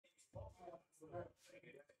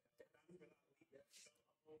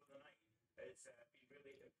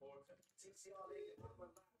TCR league and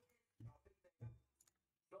went back. I think they have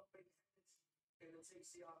not been headed in the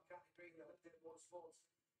TCR category that did one sport.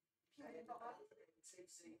 In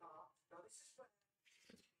TCR. Now this is where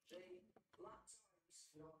the lap times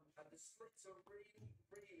and the splits are really,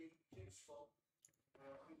 really useful.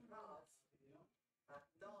 We have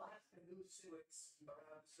 9 splits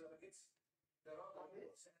around circuits. There are no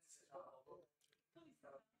more sets as well.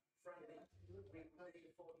 Friday, we need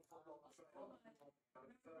a 40-foot long trail and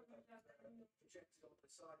projected on the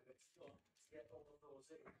side of it to get all of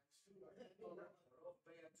those in. Off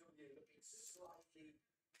BMW, looking slightly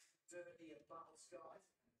dirty and battle scarred,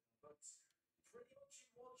 but pretty much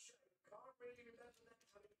in one shape. Can't really remember them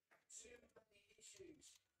having too many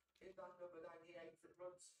issues in that number 98 that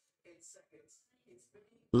runs in seconds. It's been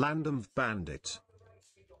Lando Bandit.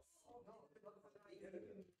 we got 4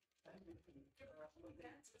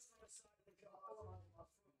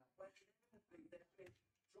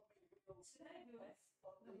 just on the side of the car,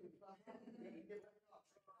 where inevitably they've been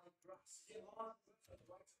dropping wheels on the dry grass on the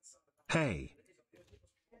right hand side of that. Hey.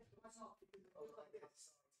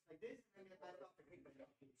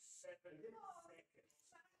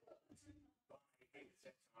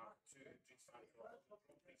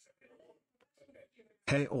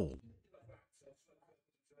 Hey all.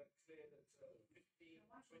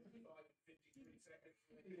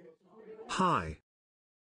 Hi.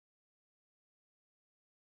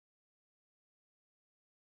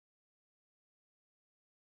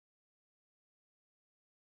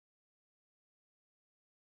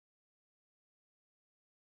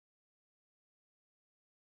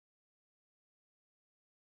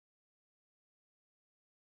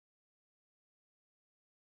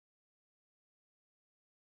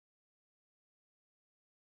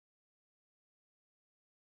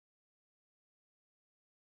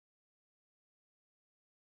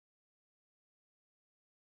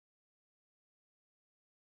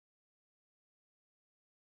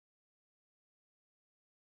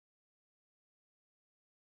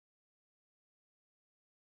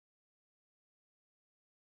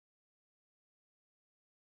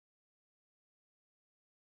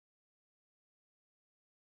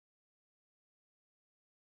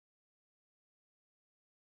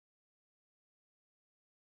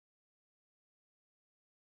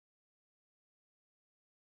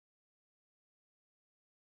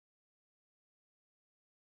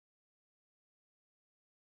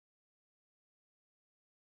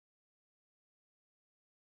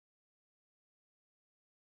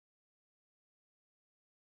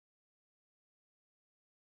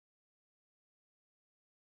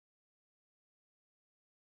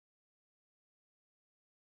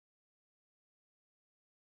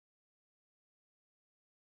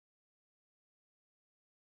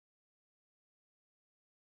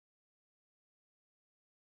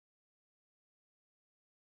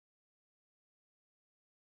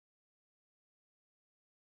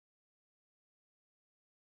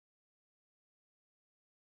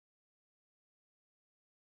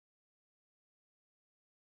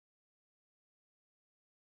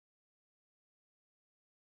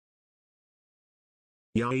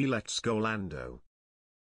 Yay, let's go Lando.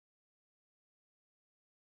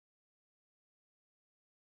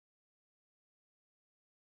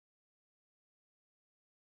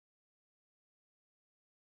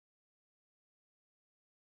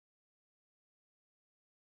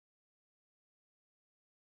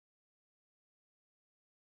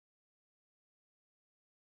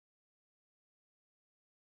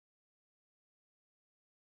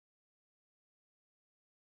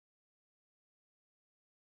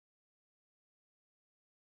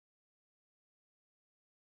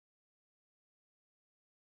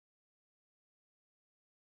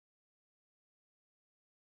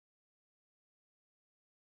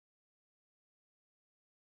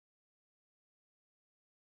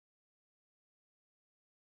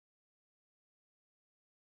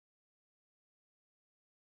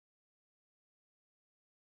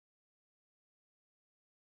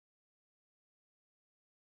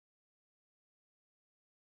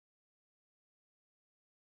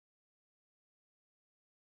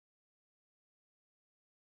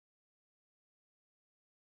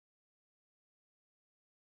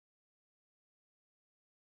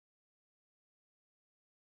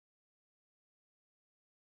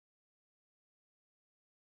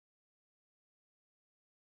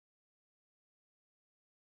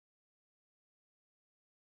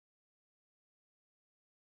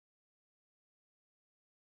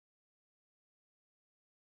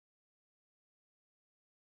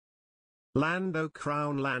 Lando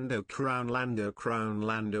crown, Lando crown, Lando crown,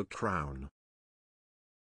 Lando crown.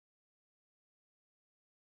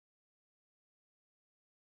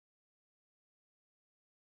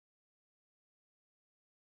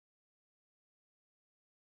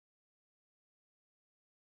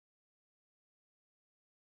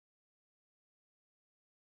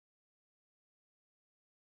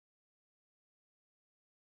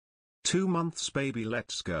 Two months baby,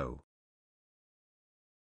 let's go.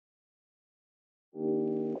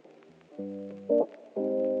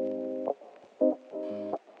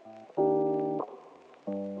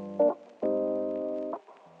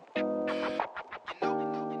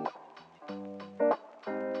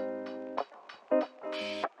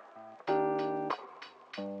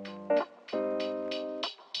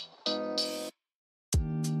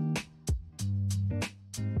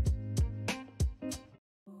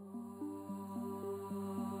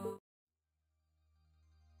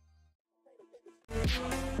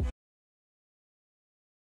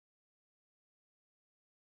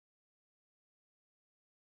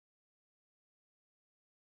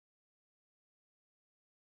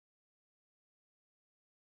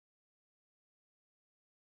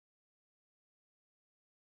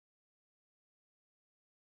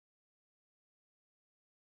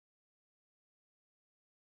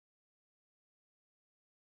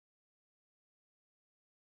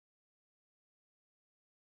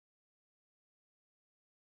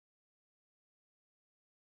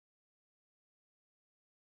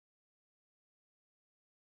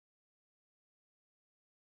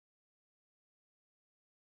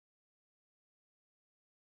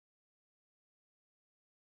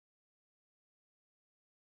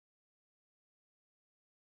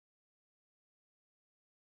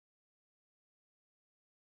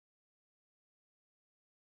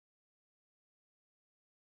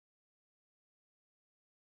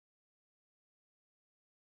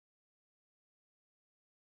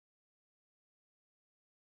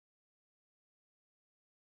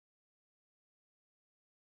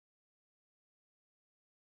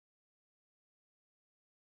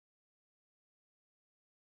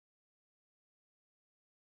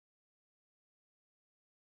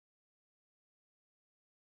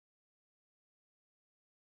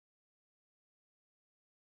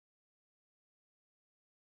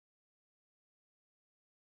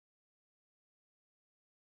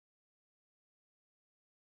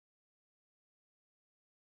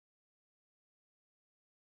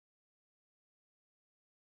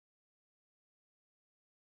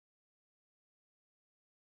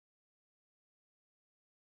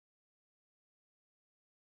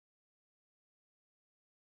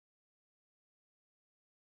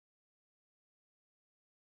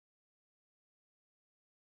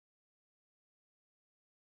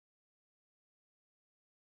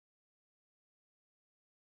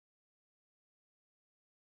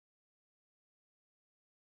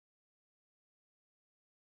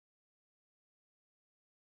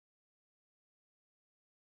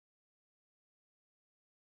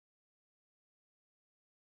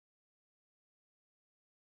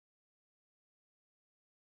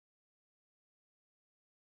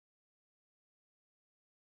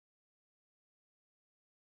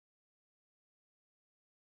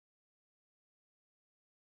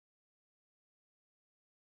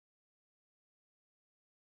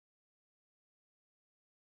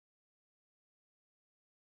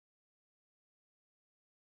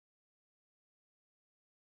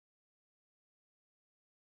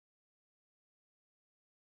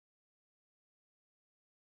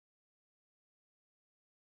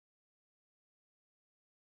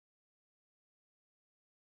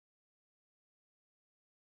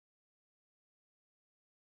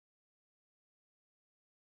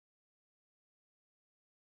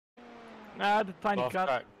 Ah, the tiny cut.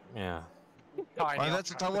 Track. Yeah. Tiny. Oh,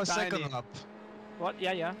 that's our second lap. What?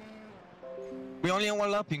 Yeah, yeah. We only have one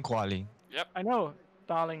lap in quali. Yep. I know,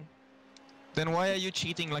 darling. Then why are you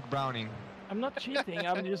cheating like Browning? I'm not cheating.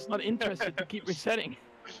 I'm just not interested to keep resetting.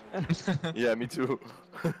 Yeah, me too.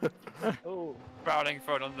 Oh. Browning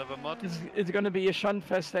for another mod. It's gonna be a shunt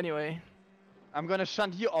fest anyway. I'm gonna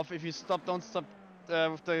shunt you off if you don't stop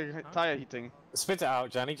with the tire heating. Spit it out,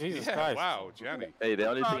 Johnny. Jesus Christ. Wow, Johnny. Hey, the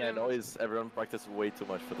only thing I know is everyone practiced way too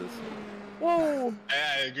much for this. Whoa!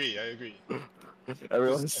 I agree.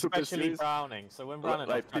 Everyone's super Especially serious. Browning. So when Browning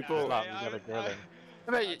Like, people- you gotta grill him.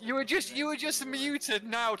 Mate, you were just muted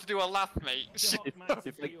now to do a lap, mate.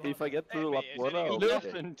 If I get through lap 1, I'll be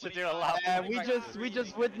okay. Listen to do a lap. We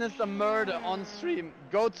just witnessed a murder on stream.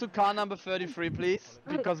 Go to car number 33, please,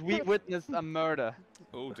 because we witnessed a murder.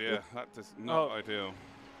 Oh dear, that is not ideal.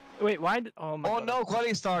 Wait, why did... Oh my god. No,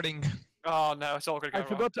 quali starting. Oh no, it's all gonna go I wrong.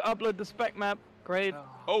 forgot to upload the spec map. Great.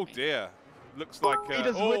 Oh dear. Looks like. We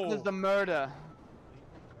just witnessed a murder.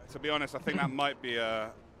 To be honest, I think that might be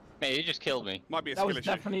a. Mate, you just killed me. Might be a That skill was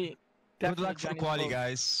issue. definitely. Good luck for Johnny's quali, fault.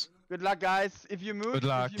 guys. Good luck, guys. If you mute, Good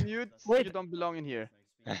luck. you don't belong in here.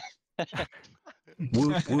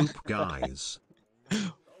 Whoop whoop, guys.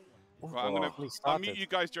 Right, I'm gonna unmute you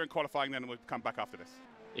guys during qualifying, then we'll come back after this.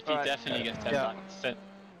 If he definitely gets 10 back.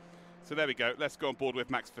 So there we go. Let's go on board with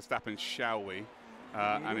Max Verstappen, shall we?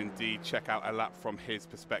 And indeed check out a lap from his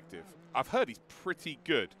perspective. I've heard he's pretty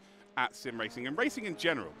good at sim racing and racing in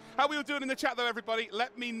general. How are we all doing in the chat though, everybody?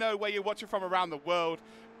 Let me know where you're watching from around the world.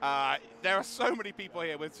 There are so many people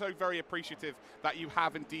here. We're so very appreciative that you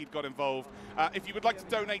have indeed got involved. If you would like to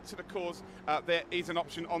donate to the cause, there is an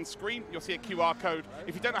option on screen. You'll see a QR code.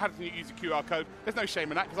 If you don't know how to use a QR code, there's no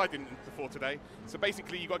shame in that because I didn't before today. So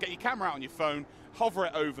basically, you've got to get your camera out on your phone, hover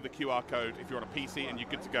it over the QR code if you're on a PC, and you're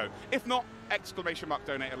good to go. If not, exclamation mark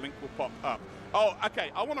donate, a link will pop up. Oh,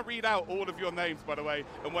 okay, I want to read out all of your names, by the way,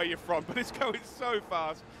 and where you're from, but it's going so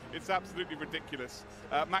fast, it's absolutely ridiculous.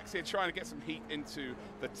 Max here trying to get some heat into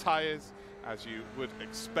the tyres, as you would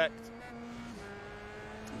expect.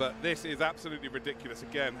 But this is absolutely ridiculous.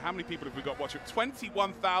 Again, how many people have we got watching?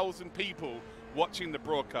 21,000 people watching the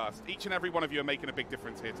broadcast. Each and every one of you are making a big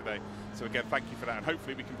difference here today. So again, thank you for that, and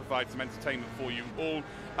hopefully we can provide some entertainment for you all.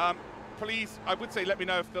 Please, I would say, let me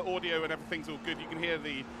know if the audio and everything's all good. You can hear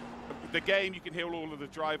the game, you can hear all of the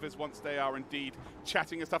drivers once they are indeed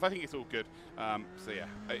chatting and stuff. I think it's all good. So yeah,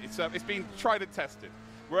 it's been tried and tested.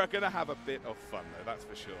 We're going to have a bit of fun though, that's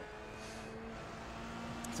for sure.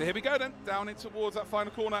 So here we go then, down in towards that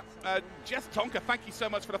final corner. Jess Tonka, thank you so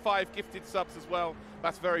much for the 5 gifted subs as well.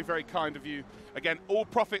 That's very, very kind of you. Again, all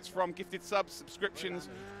profits from gifted subs, subscriptions,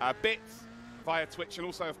 bits via Twitch, and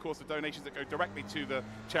also, of course, the donations that go directly to the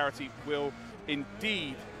charity will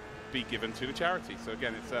indeed be given to the charity. So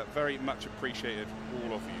again, it's very much appreciated,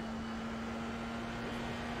 all of you.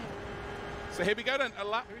 So here we go then, a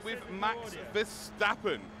lap with Max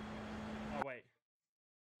Verstappen. Oh wait.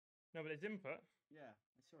 No, but there's input. Yeah,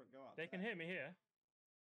 I saw it go up. They can hear me here.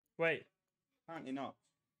 Wait. Apparently not.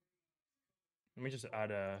 Let me just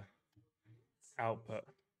add a output.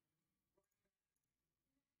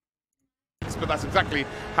 But that's exactly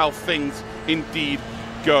how things indeed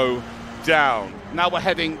go down. Now we're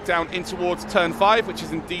heading down in towards turn 5, which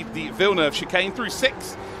is indeed the Villeneuve chicane through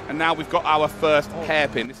 6, and now we've got our first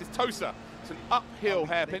hairpin. This is Tosa. It's an uphill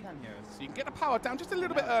hairpin, so you can get the power down just a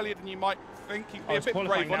little bit earlier than you might think. You can be a bit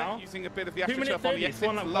brave on it, using a bit of the AstroTurf on the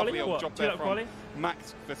exit. Lovely old job there from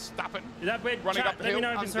Max Verstappen. Is that weird? Running up the hill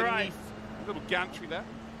underneath a little gantry there.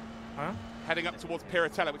 Huh? Heading up towards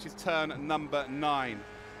Piratella, which is turn number 9. And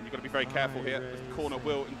you've got to be very careful here. The corner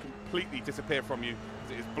will completely disappear from you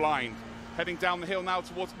as it is blind. Heading down the hill now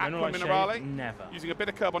towards Aqua Minerale. Never. Using a bit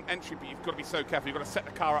of curb on entry, but you've got to be so careful. You've got to set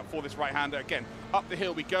the car up for this right-hander. Again, up the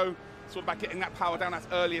hill we go. It's all about getting that power down as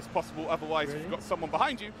early as possible. Otherwise, if you've got someone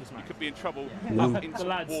behind you, you could be in trouble. Up in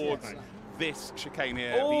towards this chicane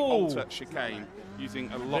here, the Alta chicane.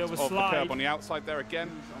 Using a lot of the curb on the outside there again.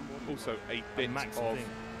 Also a bit of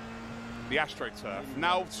the AstroTurf.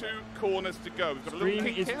 Now 2 corners to go. We've got a little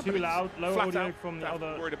kink here, too loud. Low audio out. from the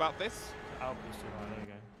other. Worried about this. Output's too high. There you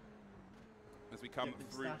go. As we come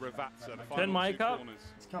through Ravazza, the Turn final mic 2 up. corners.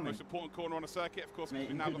 It's coming. Most important corner on a circuit, of course, Mate,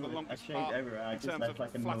 we've now got the longest I part everywhere. I in just terms left of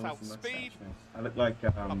like a flat-out speed. I look like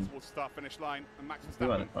Up towards start-finish line, and Max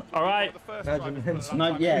Verstappen. All right.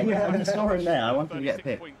 No, yeah, I saw him there. I wanted to get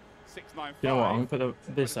picked. You know what? I'm gonna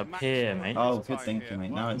put this up here, mate. Oh, good thinking,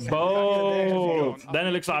 mate. Now it's Bold. Then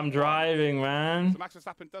it looks like I'm driving, man. So Max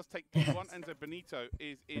Verstappen does take P1. Enzo Benito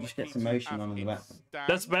is in. Just get some motion on the back.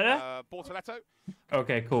 That's better? Bortoletto.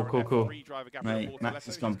 Okay, cool. Mate, Max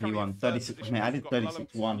has gone P1. 36. Mate, I did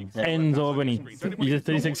 36-1. Enzo Benito. You did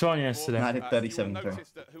 36-1 yesterday. No, I did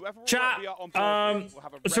 37-3. Chat.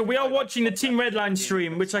 So we are watching the Team Redline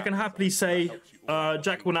stream, which I can happily say,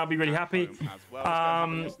 Jack will now be really happy.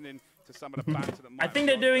 I think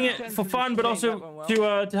they're doing it for fun, but also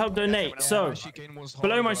to help donate. So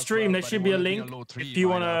below my stream, there should be a link if you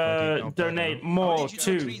want to donate more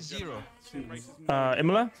to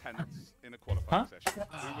Imola. Huh?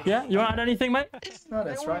 Yeah, you want to add anything, mate? No,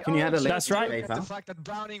 that's right. Can you add a link? That's right. The fact that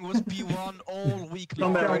Browning was P1 all week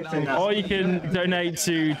long. Or you can donate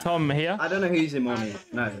to Tom here. I don't know who's in money.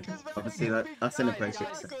 No, obviously that's in a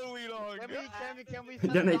process.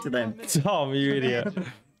 Donate to them. Tom, you idiot.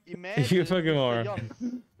 You fucking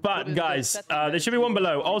moron. But guys, there should be one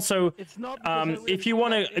below. Also, if you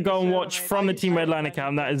want to go and watch from the Team Redline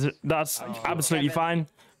account, that's absolutely fine.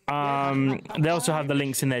 they also have the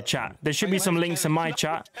links in their chat. There should be some links in my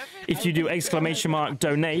chat if you do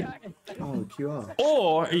 !donate. Oh, QR.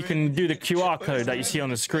 Or you can do the QR code that you see on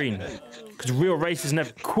the screen. Because real races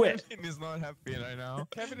never quit. Kevin is not happy right now.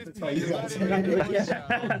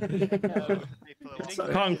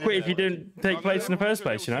 Can't quit if you didn't take place in the first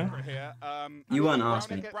place, you know? You weren't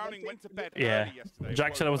asking. Yeah.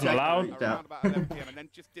 Jack said I wasn't allowed. Around about 11 PM and then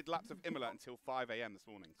just did laps of Imola until 5 AM this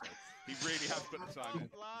morning. So he really has put the time in.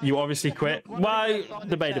 You obviously quit. Why?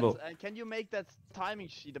 Debatable. Can you make that timing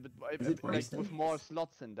sheet a bit like, with more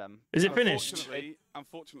slots in them? Is it finished?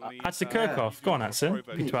 Unfortunately, That's the Kirchhoff. Go on, Hudson.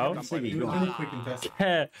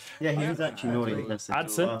 P12. Yeah, he was actually naughty.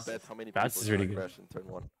 Hudson. That's really good.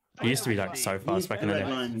 He used to be like so fast back in the day.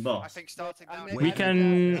 We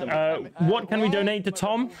can. What can we donate to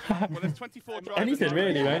Tom? Anything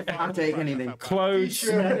really, right? I'll take anything. Clothes,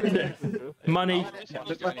 money.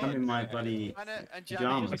 I'm in my bloody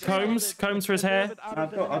pajamas. Combs for his hair.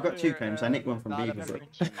 I've got 2 combs. I nicked one from Beaver.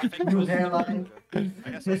 New hairline. New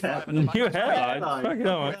hairline. Fucking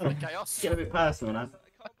hell, man. Get a bit personal now.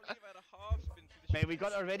 Man, we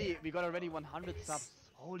got already 100 subs.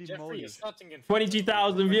 Holy moly.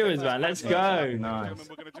 22,000 viewers, man. Let's go. Nice.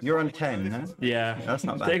 You're on 10, no? Yeah. That's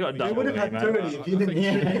not bad. They got double, would have had 30 if you didn't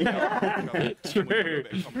hear. True.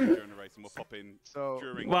 So,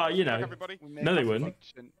 Well, you know. No, they wouldn't.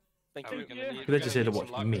 Thank you. They're just here to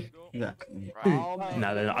watch me. Exactly.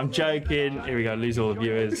 No, they're not. I'm joking. Here we go. Lose all the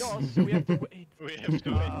viewers.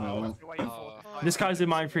 This guy's in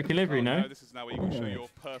my freaking livery, no?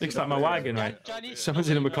 Looks like my wagon, right? Someone's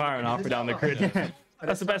in a McLaren halfway down the grid.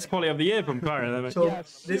 That's the best quality of the year from McLaren. So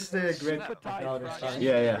this is the grid.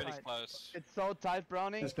 Yeah. it's so tight,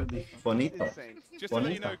 Browning. It's gonna be Bonito. Just to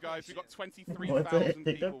let you know, guys, we've got 23,000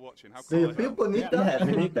 people watching. How Do you cool feel bonita? Yeah,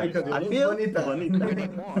 bonita. Because I it feel was bonita.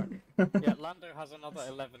 bonita. Yeah, Lando has another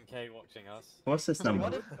 11k watching us. What's this number?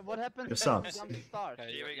 What happens Your if subs. it becomes stars?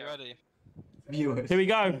 Okay, here we go. Ready? Viewers. Here we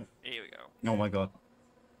go. Here we go. Oh my god.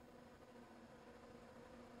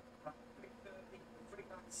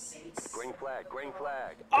 Green flag, green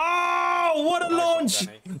flag. Oh, what a launch!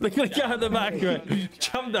 Look at the back of it.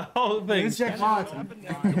 Jumped the whole thing. It's Jack Martin.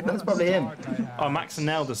 That's probably him. Oh, Max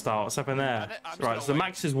nailed the start. What's up in there? Right, so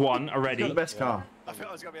Max has won He's got already. the best car. I thought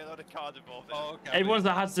there was going to be another card involved. Oh, okay. Everyone's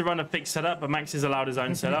that has to run a fixed setup, but Max is allowed his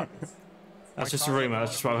own setup. That's just a rumor.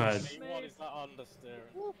 That's just what I've heard. What is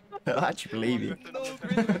that understeering? I actually believe you.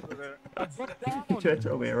 You're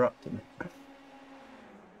totally erupting.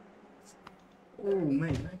 Oh,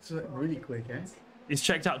 mate, that's really quick, eh? He's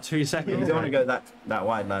checked out 2 You seconds. don't want to go that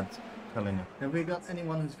wide, lads. Telling you. Have we got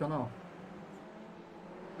anyone who's gone off?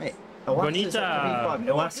 Mate, Bonita.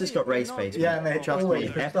 Oasis got race pace. Yeah, mate, Trust always.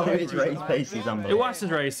 me. F2's race pace is unbelievable. Iwas is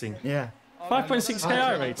racing. Yeah. 5.6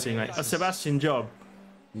 KI rating, mate. A Sebastian job.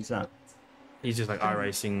 Who's that? He's just like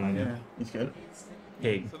iRacing. Yeah. He's good.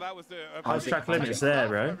 Pig. So that was the How's track limits there,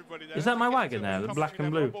 bro? Is that my wagon there? The black and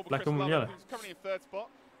blue, black and yellow. Who's currently in 3rd spot.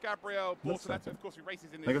 Gabriel Bortoletto, of course, he races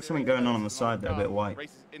in this They got something going on the side there, a bit white.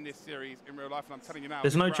 Races in this series in real life, and I'm telling you now.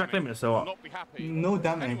 There's no track limits, so what? No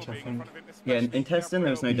damage, I think. Yeah, in testing there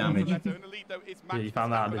was no damage. Yeah, you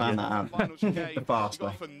found that out, Found that out. The fast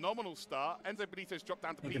way. Phenomenal start. Enzo Benito's dropped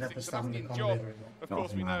down to You can have to P6. stand in the Sebastian Job, corner. of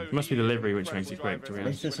course, we know. It must be the livery which makes it quick, to be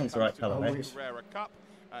honest. This one's the right colour, eh? Carrera Cup,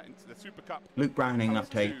 into the Super Cup. Luke Browning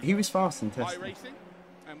uptake. He was fast in testing. iRacing.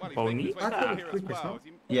 And well, he's Bonita. making his way through here as well, as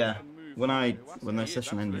he Yeah. can move When the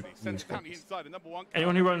session ended, he was down the quick. inside, and number 1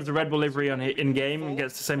 Anyone who runs the Red Bull livery on in game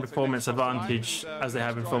gets the same performance advantage as they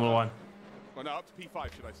have in Formula 1. Well, no, up to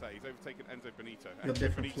P5, should I say. He's overtaken Enzo Benito. Got Enzo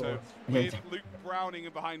different Benito floors. with Luke Browning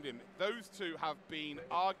behind him. Those two have been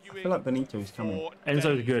arguing. I feel like Benito's coming. for Enzo's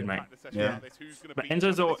days good, about mate. this session Yeah. about this, who's gonna But beat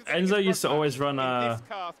Enzo's him. al- This is Enzo used to always run in this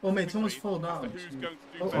car Oh, mate, someone's specifically, fallen down. who's going to do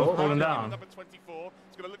Oh, better. fallen down. Number 24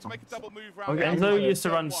 is going to look to make a double move round. Okay. Enzo used to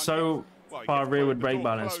run so far rear with brake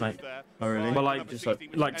balance, mate. Oh, really? But like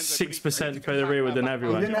 6% further rearward than He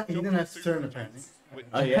everyone. didn't have to turn, apparently.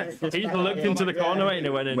 Oh, yeah. He just looked into the corner, mate, and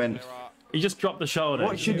it went in. When, He just dropped the shoulder.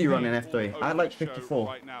 what should you run in F3? I like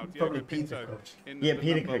 54. Probably Peter coach. Yeah,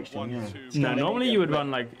 Peter coached him, yeah. No, normally you would run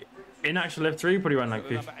like, in actual F3, you probably run like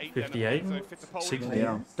 58, 60.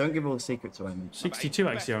 Yeah. Don't give all the secrets away, mate. 62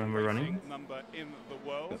 actually I remember running. Number in the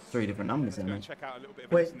world. Got 3 different numbers in there. Check out a little bit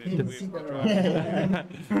of Wait, listening he didn't with see that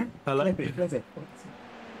Drive. around. Hello? Flip it, flip it.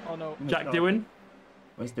 Oh no. Jack doing?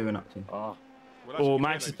 What's he doing up to? Well, Or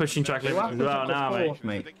Max is pushing track limits as well now, mate.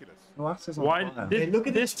 Mate. Oasis on Why? fire. Hey, look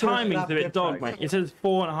at This this timing's lap a bit dog, difference. mate. It says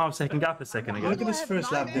 4.5 second gap a second ago. Look at this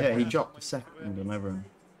first lap Yeah, he difference. dropped a second on everyone.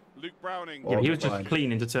 Luke Browning. Yeah, but he was just Fine.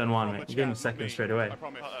 clean into turn 1, mate. He gave him a second straight away. I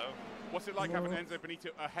promise. What's it like having Enzo Benito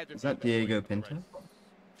ahead of Is that Diego Pinto?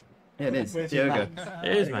 Yeah, it is. Diogo.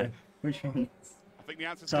 It is, mate. Which one? I think the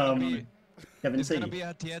answer's Kevin It's gonna Siggy. be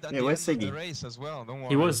at the end Yeah, where's of the Siggy? race as well. Don't worry.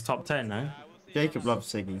 He was top 10, no? Jacob loves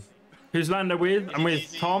Siggy. Who's Lando with? I'm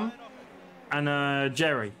with Tom and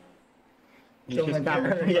Jerry. He's just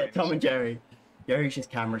camera. Yeah, Tom and Jerry. Jerry's just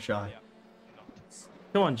camera shy.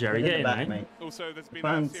 Come on, Jerry, get in, back, mate. mate. Also, there's been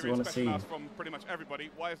Fans a serious wanna question see. asked from pretty much everybody.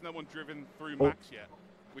 Why has no one driven through Oh. Max yet?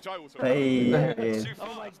 Which I also Hey. Too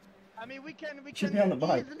Oh my, fast. I mean, we can Should be on the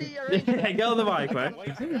bike. easily arrange Yeah, that. get on the bike, mate.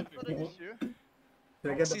 That's not an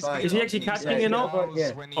issue. Is he actually catching or not?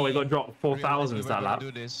 Yeah. Oh, he got dropped 4,000s that lap.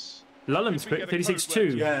 Lullum's quick,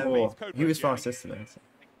 36.2. Yeah, he was fast yesterday.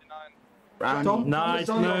 Brown. Nice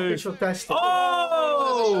move.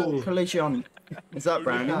 Oh! Oh! Collision. Is that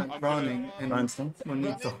Browning? Browning and Branston?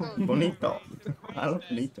 Bonito. Bonito. I love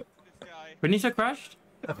Bonito. Benito crashed?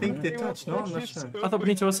 I think they touched, no? I'm not sure. I thought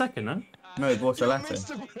Benito was second, no? No,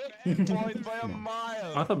 Bortoletto.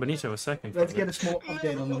 I thought Benito was second. Let's get a small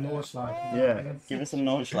update on the North side. Yeah, give us a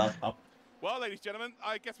notch like up. Well, ladies and gentlemen,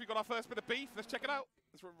 I guess we got our first bit of beef. Let's check it out.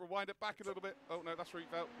 Let's rewind it back a little bit. Oh no, that's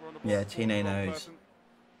Reefelt. We're on the Yeah, Tine knows.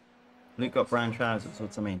 Luke got brown trousers,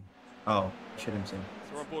 what's I mean? Oh, should him soon.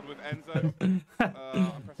 So we're on board with Enzo. I'm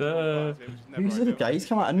pressing the wrong buttons here, which is never Who's the ideal. guy? He's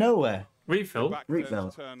come out of nowhere. Refill? Back to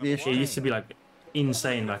Refill. turn The number He one. used to be like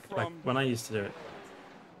insane like when I used to do it.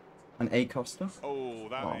 An A Costa? Oh,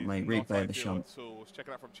 that Oh, is mate, not replay the ideal shunt. at all. Let's check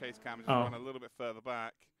it out from Chase Cam. Just Oh. run a little bit further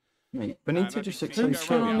back. Mate, And Benito as just you looks see, so go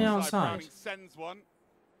chill around on the outside, outside. Browning sends one.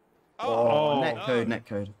 Oh, no. net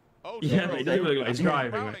code. Oh, Yeah, no. but he doesn't look like he's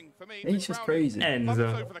driving. Browning, for me, He's just Browning crazy. bumps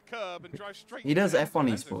Enzo. over the curb and drives straight He does into F1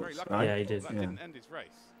 Enzo's very esports, lucky. right? Yeah, he did. That Yeah. didn't end his race.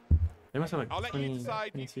 They must have like I'll let you 20,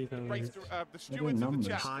 decide 22,000 the views. stewards of the numbers.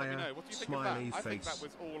 chat. Let me Higher know. What do you think of that? smiley I think face. that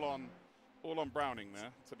was all on Browning there,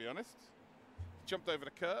 to be honest. Jumped over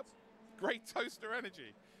the curb. Great toaster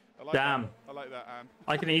energy. I like Damn. That. I like that, Anne.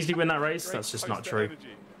 I can easily win that race. Great That's just not toaster true.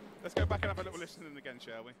 energy. Let's go back and have a little listening again,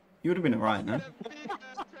 shall we? You would have been alright, no?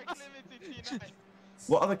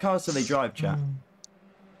 What other cars do they drive, chat?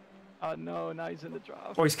 Oh no, now he's in the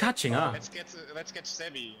draft. Oh, he's catching up. Let's get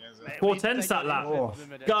Sebi. 410's that lap. Oh.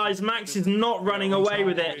 Guys, Max is not running away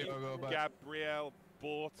with it. Gabriel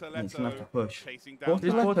Bortoletto He's gonna have to push. chasing down.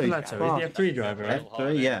 Who's Bortoletto? He's the F3 driver, right?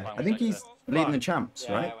 F3, yeah. I think he's leading the champs,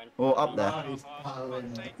 right? Or up there.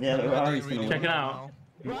 Yeah, the Ferrari's gonna Check win. it out.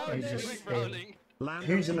 Lando,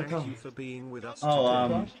 Who's in the thank car? you for being with us Oh,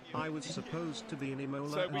 today. I was supposed to be in Imola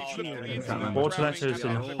So we and should have cheering. been Bortoletto's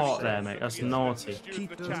in hot there, mate. That's naughty.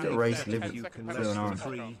 Keep Let's those get a race dates livery. you can Blue less and than orange.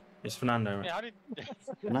 3. It's Fernando. Right? Yeah, how did...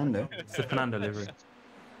 Fernando? It's the Fernando livery.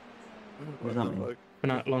 What does that mean?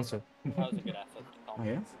 Fernando Alonso. That was a good effort. Oh,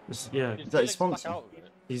 yeah? Yeah, Is that his sponsor?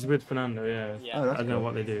 he's with Fernando. Yeah. Oh, I that's don't know cool.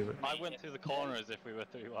 what they do, but I went through the corner as if we were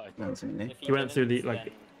 3 wide. That's something new. he went through the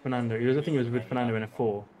like Fernando. He was, I think he was with Fernando in a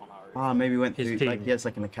 4. Ah, maybe he went His through, team. like, he has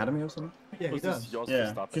like an academy or something? Yeah, he does.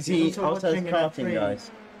 Yeah, because He's he also also has watching an karting, F3.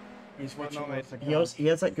 guys. He's watching He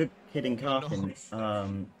has like good hidden karting.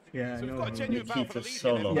 Yeah, I So we've know. got a genuine battle for the Keith lead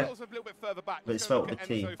solo. here. Yeah. Vettel's a little bit further back. But Let's it's go felt look the at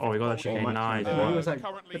team. Enzo Oh, he got that for chicane pole. nice. Yeah, he was like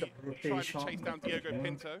Currently bit of trying to rotation. chase down Diogo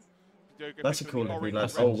Pinto. Diogo That's a Pinto cool in the livery, orange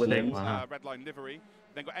lads. red, Oh, Williams. Redline livery.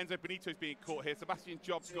 Then got Enzo Benito's being caught here. Sebastian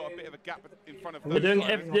Job's got a bit of a gap in front of. They're doing those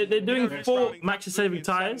guys. they're doing Browning 4 is Max is saving in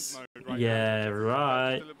Sam's tyres. mode right Yeah, now.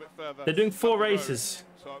 right. Just a little bit further They're doing 4 up the road. races.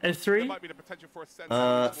 So there F3, might be the potential for a send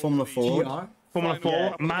down towards Formula the 4. GR. Formula 4,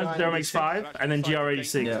 Yeah. Mazda MX-5, and then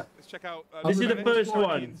GR86. Yeah. Let's check out. This is the Bennett first Sport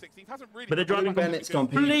one, 16. Hasn't really but they're driving Bennett's gone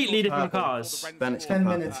completely different purple. cars. Bennett's 10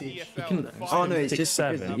 gone minutes purple. each. You can- Oh no, it's 6, just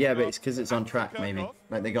 7. yeah, but it's because it's on track maybe.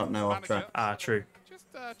 Like they got no off track. Ah, true. Just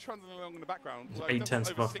trundling along in the background. So 8 it tenths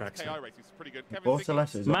doesn't of off oversee track, the so. KI race, it's pretty good. Kevin Siggy,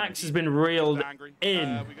 Bortoletto's on. Max has been reeled just angry.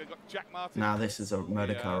 in. We got Jack Martin, Now this is a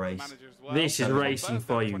motor car the race. manager as well. This is On racing Thursday,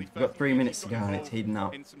 for you. 21st, We've got 3 minutes to go and it's involved heating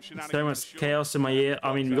up. in some shenanigans So for much sure. chaos in my ear.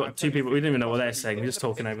 I mean, we've got 2 people. We don't even know what they're saying. We're just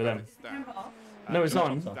talking over them. No, it's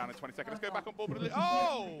on. Down in 20 seconds. Let's go back on board with a little.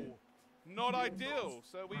 Oh! Not ideal.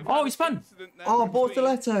 So we've Oh, had he an spun. incident there Oh, between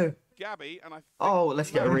Bortoletto! Gabby and I think Oh,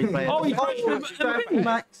 let's get a replay. Oh, he Oh,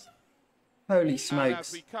 Max! Holy and as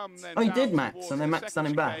smokes! we come then Oh, he down did Max, towards and then the Max second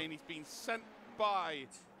done him back. chicane, He's been sent by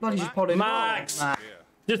Bloody just pulled him. Max! Max.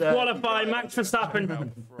 Disqualified. Max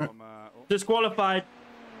Verstappen. from Disqualified.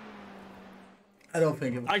 I don't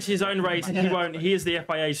think it was. Actually, his own race. He won't. He is the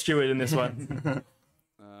FIA steward in this one.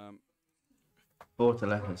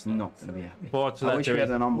 Bortoletto's not going to be happy. Bortoletto I wish we had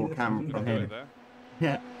is- an onboard camera from him.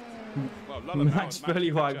 Yeah. Max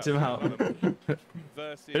fully wiped him out.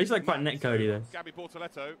 It looks like quite netcodey though. Gabby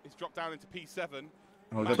Bortoletto is dropped down into P7.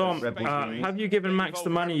 Tom, have you given Max the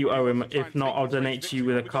money you owe him? If not, I'll donate to you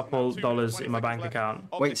with a couple dollars in my bank account.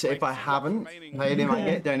 Wait, so if I haven't paid him, I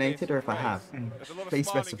get donated, or if I have? Please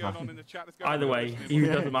specify. Either way, he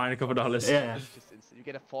doesn't mind a couple dollars. Yeah. You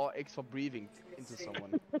get a 4x for breathing into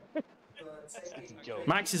someone. It's a joke.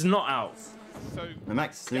 Max is not out. No,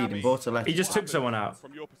 Max is leading. Borta left. He just took someone out.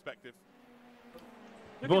 From your perspective.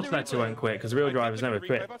 Bortoletti won't quit because real drivers never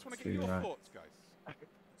quit.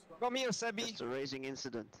 Come here, Sebi. It's a racing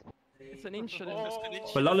incident. It's an incident.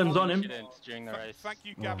 But Lolland's on him. During the race.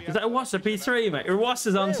 Is that Iwasa P3, mate?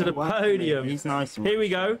 Iwasa's onto the podium. He's nice. Here we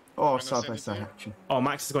go. Oh, side by side action. Oh,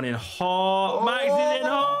 Max has gone in hot. Max is in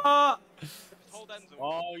hot.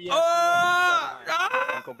 Oh, yes.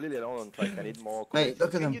 I'm completely alone on track. I need more. Mate,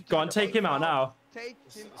 look at him. Go on, take him out now.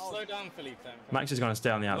 Slow down, Felipe. Max is going to stay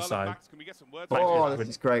on the outside. Oh, this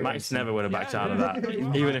is great. Max never would have backed out of that,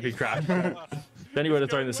 even if he crashed. Then he would have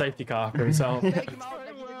thrown the safety car for himself. Take him out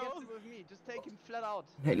like he gets with me. Just take him flat out.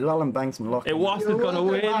 Hey, Lolland bangs some lock. Iwasa's going to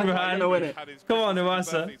win, man. Come on,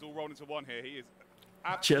 Iwasa.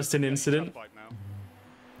 Just an incident.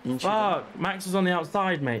 Fuck, Max was on the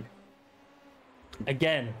outside, mate.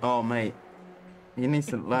 Again. Oh, mate. He needs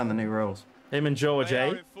to learn the new rules. Him and George, eh?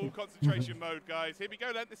 In full concentration mode, guys. Here we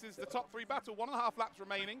go then. This is the top 3 battle. 1.5 laps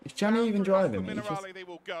remaining. Is Johnny even driving?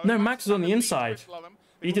 No, Max is on the inside.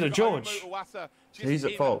 He did a George. Who's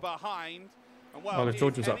at fault? Well, if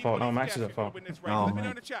George was at fault, no, Max is at fault. Oh,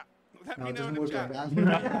 man. No, it doesn't work like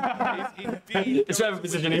that. It's whatever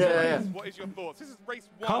position he's in. What is your thoughts? This is race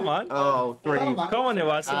 1. Come on. Oh, 3. Come on,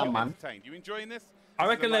 Iwasa. Man. You enjoying this? I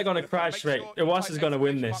reckon they're going to crash, mate. Iwasa's going to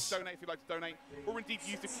win this. Donate if you'd like to donate, or indeed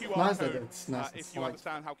use the QR Nice that code it's nice if you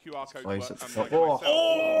understand how QR codes Close work. it.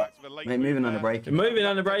 Oh! Mate, moving on the braking. Moving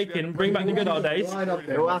on the braking. Bring back the good old days.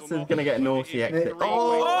 Iwasa's going to get a naughty exit.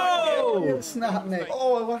 Oh! Snap, mate.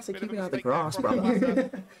 Oh, Iwasa, keep it out of the grass, brother.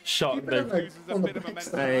 Shot.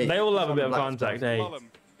 Hey. They all love a bit of contact, eh? Oh,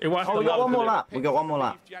 we got one more lap. We got one more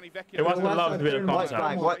lap. Iwasa loves a bit of White flag,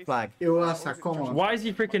 contact. white flag. Iwasa, come on. Why has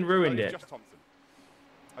he freaking ruined it?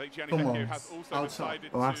 Come on. Outside.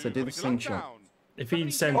 Iwasa, do the slingshot. If he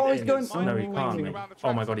sends Oh, it he's in, going- no, he can't, mate.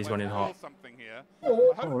 Oh my god, he's gone in hot.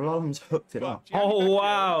 Oh, Lolland's hooked it up. Oh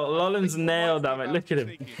wow, Lolland's nailed that, mate. Look at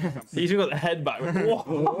him. He's even got the head back.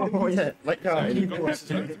 Whoa. Oh, yeah. Like, You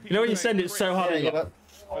know when you send it so hard, you go,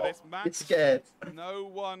 it's scared. No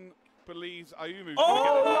one believes Ayumu's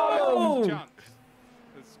Oh!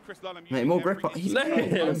 Mate, more grip on. He's Look at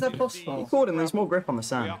him. How is that possible? He caught him. There's more grip on the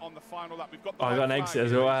sand. Oh, I got an exit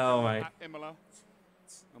as well, mate.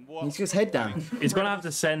 He's got his head down. He's gonna have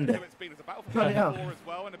to send it. Bloody hell. As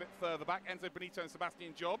well, and a bit further back, Enzo Benito and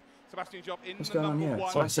Sebastian Job. Sebastian Job in What's the going on number here?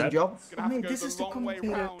 1. Sebastian Job? Gonna have I mean, to this go is the the long way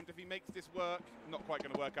commentator. round if he makes this work. Not quite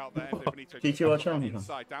going to work out there. Enzo Benito GT Watchalong.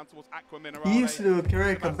 inside, down towards Aqua Minerale. He used to do a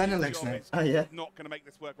career at Benelux, mate. Oh, yeah. Not going to make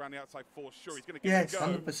this work around the outside for sure. He's going to give Yes, it a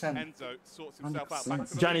go. 100%. Enzo sorts himself out. Back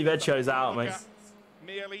to the Johnny lead. Vecchio's out, mate.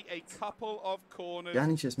 Merely a couple of corners.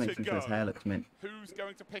 Johnny just makes to me sure his go. hair looks mint. Who's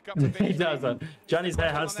going to pick up the He does that. Johnny's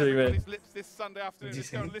hair has to be mint. This Sunday afternoon. Let's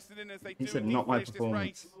go and listen in as they He do said, indeed not my finish this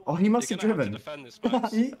performance. race. Oh, he must have driven.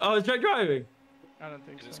 Oh, is Jack driving? I don't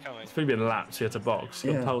think so. It's probably been lapped here to box.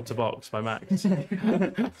 Got Yeah. told to box by Max.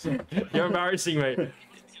 You're embarrassing, mate.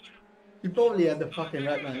 You probably had the fucking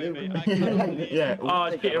right man. Yeah. Oh,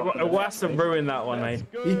 Iwasa ruined that one, mate.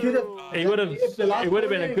 He could have. It would have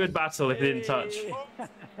been a good battle if he didn't touch.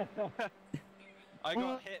 I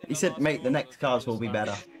got hit. He said, mate, the next cars will be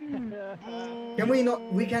better. Can we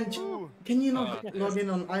not? We can. Can you not log in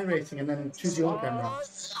on iRacing and then choose your own camera?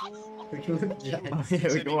 We can look at Jack.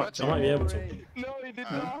 Yeah, we can watch I might be able to. No, he did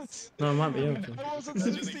not. No, I might be able to. I wasn't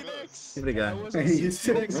 66. Give it a go. He's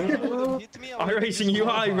sick. iRacing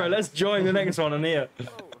UI, bro. Let's join the next one on here.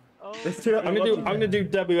 Let's do it. I'm gonna do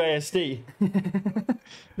WASD.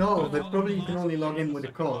 No, but probably you can only log in with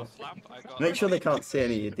the code. Make sure they can't see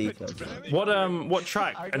any of your details. What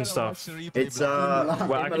track and stuff? It's Well, I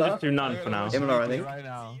can Imola. just do none for now. Imola, I think. Right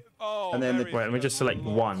now. And then the Wait, let me just select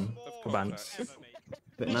one for Bance.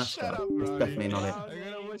 bit NASCAR. It's definitely not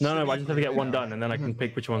it. No, but I just have to get one done, and then I can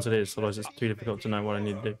pick which ones it is. Otherwise, it's too difficult to know what I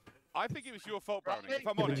need to do. I think it was your fault, Brownie. If I'm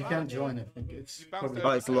Yeah, but honest. you can't join. I think it's probably.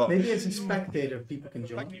 Oh, it's locked. Maybe as a spectator, people can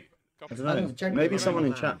join. I don't know. Maybe someone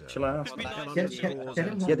in chat. Shall I ask? Get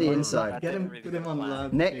him. Get the inside. Get him. Put him on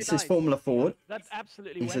live. Next is Formula Ford. That's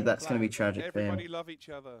absolutely. He said that's going to be tragic for Everybody him. love each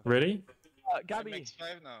other. Really? Gabby,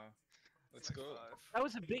 X5 now. Let's go. that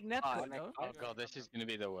was a big network, though. Oh god, this is gonna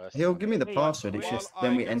be the worst. He'll give me the password. It's just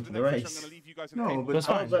then we enter the race. No, That's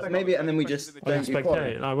fine. But maybe and then we just I don't can do quali.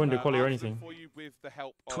 spectate. No, I won't do quali or anything. For you with the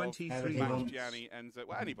help of 23 Max, months. Gianni, Enzo,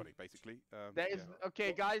 well, anybody basically. There is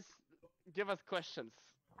okay, guys. give us questions.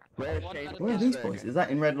 Where are these boys? Is that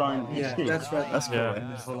in Redline? Yeah, HQ? that's right. That's cool.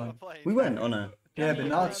 Yeah. Hold on. We went on a. Yeah, but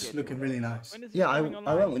now it's looking really nice. Yeah, I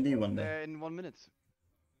went with you one day. In 1 minute.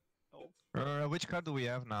 Which car do we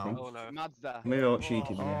have now? Oh no. Mazda. Maybe I'll watch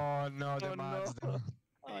YouTube. Oh no, the Mazda.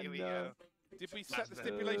 Here we go. Did we set the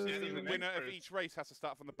stipulations that the winner of each race has to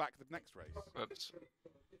start from the back of the next race? Oops.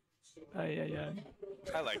 Yeah.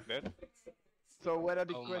 I like that. So what are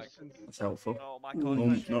the questions? That's helpful. Oh my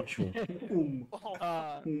Not sure.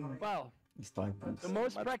 Well, It's diapers. the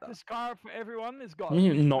most practiced car for everyone is gone.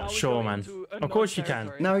 You're Now not we're sure, going man. to Of unknown course you can.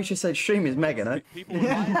 territory. No, you should say stream is mega, no? People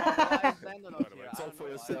Talk for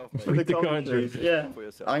yourself. For the commentary. commentaries, yeah. For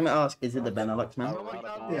yourself. I'm gonna ask, is it the Benelux man?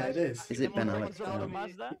 Yeah, it is. Is it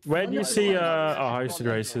Benelux? Where do you see hosted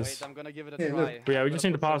races? Wait, I'm gonna give it a Yeah, try. look. But yeah, we just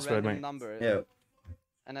need the Put some password, random mate. Number, Yeah.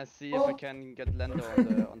 And I see if I can get Lando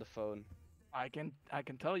on the phone. I can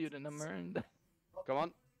tell you the number. And Come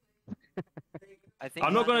on.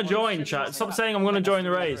 I'm not gonna join, chat. Stop saying I'm gonna join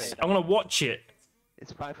the race. I'm gonna watch it.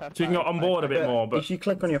 It's 555. So you can get on board a bit more, but if you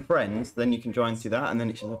click on your friends, then you can join through that, and then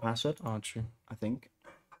it shows a password. oh, true. I think.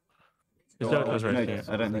 Is that No, those races?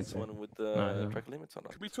 I don't think This so. one with No. track limits on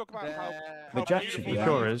it. Can we talk about how But Jack should be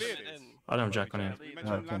Sure right. is. I don't have Jack on here. You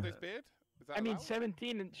mentioned Okay. Lando's beard? Is that I mean, allowed?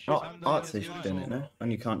 17 and Oh, Artsy should be in it, no?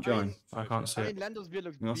 And you can't join. I can't see I it. mean, Lando's beard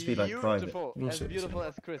looks It must be, like, private. beautiful. We'll As see. beautiful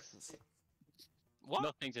as Chris. What?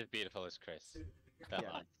 Nothing's as beautiful as Chris. That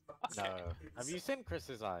Yeah. line. No. Have you seen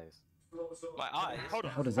Chris's eyes? My eyes.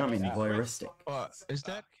 What does that mean, voyeuristic? What is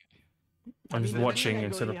that? I'm just watching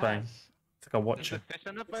instead of playing. It's like I watch it.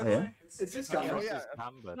 Oh, yeah? It's this guy. Oh, yeah.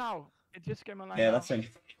 no, it just came online. Yeah, now. that's him.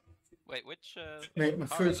 Wait, which? Mate, my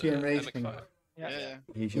first year in racing. Yeah.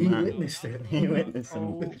 He's He your man. witnessed it. He witnessed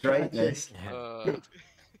some greatness.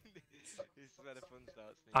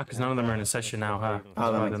 Because none of them are in a session now, huh?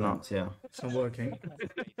 Oh, that They're makes not. sense, yeah. It's not working.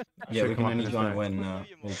 Yeah, we come can up only with join this when...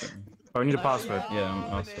 Oh, we need a password. yeah, I'm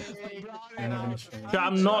asking. You're not gonna show me. Chat,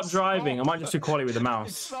 I'm not driving. I might just do quality with the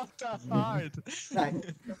mouse. Not that hard.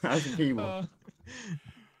 How's the keyboard?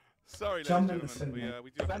 Sorry, Jump ladies in and the gentlemen, we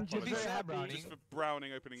do have to I'm just apologise very happy. just for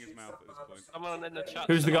Browning opening his mouth at this point. Someone in the chat.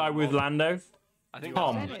 Who's the guy with Lando? I think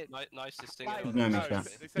Tom. that's the nicest thing. You know me, chat.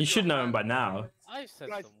 They said You should your know him hand- by now. I said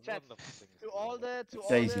Guys, some chat. wonderful things. To all the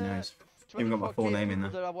Daisy knows. Even got my 24K full name in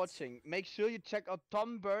people there. that are watching, make sure you check out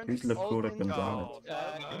Tom Burns' Who's looked old called up and Instagram.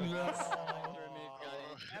 down?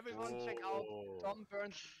 Everyone check out Tom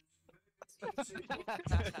Burns.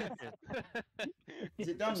 Is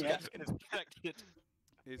it done yet?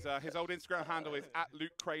 His old Instagram handle is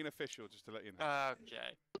 @LukeCraneOfficial, just to let you know.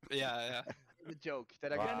 Okay. Yeah. The joke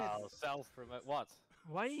that again Wow, self-promote. What?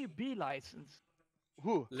 Why are you B license?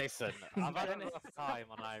 Who? Listen, I've had a rough time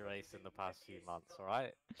on iRace in the past few months,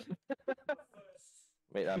 alright?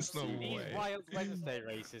 Mate, I'm There's no seeing These way. Wild Wednesday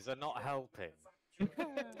races are not helping.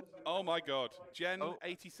 Oh my god.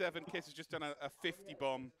 Jen87 Kiss has just done a 50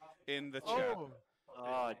 bomb in the chat.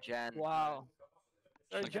 Oh, Jen. Wow.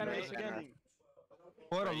 Very Look generous amazing. again.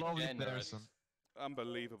 What a Very lovely generous. person.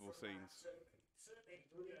 Unbelievable scenes.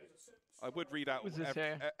 I would read out Who's this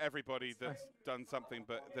here? everybody that's done something,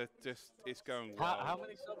 but it's going How wild.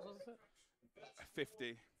 many subs was it? 50.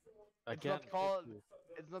 It's Again, not called. 50.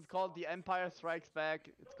 It's not called The Empire Strikes Back.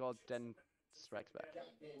 It's called Jen Strikes Back.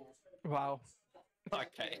 Wow.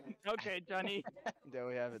 Okay. Okay, Johnny. There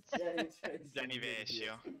we have it.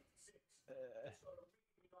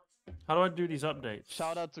 How do I do these updates?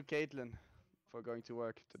 Shout out to Caitlin for going to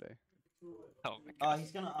work today. Oh my god.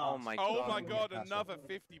 He's gonna Oh my Oh my god, another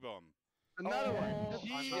 50 bomb. Another one.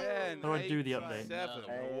 Jen How do I do the update? 87.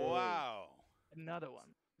 Wow. Another one.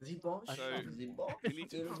 Is he boss? So, Is he boss? we need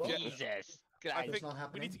to Jesus. I It's think not you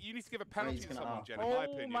happening. need to give a penalty he's to gonna someone, ask. Jen, in my Oh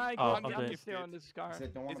opinion. my Oh, god, update. I'm still on this car.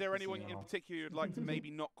 Is there anyone in particular you'd like to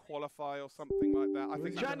maybe not qualify or something like that? I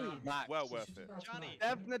think Johnny. that's well worth it.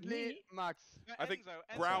 Definitely Max. I think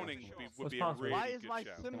Browning would be a What's really Why is good my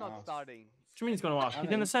shout. sim not starting? What do you mean he's going to ask?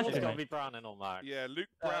 He's in the It's session, got to mate. be Browning or Mark. Yeah, Luke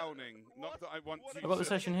Browning. Not that I want you I've got the to-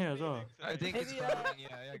 session here as well. I think it's Maybe, Browning,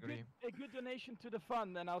 yeah, I A agree. good donation to the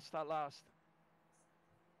fund, then I'll start last.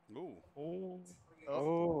 Ooh.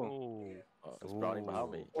 Oh. It's Browning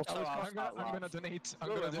behind me. I'm gonna donate. I'm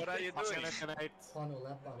gonna What are donate. you doing? Final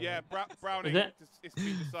lap, by the Yeah, way. Browning. Is it? It's been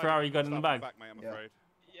decided. Ferrari, you got it in the Start bag? mate, I'm Yeah. afraid.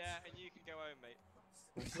 Yeah, and you can go home, mate.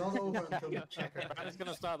 It's not over until the checker. Browner's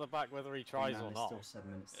going to start the back whether he tries or not. Still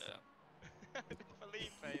 7 minutes.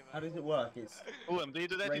 Felipe, man. How does it work? It's Oh, and do you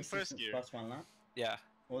do that in race first distance gear? plus 1 lap, Yeah.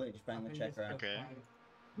 or they just bang the checker out. Okay.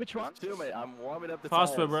 Which one? Chill, mate. I'm warming up the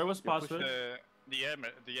Password, tires. bro. What's the You push password? The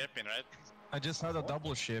airpin, right? I just had a double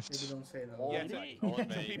Maybe shift. don't say that. Yeah, Really?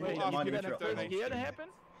 people Wait, ask mind if if it's you a drop First donation. gear to happen?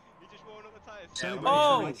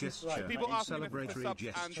 Celebratory gesture. People asking for Celebratory subs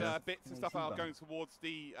gesture. and bits and stuff are going towards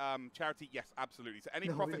the charity. Yes, absolutely. So any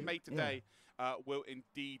No, profit really? made today will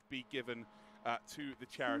indeed be given to the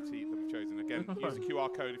charity that we've chosen. Again, use a QR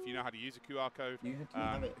code if you know how to use a QR code.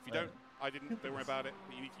 If you don't, I didn't. Don't worry about it.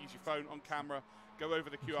 But you need to use your phone on camera. Go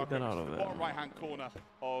over the QR code to the bottom right-hand corner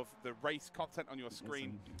of the race content on your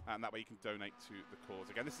screen, and that way you can donate to the cause.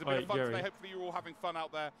 Again, this is a bit of fun today. Hopefully you're all having fun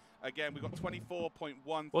out there. Again, we've got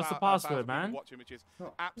 24.1. What's the password, man? Watching, which is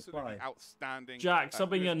absolutely outstanding. Jack,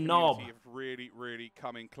 stop being a knob. Have really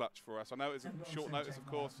come in clutch for us. I know it's a short notice, of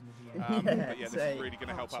course, but yeah, this is really going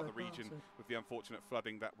to help out the region with the unfortunate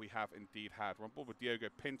flooding that we have indeed had. We're on board with Diogo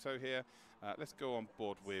Pinto here. Let's go on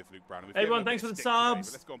board with Luke Brown. Everyone, thanks for the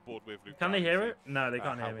subs. Let's go on board with Luke Can Brown. they hear it? No, they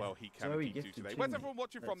can't hear how me. well he can do today. Where's everyone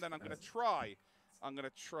watching from then? I'm going to try.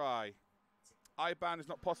 IBAN is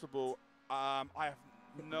not possible. I have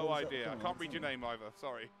no idea. I can't read your name either.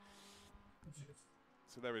 Sorry.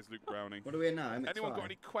 So there is Luke Browning. What are we in now? Anyone got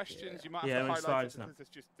any questions? You might have Yeah, to highlight it now. because it's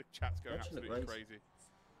just the chat's going absolutely crazy.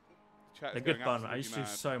 They're good fun. I used to do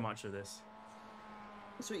so much of this.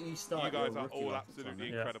 That's what you start. You guys are all absolutely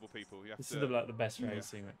incredible people. You have this to, is like the best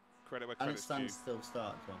racing. Credit where And it credit's stands due. still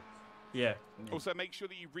start from. Yeah. Also, make sure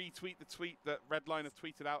that you retweet the tweet that Redline have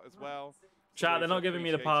tweeted out as well. Chat, they're not giving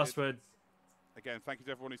me the password. Again, thank you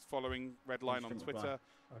to everyone who's following Redline on Twitter,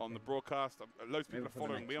 on the broadcast. Loads of people are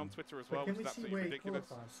following me on Twitter as well, which is absolutely ridiculous.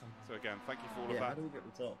 So again, thank you for all of that. How do we get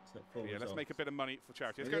results? Yeah, let's make a bit of money for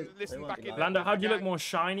charity. Let's go listen back in. Lando, how do you look more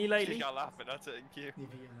shiny lately? You're laughing at it, thank you.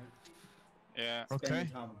 Yeah. Okay.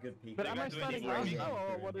 But am I starting now,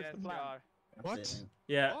 or what is the plan? What?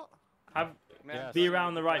 Yeah. Be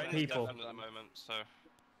around the right people. At the moment, so.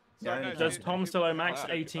 Yeah, Does Tom still owe Max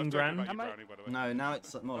 18 grand? No, now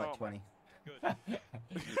it's more like 20.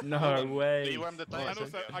 No way. Do you want the And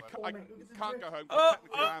also, I can't go home. Oh,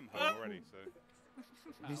 Technically, I am home already. So.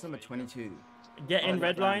 He's number 22. Get in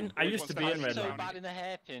Redline. I used to be in So Redline. bad in the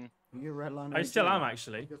hairpin. You're Redline. I still am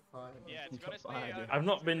actually. Yeah, to be honest, mate, I've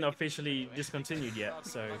not been officially discontinued yet,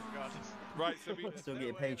 so. Right, so we still get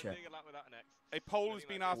a paycheck. A poll has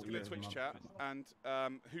been asked in the Twitch chat, and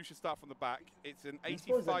who should start from the back? It's an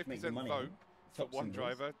 85% vote for one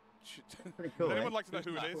driver. Pretty cool. Would anyone eh? like to know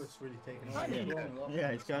who it is? Yeah,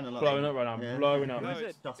 it's going a lot. Blowing up right now. Yeah. Blowing up. No,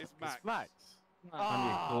 it's Max.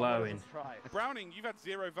 I'm glowing. Browning, you've had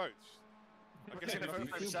 0 votes. I guess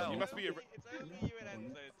you must be a. It's only you and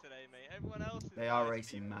Enzo today, mate. Everyone else is. They are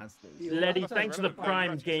racing Mazdas. Letty, thanks for the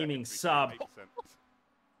Prime Gaming sub.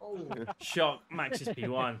 8%. Shock, Max is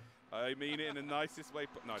P1. I mean it in the nicest way.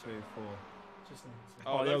 No, 2, 4. Oh,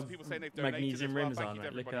 Oh, loads the of people saying they've donated magnesium as well. rims Thank on you to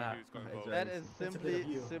it. Look at everybody that. who's got involved. That is simply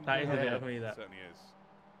That is a bit of me, that. Certainly is.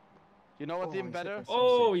 You know what's even better?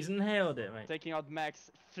 Oh, he's inhaled it, mate. Taking out Max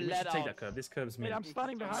We should flat take out. that curve. This curve's me. Mate, I'm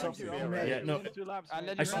starting behind you. Yeah, no. And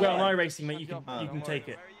then I you swear on go- iRacing, mate, you can take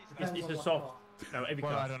it. It's a soft. No, every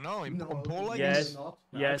Well, I car. don't know. In No, pole like Yes. this?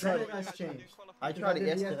 Yes. That's changed. I tried it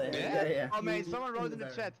yesterday. Yeah. Oh mate, someone wrote in the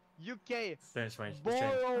chat. UK. Don't change. Boy,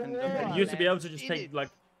 oh, You used to be able to just take like,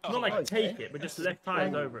 not like take it, but just left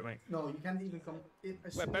tires over it, mate. No, you can't even come. As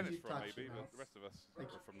Where soon as Bennett's you from, touch maybe, it, but the rest of us are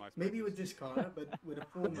from nice maybe places. with this car, but with a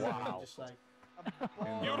full wow. Just like.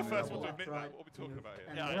 You're the first one to admit that. What are we talking about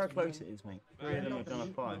here? Look how close it is, mate. 3 of them have done a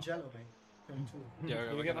 5. Jello, mate.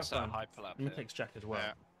 Yeah, we're gonna start hyperlap. You takes Jack as well.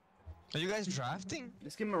 Are you guys drafting?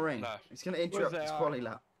 Let's give him a ring. No. It's going to interrupt his quali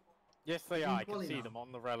lap. Yes, they are. I can see them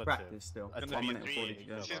on the relative. Practice still. It's 1 minute and 40 to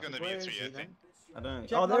go. She's gonna be a 3, I think. I don't know.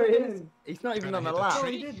 Jack Oh, there he Martin. is. He's not even Gonna on the hit the lap. Oh,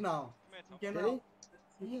 tree. he did now. Get Did out.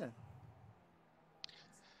 he? Yeah.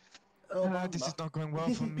 This is not going well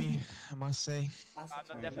for me, I must say. I'm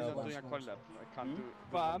definitely not doing a quali lap. I can't do.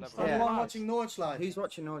 But I'm Someone watching Nordschleife. Who's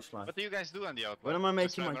watching Nordschleife? What do you guys do on the outlet? When am I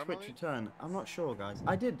making my Just Twitch normally? return? I'm not sure, guys.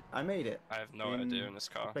 I did. I made it. I have no idea in this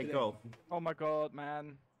car. Play golf. Oh my god,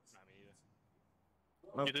 man.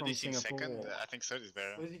 Love You did from this in Singapore. second? I think so is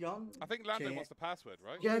there. Where's he gone? I think Lando Okay. wants the password,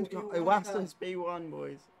 right? James got Oasis B1,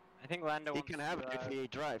 boys. I think Lando He can have it if he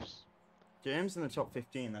drives. James in the top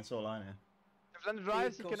 15, that's all I know. If Lando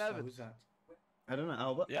drives, he can have it. Who's that? I don't know,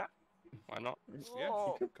 Albert. Yeah. Why not?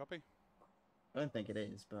 Yeah, copy. I don't think it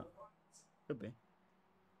is, but could be.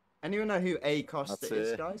 Anyone know who A Costa That's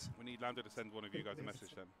is, it. guys? We need Lando to send one of you guys a message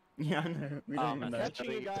then. Yeah, I know. We don't even know.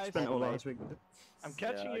 catching you guys. Spent all last week with it. I'm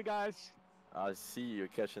catching Yeah. you guys. I see you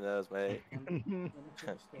catching us, mate.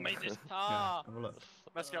 Made this Have a look.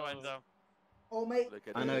 Let's go, Enzo. Oh, mate. Look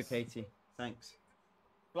at I know, this. Katie. Thanks.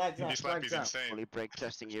 Flags out, This lap flags is out. insane. Only brake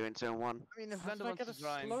testing you in turn 1. I mean, if Lando wants to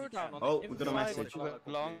drive. slow down on Oh, we got a message.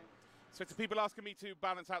 Long. So to people asking me to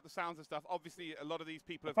balance out the sounds and stuff, obviously a lot of these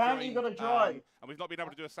people have Apparently you joined, gotta drive. and we've not been able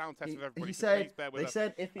to do a sound test with everybody. He so said, please bear with they us.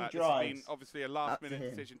 said if he This has drives, been obviously a up last-minute to him.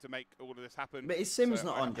 decision to make all of this happen. But his sim's so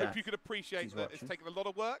not I on, hope Jack. you could appreciate He's that it's watching. taken a lot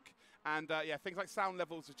of work, and yeah, things like sound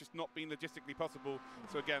levels have just not been logistically possible.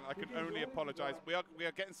 So again, I can only apologise. We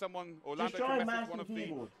are getting someone, Orlando try can mouse message one and of the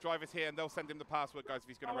keyboard. drivers here, and they'll send him the password, guys, if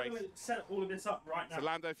he's going to race. Set all of this up right now. So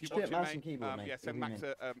Lando, if you're Just do it watching, mouse mate, and keyboard, mate. yeah, send What do Max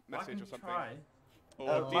you a message or something. Try.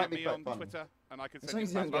 Or might DM be me quite on fun. Twitter, and I can As send long you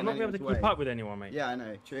as the you I'm don't not password. going to be able to Way. keep up with anyone, mate. Yeah, I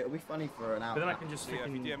know. True, it'll be funny for an hour. But then I can just So yeah, if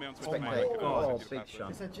you freaking... DM me on Twitter, mate, mate. I can God. send you the Big password. shot.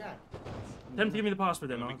 It's a Jack. Tell them to give me the password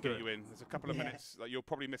then, We I'll can do get it. you in. There's a couple of Yeah. minutes. Like, you'll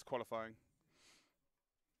probably miss qualifying.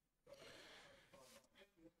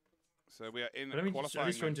 So we are in But let me just- qualifying.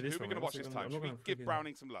 let's go into Who this are we one, going to mate. watch What's this it time? gonna- Should I'm we not gonna give freaking-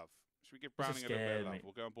 Browning some love? Should we give This Browning is a little bit of scared, love? mate.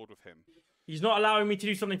 We'll go on board with him. He's not allowing me to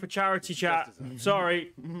do something for charity, chat.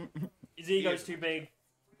 Sorry. His ego's too big.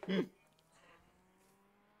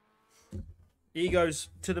 Ego's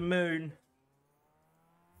to the moon.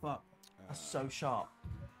 Fuck. That's so sharp.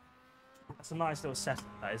 That's a nice little setup,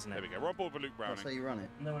 that, isn't it? There we go. We're on board with Luke Browning. That's how you run it.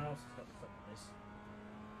 No one else has got the fuck this.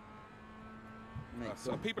 Mate,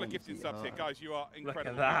 So people are gifting subs here. Guys, you are Look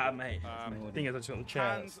incredible. at that, mate. Um, Thing is, I just got the chairs.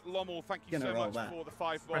 Hans Lommel, thank you Gonna so roll much that. for the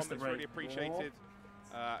 5 bomb. Press It's the really brake. appreciated.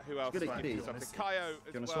 Who else? Good at gifted these. something? Kaio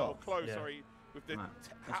as Gonna well. swap. Chloe, Yeah. sorry. With the Right,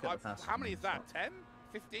 t- let's get the how, pass how on many is this that? one. 10?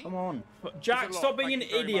 15? Come on. Jack, It's a stop lot. being Thank an you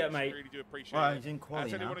very idiot, much. mate. Really do appreciate Right, it. he's in quali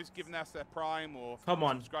As anyone now. who's given us their Prime or Come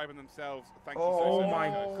on. subscribing themselves, thank you Oh so much. my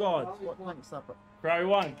guys. god. What ranks up? Bro,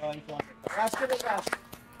 one. That's good enough.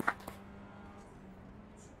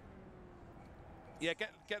 Yeah,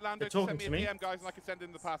 get Lando They're to send talking me to a me. PM, guys, and I can send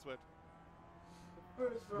him the password.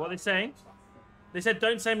 What are they saying? They said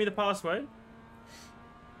don't send me the password.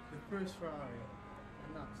 The first Ferrari.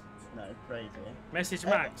 Nuts. No, it's crazy. Message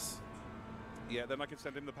Max. Yeah, then I can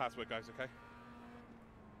send him the password, guys, okay?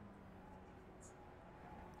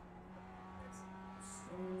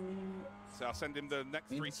 So I'll send him the next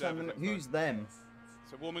 3 servers. Who's them?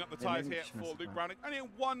 So warming up the They tyres maybe here should for mess Luke about. Browning. Only a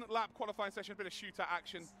 1 lap qualifying session, a bit of shootout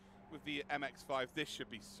action with the MX-5. This should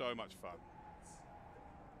be so much fun.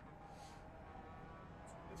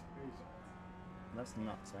 That's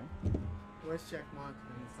nuts, eh? Where's Jack Martin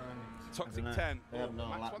in front? Toxic I don't 10. know. They haven't done a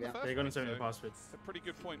Max lap won the yet. first They're going one, to send me the so password. it's a pretty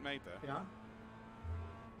good point made there. Yeah.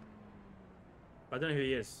 I don't know who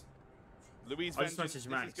he is. Louise I just Vengeance, messaged this is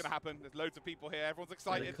Max. going to happen. There's loads of people here. Everyone's The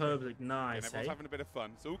excited. curbs look And nice, everyone's eh? having a bit of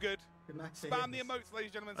fun. It's all good. Good night. Spam the emotes,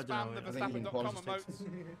 ladies and gentlemen. I don't Spam know, the I think you can Verstappen.com qualify. emotes.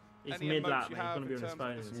 It's Any mid emotes lap, you mate. He's have going to be in on his terms of the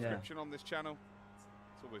phone. description on this channel.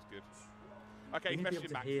 It's always good. Okay, You he's need to be messaging able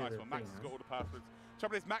to Max. hear Nice the one. Max thing, has right? got all the passwords.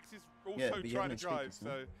 Trouble is, Max is also Yeah, but you trying to have no drive,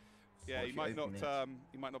 speakers, so yeah, Or he if might you not. open it.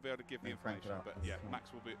 He might not be able to give the Then crank it information. up. But yeah, Max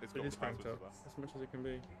will be. Has got It all is the cranked passwords up as well. as much as it can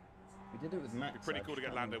be. We did it with Max. It'd be pretty cool to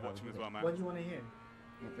get Lando watching as well, man. What do you want to hear?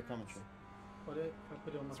 With the commentary. Put it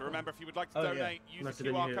on my So remember, if you would like to Oh, yeah. donate, use That's the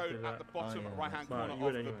it, then you QR hit code the- at the bottom Oh, yeah. right-hand Well, corner you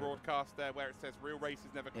would of the anyway. broadcast there, where it says "Real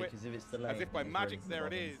Races Never Yeah, Quit." 'cause if it's delayed, As if by then it magic, goes there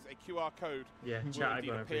it bottom. is, a QR code Yeah, will chat, I indeed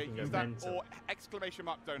got appear. freaking Use go that mental. or exclamation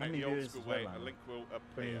mark donate many the old viewers school as way. well, A Alan? link will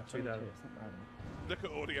appear. 22,000. It's not bad. Look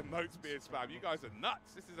at all the emotes being spammed. You guys are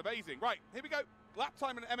nuts. This is amazing. Right, here we go. Lap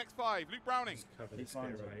time in MX-5. Luke Browning, Just cover He this bit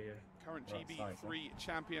finds right it. here. current Right side, GB3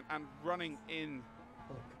 champion and running in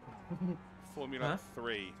Formula Huh?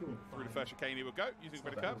 3. Through the first chicane he will go, using a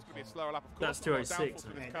bit of curves. It's going to be a slower lap, of That's course. A lot of 206, downforce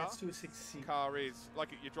with Yeah, this car. that's 260. Car is like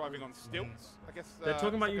you're driving on stilts, I guess. They're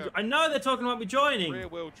talking about it's you. like I know they're talking about me a joining.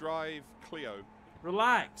 rear-wheel drive Clio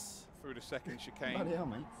Relax. through the second chicane. Bloody hell,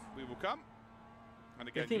 mate. We will come. And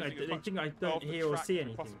again, think I- using as they much think I of don't the hear or track see as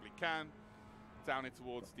we anything. possibly can, down in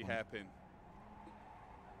towards the hairpin.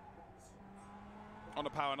 On the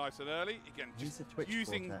power nice and early. Again, Who's just the Twitch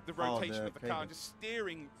using quartet? the Oh, rotation the of the car cable. and just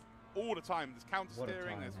steering all the time. There's counter What a steering,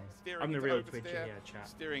 time, there's eh? steering I'm the into real oversteer, Twitcher here, chat.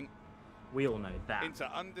 steering We all know that. into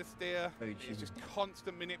understeer. Very It's cheesy. just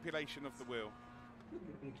constant manipulation of the wheel.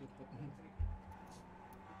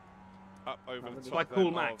 Up over the top Like then Cool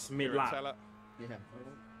of Max, mid-lap. Piratella. Yeah.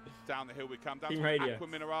 Down the hill we come, down Team to radio. Aqua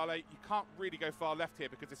Minerale. You can't really go far left here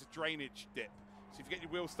because it's a drainage dip. So if you get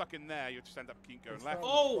your wheel stuck in there, you'll just end up keep going left.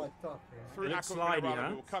 Oh! Through It looks Aqua slidey, Minerale huh?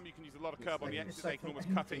 we will come. You can use a lot of curb on the like- exit. it's They like can almost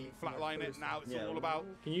an cut it, empty, flatline it. Now it's Yeah. all about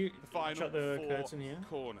Can you the final shut the 4 curtain here?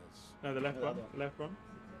 corners. No, the left Yeah, one. that Left one.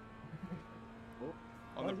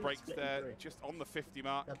 On the brakes there, just on the 50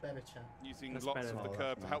 mark, That better chat. using That's lots better. of the Oh,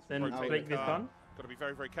 curb to that's help Then rotate break the this car. button. Got to be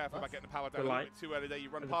very, very careful about getting the power down The a light. little bit too early there. You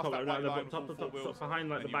run At the past top, that no, white the line top, with all top, 4 top, wheels, behind,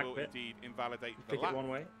 like, and the you back will bit. indeed invalidate the Click it lap. one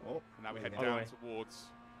way. Oh, And now we head Other down way. towards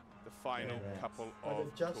the final Yeah. couple But of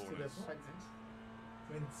adjust to the corners.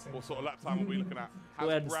 brightness. What sort of lap time are we looking at?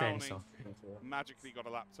 We'll add Has the stands Browning off. magically got a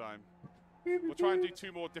lap time? We'll try and do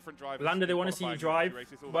 2 more different drivers. Lando, they in want to see you qualifying drive.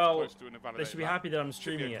 races, all that's Well, close to an they invalidated should be lap. happy that I'm Should be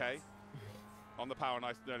streaming okay. it. On the power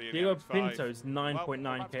nice and early in Diego the X5. Pinto's 9.9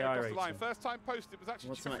 Well, KI rating. line. First time post, it was actually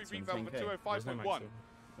What's the Jeffrey maximum? Rietveld with 10K? 205.1.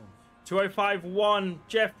 205.1,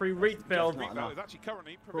 Jeffrey Rietveld. Rietveld is actually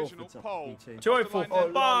currently provisional pole.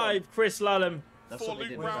 204.5, Chris Lullum. For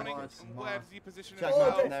Luke Browning, where does he position Jack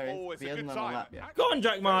himself? Martin there is Oh, it's a beyond good on time. lap, yeah. Go on,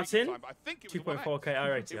 Jack Martin. Time, but I think it was 2.4 KI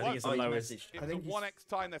rating. I think it's the It was- lowest. It was a 1x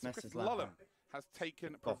time there. So Chris Message lap. Lullum has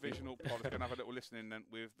taken provisional pole. Let's go and have a little listening then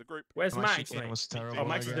with the group. Where's My Max, chicane mate? was terrible Oh,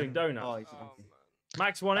 Max is doing again. Oh, donut. he's okay.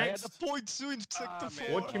 Max I had 1x. the point soon in sector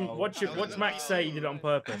 4. What's Max say he did it on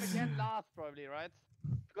purpose? Again, last probably, right?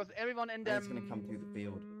 Because everyone in And them. it's gonna come through the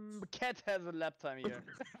field. Cat has a lap time here.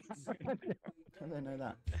 How do I know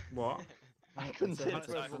that? What? I couldn't say It's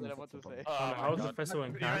it a first, what I want to say. How's the festival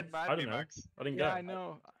in Cannes? I don't know. I didn't Yeah, go. I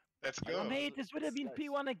know. Let's Oh, go. mate, this would have been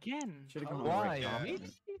P1 again. Should have gone Why? on Me?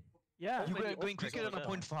 Yeah. You were going quicker than a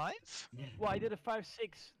 0.5? Well, I did a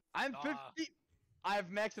 5.6. I'm 50. I have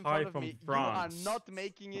Max in Hi front of from me. France. You are not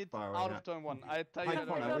making it Far away, out yeah. of turn 1. I tell Hi, you What that have I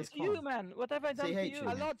Connor, right done where's to you, Connor? man? What have I done to hate you? you.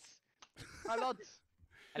 A lot. A lot.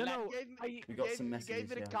 No, And no, you gave me, I- you We got gave, some you messages, gave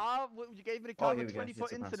me the yeah. car. You gave me the Oh, car here with we go. 24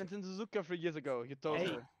 It's a pass. incidents in Suzuka 3 years ago. You told Hey.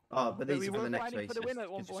 me. Oh, but But these we are for were the next fighting race. for the winner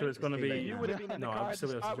at one So point. it's gonna too be. late You now. would have been in the No, car I'm at the still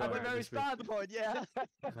start. have At to the drive very this week. start point,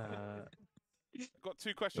 yeah. Got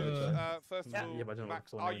 2 questions. First of all, Yeah, but I don't know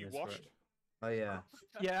Max, what are name you is for washed? it. Oh yeah.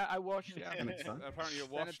 Yeah, I watched. Yeah. Apparently you're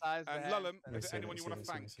washed. Sanitize the And hands. Lullum, Let me is see, there anyone let you me want to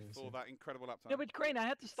see, let me thank see, let me see. for that incredible lap time? Yeah, but Crane, I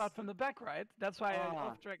had to start from the back, right? That's why I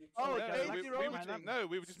off track. Oh, no, Casey we Rose.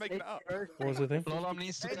 were just making it up. What was the thing? Lolam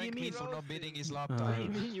needs to Hey, thank you me mean for not bidding his lap Uh, What do you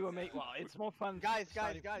time. mean you were made? Well, it's more fun. Guys.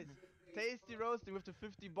 starting- Tasty roasting with the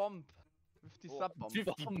 50 bomb. 50 sub bomb.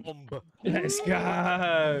 50 bomb. Let's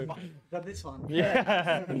go. Got this one.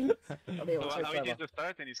 Yeah. I mean, it was so How we clever. did the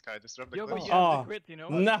start in this guy, just drop the You're clutch. gonna Oh. the grid, you know?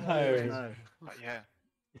 No. No. Yeah.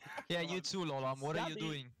 Yeah, you too, Lolam. What are you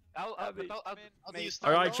doing? How do you All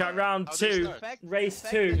start? right, chat. Round How do you 2, start? race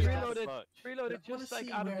Fact 2. that you Preloaded, preloaded wanna just like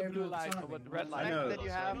see out of where the blue everyone's light at. or what I Redline. know. That you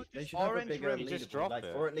have They should have a orange bigger rims. Just leaderboard, drop like,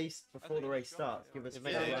 it. or at least before the race starts, give us It a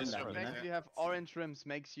makes bit it of easier, rundown, right? you know? Fact that you have orange rims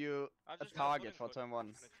makes you a target for turn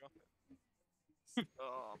 1.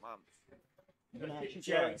 Oh man. You're gonna actually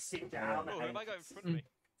Jerry, try. sit down. Oh, who have I got in front of me?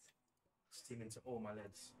 Steam into all my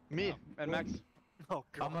lids. Me and Max. Oh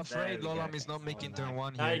I'm afraid There we go. Lolam is not making turn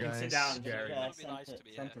 1 Now here, you can guys. sit down, Jerry. Yeah, It'd be nice to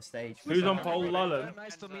be center here. stage. Who's on pole, Lullum?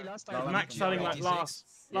 Nice to me last Lolam time. Max starting like last.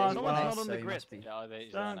 Yeah, Last, he's No one's last. not on so the he grid. must be. Yeah, they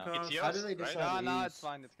Don't now. go. It's How yours, do they right? decide No, that no, he's it's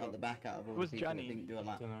fine. It's at cool. the back out of all Who's the people Johnny? that didn't do a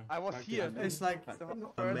lap? Don't know. I was here. It's like The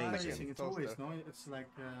Amazing. Amazing. It's always no. It's like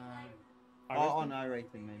Oh, on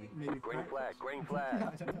iRating maybe. maybe. Green flag, green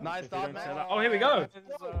flag. Nice start, Max. Oh, here we go.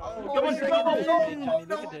 Come on, come on, Johnny,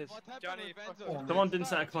 look at this. Johnny, Someone didn't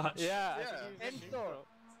set a clutch. Yeah. Enzo.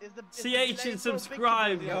 Is the CH and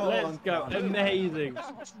subscribe. Go Let's on, go. Connor. Amazing.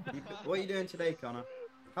 What are you doing today, Connor?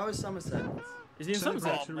 How is Somerset? Is he in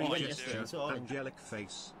Somerset? We went yeah. yesterday. So Angelic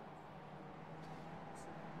face.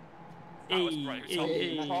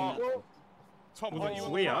 Tom, was that you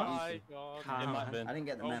on We the are. right? I didn't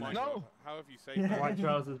get the Oh memo. my god. However you say that. White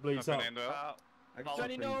trousers, blue Nothing top. in there. I just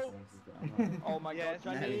Johnny, got no. green trousers, Oh my Yes,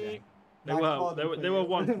 god, Johnny. Johnny. They were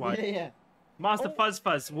once but I'm- white. Yeah. Master Fuzz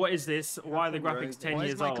Fuzz, what is this? Why are the Road. graphics 10 Why is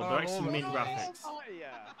years my old? car They're actually over? mid graphics. Oh, yeah.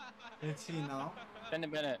 Let's see now. Spend a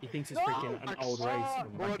minute. He thinks it's freaking an old race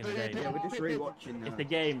from back in the day. Yeah, we're just rewatching. It's the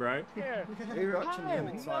game, bro. Here. We're watching the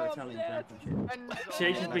MX5 Italian Championship.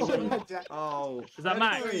 Chase is big. Oh. Is that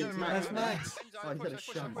Max? It's Max. Oh, he's got a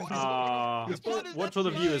shunt. Watch all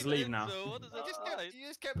the viewers leave now. You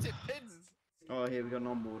just kept it pinned. Oh, here we got an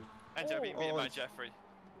onboard. Enzo beat me by Jeffrey.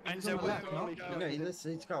 Enzo will No, he's got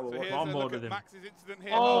So what? here's on a board look with at him. Max's incident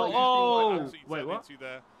here. Oh, you oh. absolutely Wait, turned what? into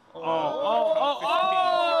there.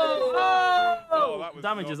 Oh,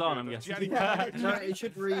 damage is on, I'm guessing. No, it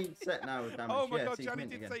should reset now with damage. Oh my yeah, god, so he's Johnny mint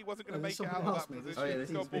did again. say he wasn't going to make it something out of else, that mate. position. Oh, yeah, this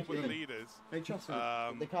He's got is ball with the big. leaders. No, trust me.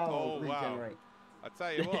 Um, The car will oh, wow. regenerate. I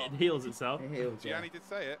tell you what, It heals itself. It heals, yeah. Gianni did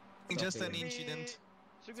say it. Just an incident.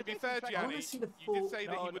 To be fair, Gianni, see the you did full- say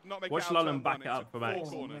that he would not make Watch it out Lallum turn back one. it up for Four Max.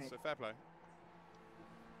 corners, so fair play.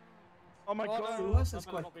 Oh my god. Russ is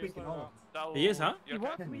quite quick and all. He is, huh? You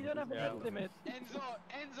want me? You don't have a lap limit.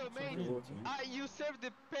 Enzo, mate. You served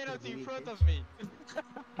the penalty in front of me.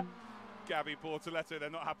 Gabby Portoletto,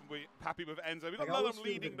 they're not happy with Enzo. We've got I always Lallum feel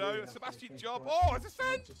leading the though. green, Sebastian I think, Job. but Oh, it's a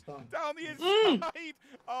send just done. down the inside.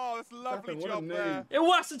 Oh, that's a lovely What a job move. there.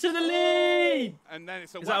 Iwasa to the lead! And then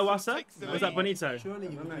it's Is that Iwasa? takes the Or is that lead. Bonito? Surely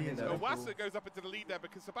you would be in So the Iwasa goes up into the lead there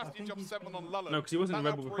because Sebastian think Job he's 7 on been- Lallum. No, because he wasn't in That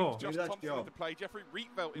Red Bull now before. brings Josh Maybe that's Thompson Job. into play. Jeffrey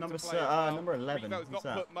Rietveld into Number play as well. number 11. Rietveld's not What's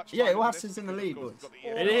that? put much Yeah, time into Iwasa's this in the because, lead, of course, boys. he's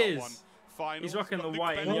got the It ESR is. one. finals. He's rocking Got the Luke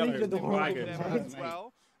white and Bennett yellow in wagon. there as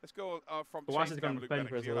well. Let's go from The Watch Chase is going Gam, to Luke defend Bennett,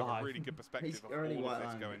 for us 'cause he'll have a alive. really good perspective of already all white of this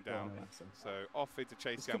line going before, down. Mason. So off into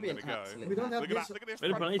Chase Gam could be going an to go. absolute- We don't have Look at this. that, look at this Where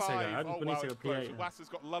did front Bonicio go? five. How did Oh, wow, Bonicio it's go close. P8? Wasser's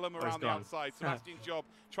got Lullum he's around the gone. outside. Sebastian Job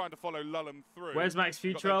trying to follow Lullum through. Where's Max Got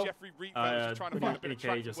Futrell? there Jeffrey Rietveld just trying to find a bit of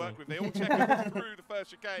track cage to or work something. with. They all check out through the first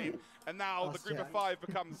chicane, and now the group of 5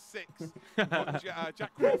 becomes 6. You've got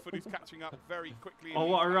Jack Crawford who's catching up very quickly. Oh,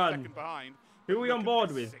 what a run. Second behind. Who are we on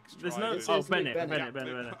board with? There's no. drivers. Oh, Bennett.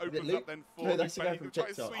 Bennett. Opens up then for No, that's the guy Bennett. from He'll try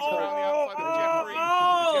to TikTok. sweep around the outside of Jeffrey.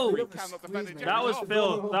 Oh! Jeffrey cannot defend it. That was Jeffrey's Phil.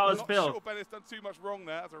 off. That was I'm Phil. not sure Bennett's done too much wrong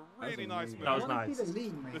there. That's a really nice move. That was nice.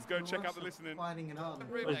 Let's go and check out the listening. Fighting it out.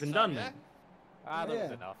 Well, it's been done then. Ah, that was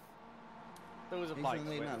Yeah. enough. There was a He's bike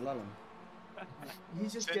only switch. that Lullum.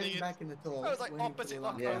 He's just Sending getting it- back in the toll. I was like waiting for opposite the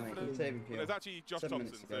lock line. Yeah, mate, he's saving Well, Peel. there's actually Josh 7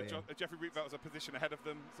 Thompson. minutes ago, So yeah. Jeffrey Rietveld was a position ahead of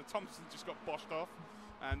them. So Thompson just got boshed off.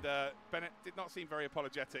 And Bennett did not seem very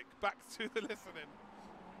apologetic. Back to the listening.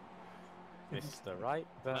 Mr. Right.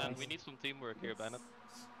 Man, we need some teamwork here, Bennett.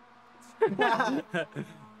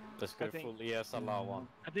 Let's go full ESLR one.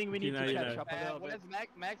 I think we need to catch up a little bit. Where's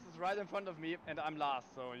Max is right in front of me, and I'm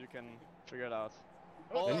last, so you can figure it out.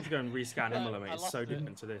 I need to go and rescan Imola, mate. It's so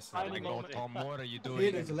different to this. Oh my god, Tom, what are you Here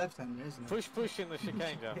doing? there's a left-hander, isn't it? Push in the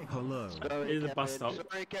chicane, Jeff. Hello. Here's the bus stop.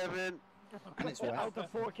 Sorry, Kevin. And it's wet. Out of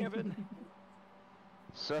 4, Kevin.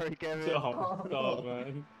 Sorry, Kevin. Oh, God,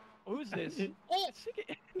 man. Who's this?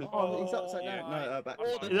 Oh, he's upside down. No, back.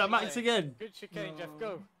 Is that Max again? Good chicane, Jeff.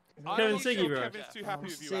 Go. Kevin I'm not Siggy, sure bro. Kevin's too happy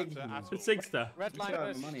with you Sig. at all. It's Sigster. Redline got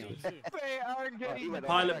versus money on. G2.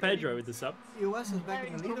 Pilot Pedro with the sub. US is back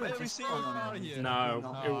in the lead. or just- oh, no, No,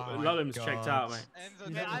 Oh Lullum's checked out, mate.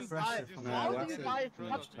 He's I'm pressure fine. from No, How do that's you it. guys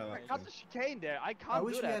Really cut toe, cut actually. the chicane there? I I can't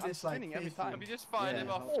wish do we had that. I'm this like spinning every faith time. in Let me just find Yeah. him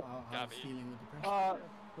off. how I'm Gabby. feeling with the pressure.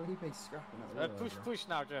 Well, he plays scrapping that Push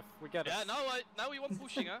now, Jeff. We get it. Yeah, now we want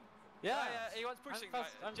pushing, huh? Yeah, he wants pushing.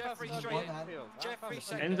 Jeffrey straight. Jeffrey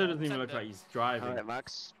second. Enzo doesn't even look like he's driving. Alright,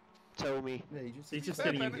 Max. Tell me. Yeah, He's just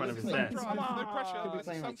sitting in front of his desk. No pressure. Could be It's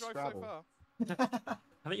playing some like drive Scrabble. so far.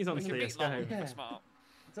 I think he's on We can beat CSGO. Lullum. Yeah. Smart.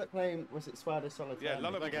 Is that playing, was it Spider Solitaire? Yeah,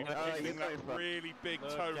 Lullum Okay, using that yeah. really big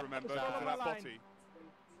toe, remember, to down. that body.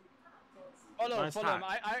 Follow, Nice follow him.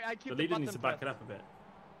 hack. I keep The the leader button needs to back it pressed. up a bit.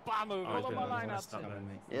 Bam, Oh, he's follow been my line up. messed up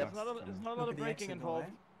then. There's not a lot Look of at the braking exit involved.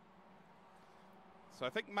 line. So I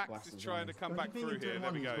think Max Wax is is trying on. to come Don't back you think through into here.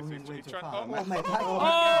 There we one go. is So going he's, way he's too trying. far? Oh, Oh, mate,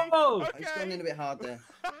 Oh! He's gone in a bit hard there.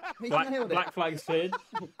 He Black, nailed it. black flag's cleared.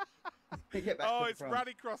 He get back Oh, to it's the front.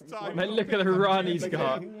 Rallycross time. Mate, look at the run he's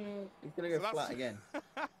got. He's gonna go So that's- flat again.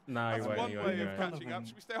 No, he That's won't. one He way won't. He of won't. catching up.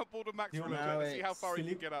 Should we stay on board with Max for a little No, bit and see how it's far he can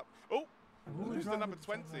Philippe. get up? Oh, Who who's is the number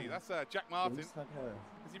driving 20? That's Jack Martin. Looks like her.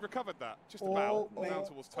 Has he recovered that? Just Oh, about. mate. Down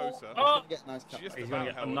towards Tosa. Oh! Get a nice cut. Just He's about going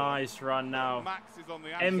to get a held on. nice run now. Max is on the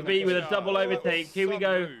MB with a outside. double Oh, that was overtake. Here we some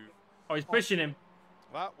go. move. Oh, he's pushing him.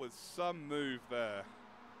 That was some move there.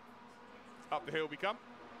 Up the hill we come.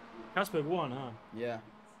 Casper won, huh? Yeah.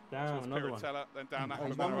 Down, Towards another one. Piratella, then down Oh,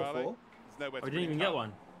 he's Aqua won Minerale. before. There's nowhere Oh, to he didn't even really get cut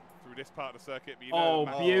one. through this part of the circuit. But you Oh, know,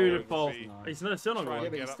 Max beautiful. will be He's still not trying on to one.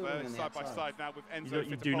 but get he's up still there on the side by outside. side now with Enzo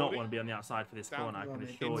You do not Fittipaldi. want to be on the outside for this Down corner, I can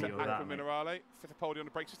assure into you of Aqua that, mate. Minerale. Fittipaldi on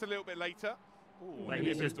the brakes just a little bit later. Ooh, Like, nearly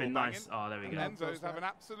he's a just been pistol nice. banging. Oh, there we And go. Enzo's having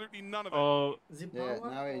absolutely none of it. Oh, Zip Yeah, power?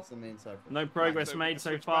 now he's on the inside. no progress Enzo made with so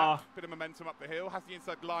the switch far. back, bit of momentum up the hill. Has the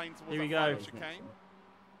inside line towards Here we that go. final chicane.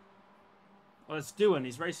 Well, it's Duan.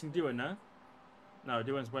 He's racing Duan, no? No,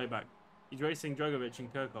 Duan's way back. He's racing Drogovic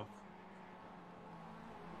and Kirkov.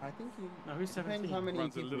 I think he. No, who's Depends 17? how many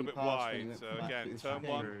Runs a people little you bit pass when wide. you So come back again, to the turn chicane.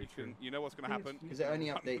 one, True. you know what's going to happen. Because it only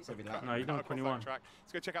updates every lap. No, he's Cut not across 21. that track.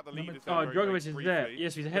 Let's go check out the Number leaders. Oh, there very, very Drogovic is there. briefly.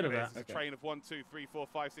 Yes, he's ahead of Look that. at this, Okay. a train of 1, 2, 3, 4,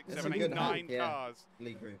 5, 6, It's a 7, 8, good 9 hack, yeah. cars.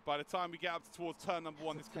 League group. By the time we get up towards turn number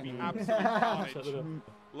 1, this could be Okay. absolute Shut carnage. it up.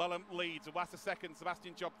 Lullum leads, Awasa second,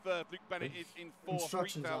 Sebastian Job third, Luke Bennett is in fourth,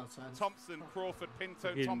 Instructions Rietveld, outside. Thompson, Crawford, Pinto,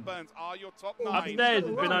 Fucking- Tom Burns are your top 9. Upstairs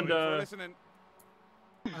has been For under. listening.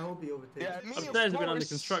 I hope he overtakes. Upstairs has been under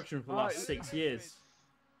construction for the last 6 years.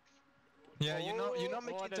 Yeah, you're not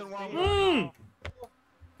making it one. Mmm!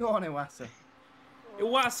 Go on, Iwasa.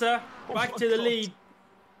 Iwasa, back to the lead.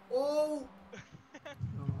 Oh!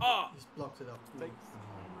 Oh. He's blocked it up. Oh, man.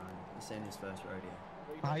 He's in his first rodeo.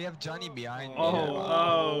 I have Johnny behind me.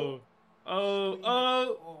 Oh,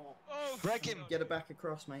 oh. Break him. Get it back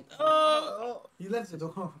across, mate. Oh. He left the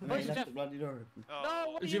door. No, he left the bloody door open.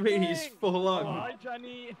 No, What do you mean he's full on? Hi,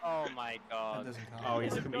 Johnny. Oh my That god. doesn't count. Oh,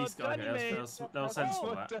 he's okay. That was sensible.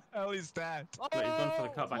 What That. the hell is that? But he's gone for the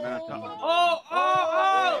cutback and a cutback. Oh,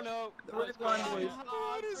 Oh, no. The red line, boys.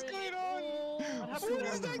 What is going on? What Who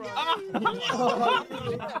is happened?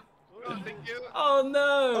 that guy? Thank you. oh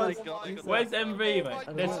no! God, Where's MV,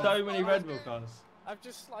 mate? There's so many Red Bull cars. I've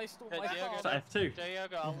just sliced all Yeah, my Diego. cars. Is that F2?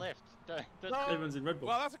 Diego, I'll lift. Everyone's in Red Bull.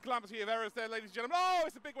 Well, that's a calamity of errors there, ladies and gentlemen. Oh,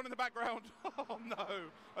 it's a big one in the background. Oh, no.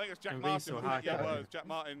 I think it's Jack And Martin. Riesel Wasn't it? Yeah, it Hacker. was. Jack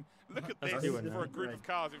Martin. Look at That's this you in for a there. group of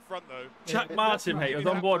cars in front, though. Jack Martin, mate, was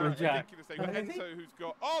on board with Jack. Ridiculous. They've got Enzo, who's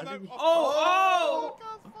got... Oh, no. Oh!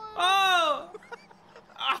 Oh!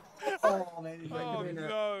 Oh, man. Oh,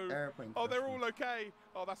 no. Oh, they're all okay.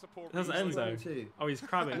 Oh, that's a poor That's Riesel. Enzo. Oh, he's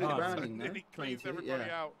crabbing hard. Browning, no? Nearly cleans 22, everybody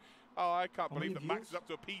yeah. out. Oh, I can't believe many that Max is views? up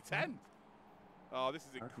to a P10. Oh, this is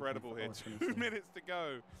incredible here. 2 minutes to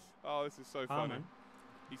go. Oh, this is so funny. man.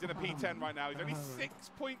 He's in a P10 right now. He's only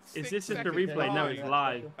 6.6 Is this just a seconds replay? No, it's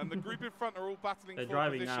behind. live. And the group in front are all battling They're for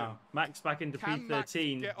driving position. now. Max back into Can Max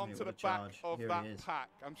P13. get onto the with a back charge. of Here that he is. pack?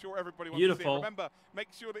 I'm sure everybody wants Beautiful. to see it. Remember, make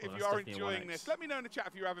sure that if Well, you that's are definitely a enjoying 1x. this, let me know in the chat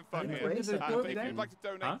if you're having fun Yeah, here. is it But curb if there? you'd like to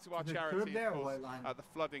donate Huh? to our Is it charity, curb there of or course, white line? the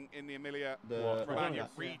flooding in the Emilia The- Romagna yeah.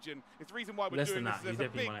 region. It's the reason why we're Less doing than this. that. He's There's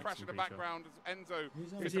a big definitely 1x, crash in the I'm pretty sure. background. Enzo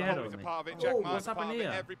Who's is on ahead the of a me? part of it. Oh, Jack what's Martin's part happened of it.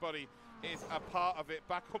 here? Everybody is a part of it.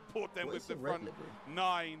 Back on board then What with is the the red front livery?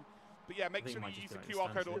 9. But yeah, make think sure it you might use just the be QR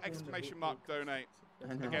like code or standard. exclamation mark donate.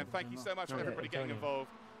 I know. Again, thank you so much for Okay, everybody getting Antonio.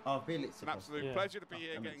 involved. Oh, Felix. It's an absolute Yeah. pleasure to be Oh,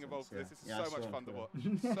 here that getting makes involved sense, with this. This is yeah. so Yeah, I much saw fun to him watch.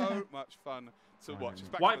 So much fun to watch. It's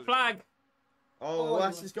back White to- flag. Oh,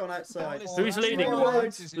 Wass has gone outside. Who's leading?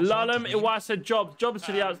 Lalem, Iwasa, Jobs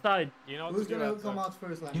to the outside. You know what Who's to do, gonna Enzo. come out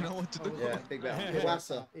first? Like, You know what to do? Yeah, big battle.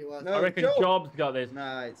 Iwasa. No, I reckon Jobs got this.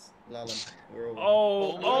 Nah, it's Lalem. We're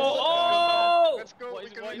all. Oh! Let's go. What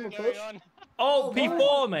is going on? Oh,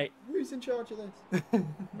 P4, mate. Who's in charge of this?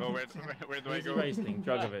 Oh, where do I Who's go? racing?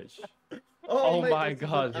 Drogovic. Oh, Oh my my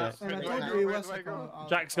God, yeah. And I Where told do I you go? was Where do I go?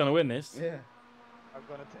 Jack's gonna win this. Yeah. I'm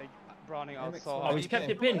gonna take Browning out MX5. so Oh, he's kept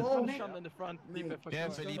it pinned. Oh, in the front. Keep it for Yeah,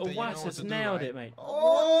 sure. Felipe, Oh, you know Wass what has to do, nailed right? it, mate.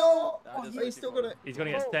 Oh! He's still got it. He's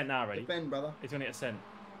gonna get sent now, ready? Defend, brother. He's gonna get sent.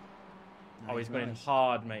 No, Oh, he's going in nice.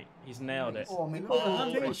 hard, mate. He's nailed it. Oh, man. Oh, Oh,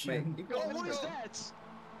 mate. You've got What is it. that?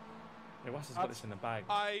 Yeah, Wass has got this in the bag.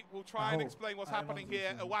 I will try and Oh, explain what's I happening don't here.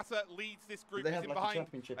 think so. Iwasa leads this group. They He's have in like a behind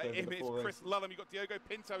championship over him. the It's 4 Chris races. Lullum. You've got Diogo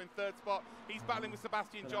Pinto in third spot. He's battling with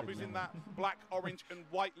Sebastian Job, who's in that black, orange, and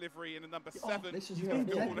white livery in the number 7. this is He's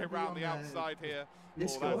good. all Yeah. around the outside here.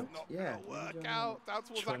 This Oh, that's squad? not Yeah. going to work out. Down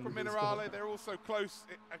towards Acqua Tremendous Minerale. They're also close.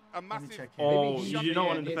 A massive. check here. Oh, Maybe you shut do not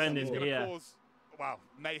here want to defend is him gonna here. cause, well,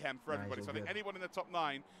 mayhem for Nah, everybody. he's So I all think good. anyone in the top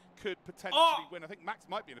 9 could potentially Oh! win. I think Max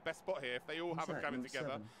might be in the best spot here if they all What's have a that, come in number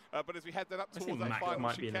together. 7? But as we head then up I towards think that Max final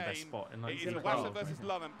might be in the best chicane, spot in it like is gonna Iwasa go. versus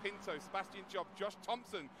Lullum, Pinto, Sebastian Job, Josh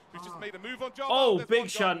Thompson, who's just made a move on Job. Oh, there's big one gone.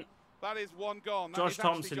 shunt. That is one gone. That Josh is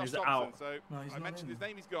actually Thompson Josh is Thompson. out. So No, he's I not mentioned in. his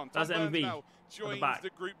name. He's gone. That's Tom Burns MV now at the joins back. the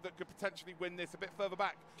group that could potentially win this a bit further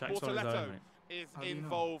back. Jack's on his own, Bortoletto mate. is How do you know?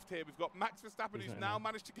 involved here. We've got Max Verstappen, He's who's not now in.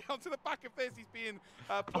 managed to get onto the back of this. He's being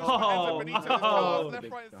pushed by Oh, Enzo Benito's no. cars left,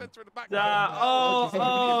 right, and centre in the back.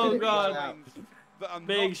 Oh, God. Lines that are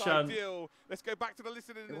Big not shunt. ideal. Let's go back to the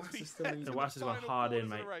listening in Iwasa's the still reset leading. to The Wass has gone final hard in,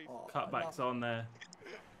 quarters of mate. the race. Cutbacks on there.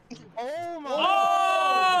 Oh my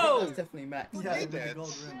Oh! That's definitely Max. Yeah, did with the that?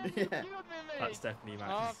 gold rim. Yeah. That's definitely Oh,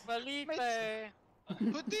 Max. Felipe.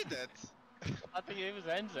 Who did that? I think it was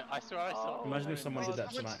Enzo. I swear I saw. Imagine if someone did that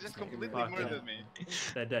to Someone Max. just mate. completely Fucking murdered hell. me.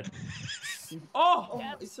 They're dead. Oh! Oh,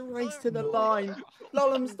 it's a race to the line.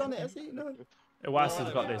 Lolum's done it, has he? No.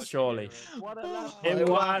 Iwasa's got this, surely. What a lap.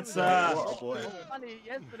 Iwasa! What a boy. Funny,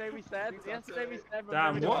 yesterday we said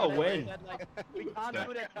Damn, what a win. like, we can't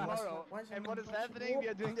do that tomorrow. Why is it And not what is touching happening? We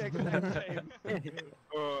are doing the exact same. What are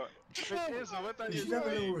You you should have a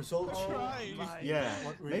little doing? result sheet. Yeah.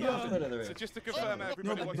 What Maybe really I'll put it So there. just to confirm, everybody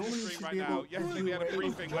but watching the normally you stream should right be now, able yesterday to we had a do a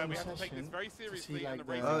briefing where we had to session take this very to seriously see, and the like,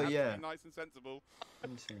 racing the- Oh, had to yeah. be nice and sensible. Let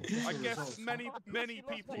me see. I the guess results. many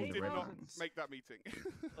people the did not rankings. make that meeting.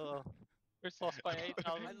 Chris lost by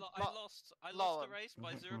 8,000. I lost the race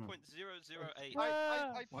by 0.008. Why I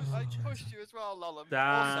did you pushed you as well, Lullum. Damn.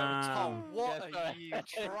 Also, Tom, what Yeah, are you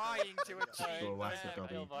trying to achieve Well, that's there, a mate?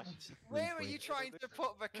 double. Where are you trying to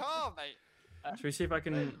put the car, mate? Should we see if I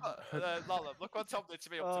can... Lullum, look what Tom did to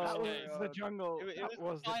me up Oh, to that this game. was the jungle. It That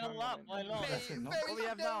was the the final jungle. lap. Why not? That's it, no? What we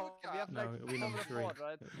have now? We have No, like it'll be number Formula 3. Ford,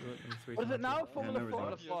 right? Number 3 What is it now? Formula no Ford.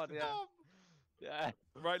 results. Ford, yeah. Yeah.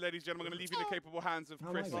 Right, ladies and gentlemen, I'm going to leave you in the capable hands of Oh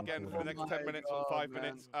Chris my again God. for the next Oh 10 my minutes or God, 5 man.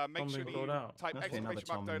 minutes. Make Tom sure being that called you out. type Must be another exclamation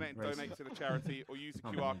mark Tom donate and racing. donate to the charity or use the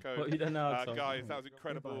Tom, QR mate. code. What you done now, Tom? Guys, that was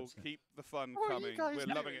incredible. vibes, Keep the fun What are you coming. guys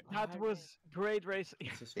We're loving it. That was great racing.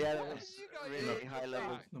 Yeah, that was really high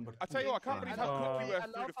level. I tell you what, I can't believe how quick you were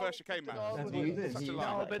through the first chicane, man. That's what you did. Such a You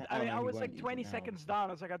line. No, but I mean, I was like 20 now. seconds down.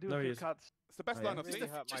 I was like, I do No, a he few is. cuts. It's the best Oh, yeah. line I've seen.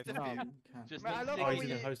 Just a No. few. Just Man, I love Oh, how he's we-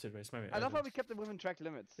 going to host it race. Maybe. I love how we kept it within track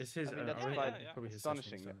limits. It's his... I mean, that's I mean, quite probably his astonishing.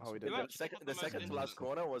 astonishing how he did The that. second to last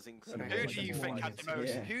corner was incredible. Who do you think had the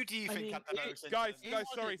most? Yeah. Who do you think had the most? Guys,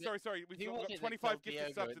 incidents? sorry. We've got 25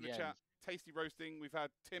 gifted subs in the chat. Tasty roasting. We've had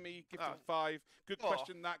Timmy gifting 5. Good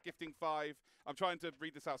question, that gifting 5. I'm trying to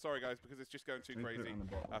read this out. Sorry, guys, because it's just going too crazy.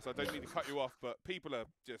 So I don't mean to cut you off, but people are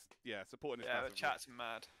just supporting this. Yeah, the chat's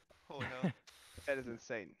mad. Holy hell. That is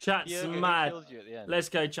insane. Chat's mad. Let's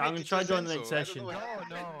go, chat. I'm gonna try join the next session.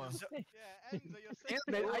 No.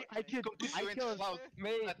 I killed.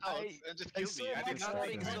 Mate, I saw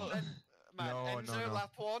nothing. Enzo,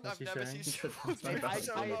 lap 1, I've never seen someone.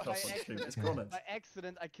 By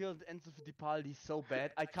accident, I killed Enzo Fittipaldi so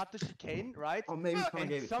bad. I cut the chicane, right? Or maybe someone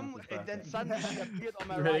gave it and then suddenly he appeared on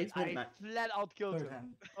my Really? right. I flat out killed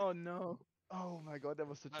him. Oh no. Oh my god, that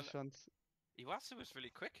was such a chance. Iwasa was really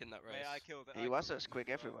quick in that race. I killed it. Iwasa's quick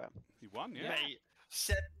everywhere. He won, yeah. Mate,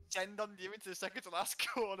 send on you into the second to last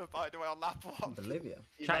corner, by the way, on lap 1. Bolivia.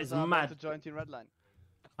 Chat is Iwasa mad. to join Team Redline.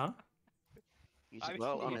 Huh? He's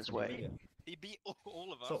well on his way. He beat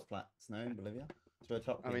all of us. Top flat snow in Bolivia. So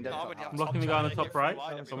top. I mean, I'm blocking the guy on the top right.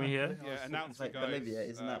 From here. Yeah, announcement, like guys. Bolivia,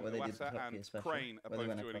 isn't that where they did the Wassa Top and Gear special? Crane are Where they both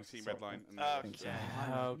went joining across Team the Redline.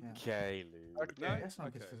 Okay, Lou. Okay, that's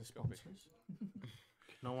not good for the sponsors.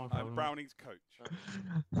 No one. I'm Browning's coach.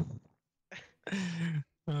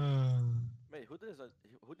 Mate, who did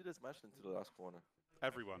this match into the last corner?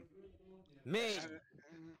 Everyone. Me.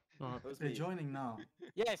 They're joining now.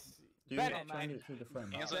 Yes. Do you try and get through the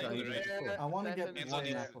front? I want to get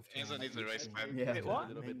one lap of Enzo needs a race plan. Yeah. What? A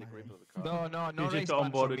little bit in the grip of the car. No, You race just got on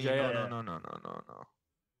plan board for with me. JL. No.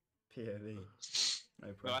 POV. No No,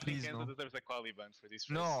 I problem. think Please, Enzo no. deserves a quality ban for this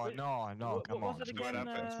race. No, come on. Was it What again?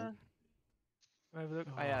 happened? Oh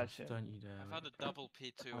yeah, shit. Don't you dare. I've had a double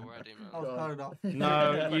P2 already, man. I'll start it off.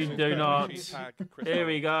 No, you do not. Here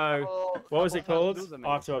we go. What was it called?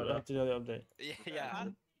 I have to do the update. Yeah.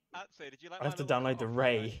 Did you like I have to download the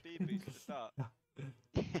Ray.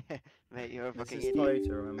 Mate, you're a This fucking is idiot.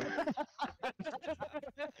 Toyota, remember?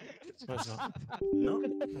 No, it's not. No?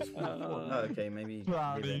 Oh, okay, maybe you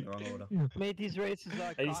did it in the wrong order. Mate, these races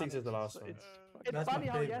are. 86 is the last one. It's That's funny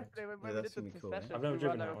my how favorite. yesterday when Yeah, we that's did gonna the be cool, session, I've never we were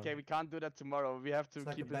driven like, that one. okay, we can't do that tomorrow. We have to It's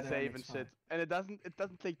like keep a it better safe and MX-5. shit. And it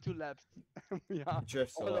doesn't take 2 laps. We are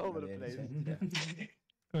Drifts a all lot over on the place.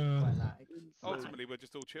 Ultimately, we're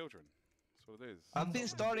just all children. That's what it is. I've been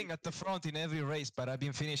starting at the front in every race, but I've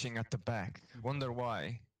been finishing at the back. Wonder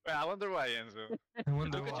why? Well, I wonder why, Enzo. I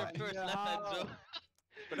wonder Look why. at your first lap, Enzo.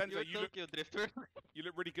 But Enzo, You're you look, Tokyo Drifter. you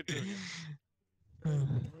look really good doing it.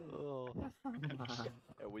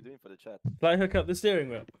 Yeah, we're doing for the chat. Like hook up the steering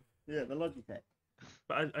wheel. Yeah, the Logitech.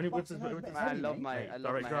 But I need what's this? I love my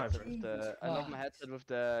Direct drive. headset with the headset with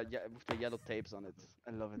the yellow tapes on it.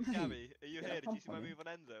 I love it. Gabby, are you here? Did you see my move on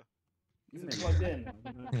Enzo? Is it plugged in?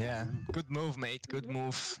 Yeah, good move, mate. Good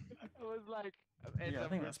move. I was like, Yeah, I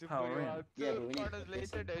think that's power in. Yeah, but we need corners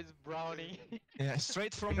later, there's Brownie. Yeah,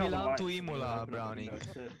 straight from Got the Milan to lights. Imola, Browning.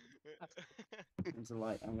 It's a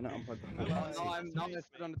light. I'm gonna unplug the No, I'm now I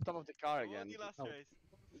sit on the top of the car again. Last race.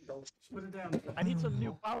 Put it down. I need some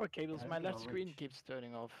new power cables. My left screen keeps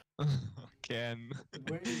turning off. Ken.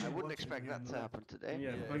 I wouldn't expect that to happen today.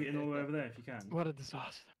 Yeah, plug it in all the way over there if you can. What a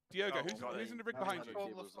disaster. Diogo, Oh, who's in the rig behind you?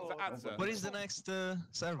 Is that Adza? What is the next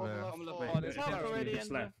server? It's already in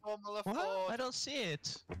there. What? I don't see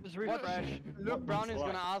it. Just refresh. Look, Browning's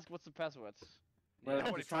gonna ask what's the password. Well, I've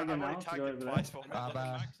already just try again now. tagged Go it over there. twice for me.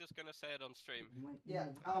 Max is gonna say it on stream. Yeah,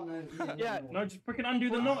 oh no. Yeah. No, just freaking undo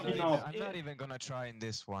the knot, you know. I'm not even gonna try in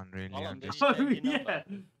this one, really. I'm Did just... you Oh, change your yeah. number?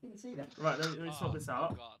 Didn't see that. Right, let me sort this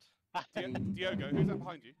out. God. Diogo, who's that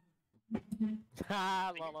behind you?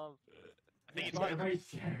 Ha, lol. I think it's Right, good. right,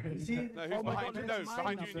 Jared. See? No, who's behind you? No,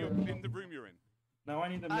 behind you in the room you're in. No, I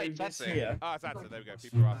need to Ah, move it's this Adza. here. Ah, it's Adza. There we go.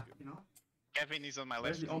 People are asking. You know? Kevin is on my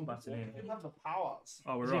Where's left. the on button here? You have the powers.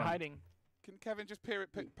 Oh, Is we're he on. hiding? Can Kevin just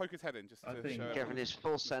poke his head in just I to think show Kevin is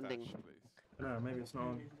full sending. No, maybe it's not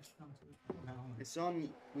on. It's on.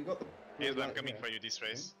 We got the. Enzo, I'm coming for you this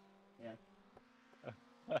race.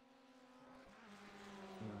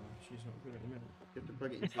 No, she's not good at the minute. You have to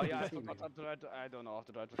plug it into Oh the yeah, I PC, forgot maybe. how to ride. I don't know how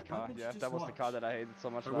to drive this car. don't you Yeah, just that was the watch? car that I hated so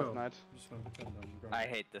much I last will. night. Just gonna pretend I'm drunk. I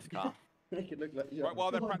hate this car. Make it look like. Right,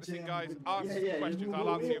 while they're practicing, guys, ask Yeah, yeah, questions. yeah. I'll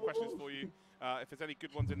answer your questions for you. If there's any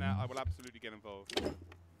good ones in there, I will absolutely get involved.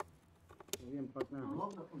 We unplug I now.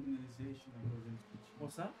 love the organization that goes into the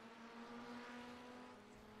What's that?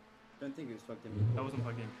 Don't think it was plugged in. That wasn't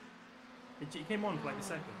plugged in. It came on for like a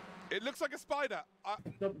second. It looks like a spider.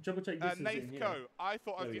 Double check this is in Nath here. Co. I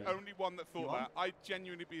thought I was There we the go. only one that thought You on? that. I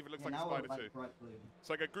genuinely believe it looks like a now spider we're too. like bright blue. It's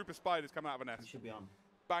like a group of spiders coming out of a You nest. should be on.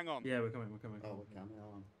 Bang on. Yeah, we're coming. Oh, we're coming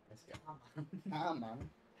on. Let's go. Ah, man.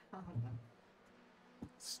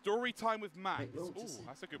 Story time with Max. Wait, look, Ooh,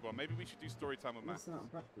 that's a good one. Maybe we should do story time with Max. What's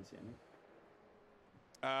that practice,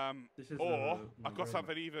 Yannick? This is Or the I've got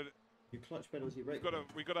something even. Your clutch pedals, your brake.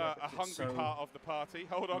 We got a hungry so part of the party.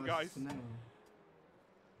 Hold on, guys.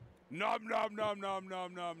 Nom nom nom nom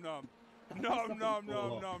nom nom nom. Nom nom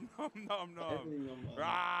nom nom nom nom nom.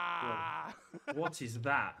 Ah! What is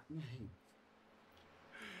that?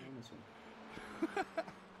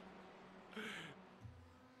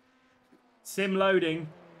 Sim loading.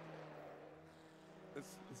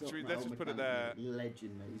 Let's just put it there.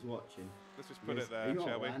 Legend, mate. He's watching. Let's just put it there,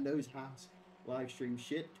 shall we? Lando's house. Live stream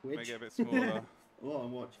shit. Twitch. Make it a bit smaller. Oh,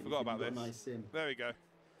 I'm watching. Forgot about this. Nice sim. There we go.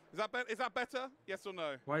 Is that better? Yes or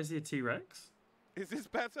no? Why is he a T-Rex? Is this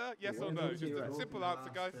better? Yes or no? Just a simple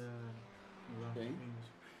answer, guys.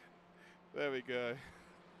 There we go.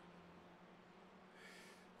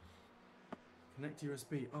 Connect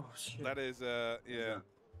USB. Oh shit. That is yeah.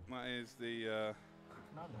 That is the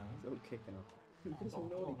It's all kicking off.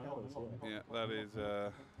 yeah, that is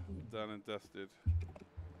done and dusted.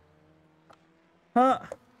 Huh.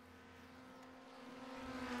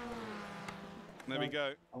 There we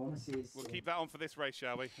go. I want to see his. We'll keep that on for this race,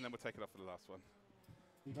 shall we? And then we'll take it off for the last one.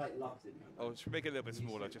 He like loves it. Oh, should we make it a little bit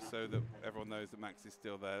smaller just so that everyone knows that Max is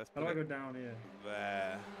still there. Let's How put do I it go down here?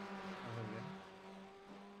 there.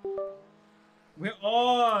 We're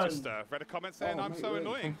on! Just read a comment saying I'm so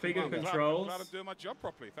annoying. Configure I'm controls. glad I'm doing my job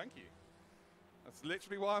properly. Thank you. That's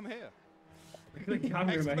literally why I'm here. Look at the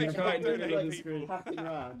camera, man. You're trying to do it on the screen.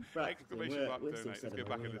 Exclamation mark donate. Let's go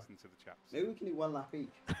back and listen to the chaps. Maybe we can do one lap each.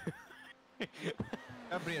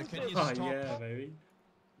 Gabriel, can you Oh stop? yeah, baby.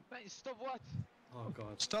 Mate, stop what? Oh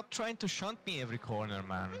god. Stop trying to shunt me every corner,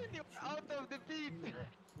 man. You're out of the beat!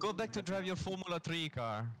 Go back to drive your Formula 3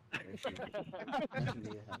 car.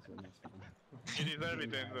 You deserve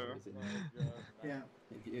it, Enzo. Yeah.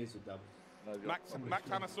 Here's a double. Max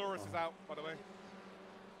Hamasaurus is out, by the way.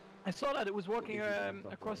 I saw that it was walking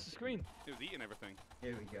across the screen. He was eating everything.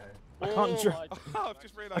 Here we go. I can't drive. Oh, I've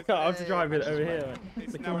just realised. I have to drive it over here.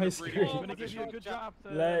 It's Look now at in my a screen. really I'm gonna give you a good job.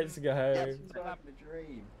 Let's go. The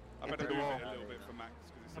dream. I better move it a little bit for Max.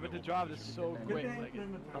 I bet the drive is so quick,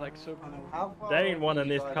 like so cool. There ain't one in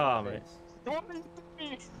this car, mate.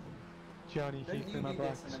 Johnny, Don't you do this and then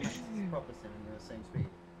Max is proper sim and you're the same speed?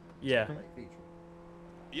 Yeah. Like feature.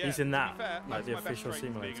 Yeah, He's in to be that, fair, like that's the my best official trait,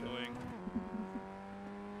 being simulator. annoying.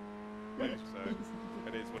 So,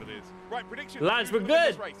 it is what it is. Right, predictions. Lads, Who's we're gonna win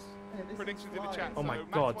this good. race? Predictions in the chat. Oh my So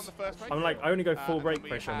Max god. won the first race. I'm like, I only go full and brake then we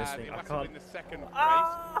pressure on this had thing. I Iwasa can't. win the second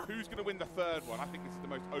race. Who's going to win the third one? I think this is the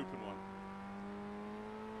most open one.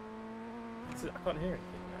 I can't hear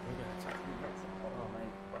anything.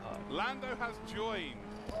 Lando has joined.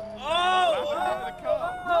 Oh! Lando's in the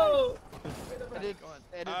car. Oh!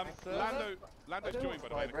 Lando's joined, by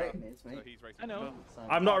the way, the car. So he's racing. I know.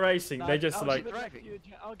 I'm not racing. They just like.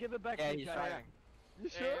 I'll give it back to you. You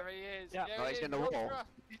sure? There he is. Yeah. No, he's in the wall.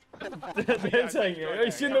 They're saying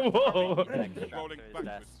it's in the wall. Rolling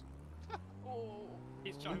backwards.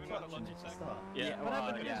 He's driving on a Logitech. Yeah, What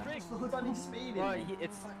happened to yeah. his rig? Slow down, he's speeding. Well,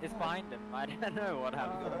 it's behind him. I don't know what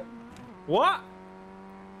happened. What?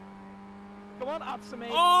 Come on, Atsumate.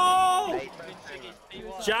 Oh! He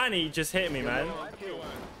was Johnny just hit me, man.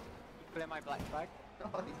 Play my black flag.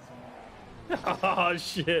 Oh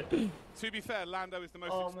shit. To be fair, Lando is the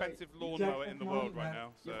most expensive lawnmower in the world right now.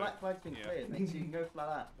 So Your black flag's been cleared, mate, so you can go flat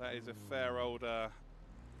out. that is a fair old,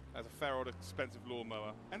 expensive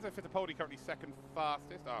lawnmower. Enzo Fittipaldi currently second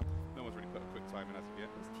fastest. No one's really put a quick time in as of yet.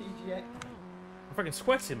 It's TGX. I'm fucking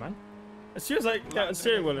sweating, man. As soon as I get a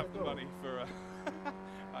steering wheel. The money for.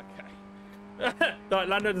 Okay. Like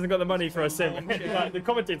Lando doesn't got the money for a sim. Like, the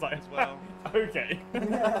commentator's like, As well. okay.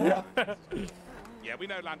 Yeah, we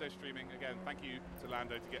know Lando's streaming. Again, thank you to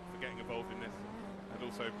Lando for getting involved in this and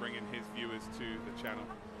also bringing his viewers to the channel.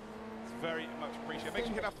 It's very much appreciated. Make sure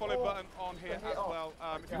you hit that follow button on here as well.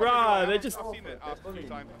 Right, they just... I've seen it asked a few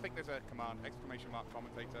times. I think there's a command, !!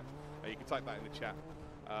 Commentator. You can type that in the chat,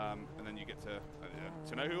 and then you get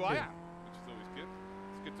to know who I am, which is always good.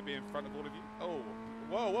 It's good to be in front of all of you. Oh,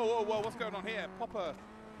 whoa, what's going on here? Popper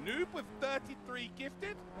Noob with 33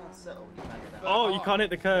 gifted. Oh, you can't hit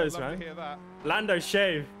the curves, Love man. to hear that. Lando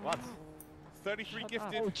shave. What? 33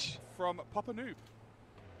 gifted from Papa Noob.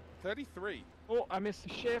 33. Oh, I missed the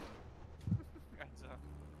shift.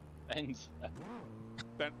 Ends.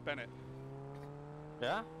 Bennett.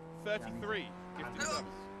 Yeah? 33 gifted subs.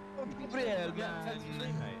 Gabriel, man.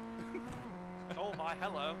 Oh my,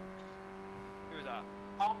 hello. Who was that?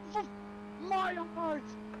 Oh, my heart!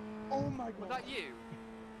 Oh my god. Was that you?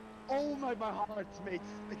 Oh my heart, mate.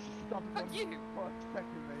 Stop for a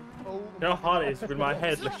second, mate. Oh. Your heart is with my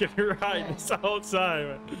head looking right this whole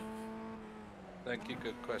time. I think you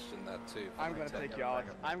could question that too. I'm gonna take you out.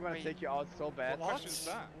 I'm gonna take you out so bad. What question's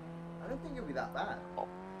that? I don't think it'll be that bad.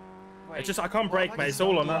 It's just I can't break, mate. It's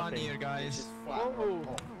all or nothing. Here, guys. Whoa.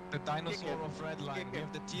 The dinosaur of Redline. We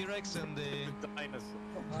have the T-Rex and the dinosaur.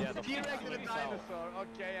 Yeah, the T-Rex fossil and the himself. dinosaur.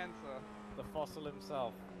 Okay, answer. The fossil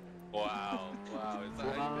himself. Wow, wow, is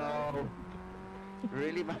that how you know?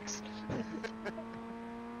 Really, Max?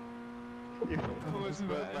 You almost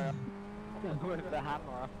broke my with the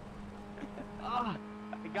hammer. Ah,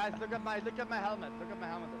 hey guys, look at my helmet. Look at my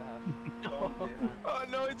helmet that I have. Oh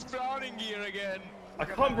no, it's drowning gear again. I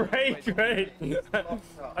can't break, mate.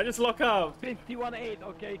 I just lock up. 51.8,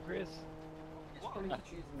 okay, Chris.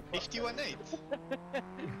 51.8?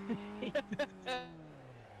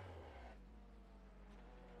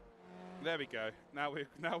 There we go. Now we've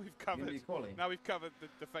covered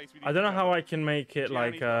the face. We need I don't to know how cover. I can make it Gianni's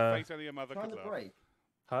like got a face only a mother Try could the love. break.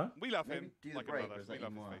 Huh? We love Maybe him do the like a break, mother. or is We that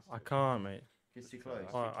love even his worse? face. I can't, mate. It's too close.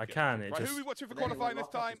 I can. It Right, just. who are we watching for Then you qualifying won't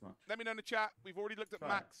this lock up time? as much. Let me know in the chat. We've already looked at Try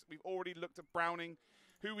Max. We've already looked at Browning.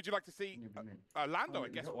 Who would you like to see? Lando, Oh, I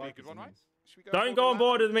guess, you've got would be a good wipers one, on right? these. Should we Don't go on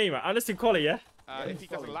board with me, man. I listen, Collie, yeah. If he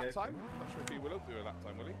does a Follow, lap go. time, not sure if he will do a lap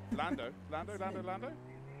time, will he? Lando.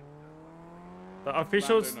 The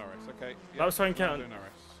officials. Lando Norris, okay. That was something count. Lando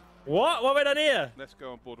Norris. What? What have I done here? Let's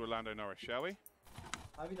go on board with Lando Norris, shall we?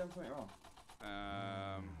 Have you done something wrong?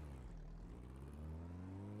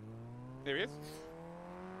 Here he is. So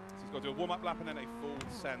he's got to do a warm-up lap and then a full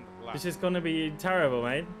send lap. This is gonna be terrible,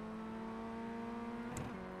 mate.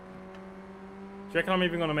 Do you reckon I'm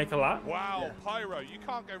even gonna make a lap? Wow, Yeah. Pyro, you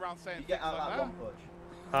can't go around saying You get things out like that that. one push.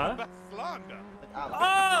 Huh? That's slander.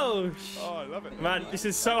 Oh! Oh, I love it. Man, this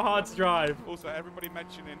is so hard to drive. Also, everybody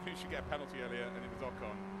mentioning who should get a penalty earlier, and it was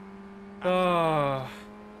Ocon. Oh.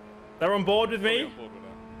 They're on board with Fully me? on board with her.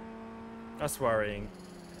 That's worrying.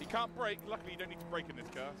 He can't brake. Luckily, you don't need to brake in this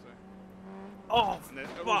car. So. Oh, And then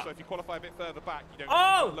fuck. also, if you qualify a bit further back, you don't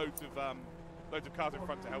Oh! need loads of cars in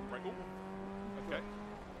front to help brake. Ooh. Okay.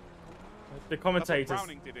 The That's what commentators,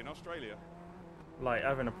 Browning did in Australia. like,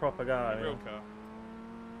 having a proper go at me. Real car.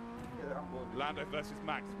 Lando versus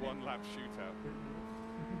Max, one lap shootout.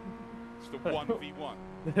 Just a 1v1.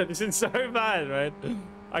 This is so bad, man.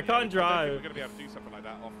 I can't I don't think drive. we're going to be able to do something like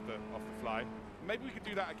that off the fly. Maybe we could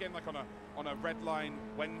do that again, like on a Redline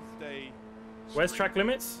Wednesday. Where's track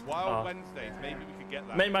limits? Wild Oh. Wednesdays. Maybe we could get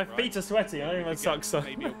that. Mate, my right? feet are sweaty. I don't even suck so.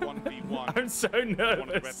 Maybe a 1v1. I'm so One of the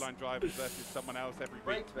nervous. Redline drivers versus someone else every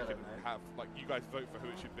week. We could have, like, you guys vote for who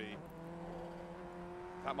it should be.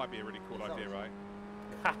 That might be a really cool idea, right?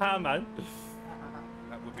 Haha, man.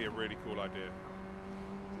 That would be a really cool idea.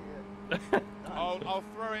 I'll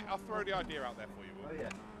throw the idea out there for you all. Oh, yeah.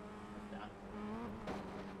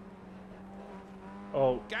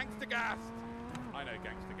 Oh. Gangster Gast! I know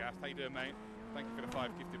Gangster Gast. How you doing, mate? Thank you for the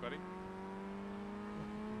 5 gifted, buddy.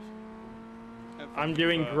 And thank I'm you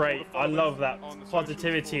doing for great. all the I love followers that on the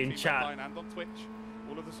positivity socials, in Team chat. Redline and on Twitch.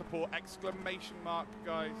 All of the support, exclamation mark,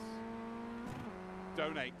 guys.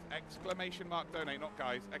 Donate. Exclamation mark donate, not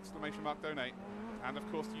guys. Exclamation mark donate. And of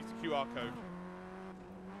course, use the QR code.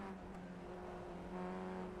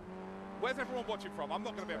 Where's everyone watching from? I'm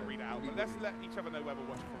not going to be able to read it out, but let's let each other know where we're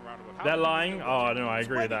watching from around the world. How They're many people lying? are Oh, watching? no, I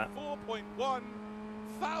agree with that. 24.1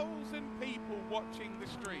 thousand people watching the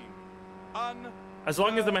stream. As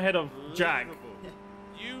long as I'm ahead of Jack.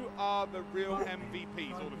 You are the real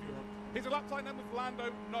MVPs, all of you. Here's a lap time then with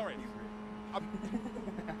Lando Norris.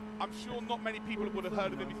 I'm sure not many people would have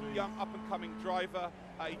heard of him. He's a young, up-and-coming driver.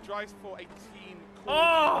 He drives for a team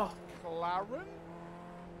called McLaren.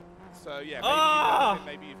 So yeah,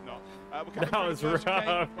 maybe you've not. We're coming That through was the first chicane.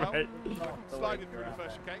 rough, Well, right? sliding through the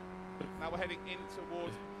first chicane. Now we're heading in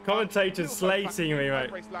towards. Commentators slating me, I've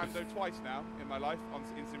mate. raced Lando twice now in my life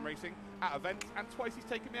in sim racing at events, and twice he's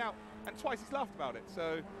taken me out, and twice he's laughed about it.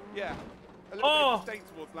 So yeah, a little bit of disdain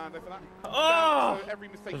towards Lando for that. So every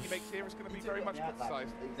mistake he makes here is going to be very much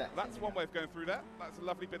criticised. That's one way of going through that. That's a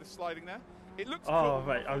lovely bit of sliding there. It looks Oh,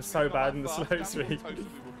 cool. mate, I'm so Not bad that in the fast. slow Down speed. towards Toast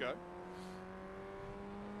we will go.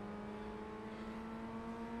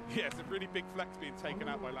 Yeah, it's a really big flex being taken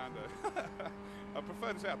out by Lando. I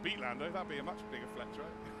prefer to say I beat Lando. That'd be a much bigger flex,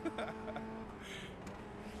 right?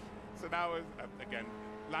 So now, again,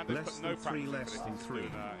 Lando's Less put no than three, practice less into than this. three.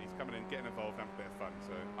 He's coming in, getting involved, having a bit of fun.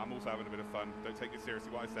 So I'm also having a bit of fun. Don't take it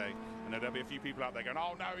seriously what I say. I know there'll be a few people out there going,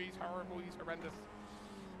 "Oh no, he's horrible, he's horrendous,"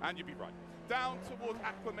 and you'd be right. Down towards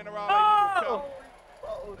Aqua Minerale. Oh!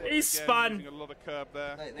 He's Again, spun. using a lot of curb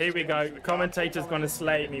there. Here we go. Commentator's gonna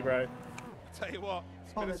slay me, bro. Tell you what,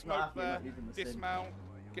 bit of smoke there, dismount,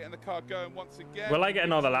 getting the car going once again. Will I get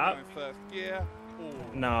another lap? In first gear. Ooh.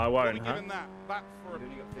 No, I won't, huh? Giving that for a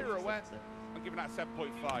pirouette. I'm giving that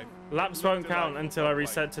 7.5. Laps won't count until I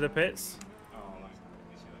reset to the pits.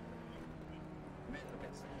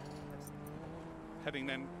 Heading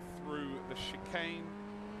then through the chicane.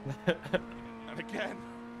 And again,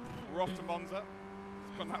 we're off to Monza.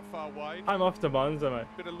 It's gone that far wide. I'm off to Monza, mate.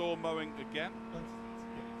 Bit of lawn mowing again.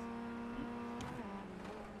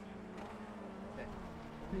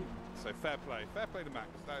 So fair play to Max.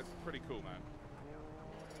 That is pretty cool, man.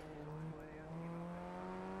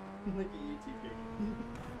 Look at you two.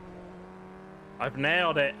 I've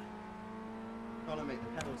nailed it. Oh no, mate, the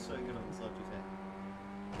pedal's so good on the side of your head.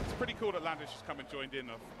 It's pretty cool that Lando's just come and joined in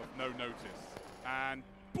of no notice. And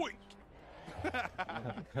boink!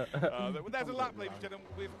 There's a lap, ladies and gentlemen,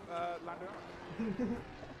 with Lando. Hopefully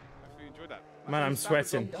you enjoyed that. Man, I'm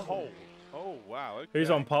sweating. Pole. Oh, wow. Okay. Who's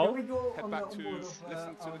on pole? Head back to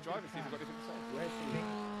listen to the driver, see if we've got anything to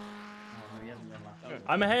say.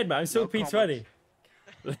 I'm ahead, man. I'm still P20.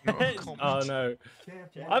 Oh, no.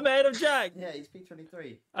 I'm ahead of Jack. Yeah, he's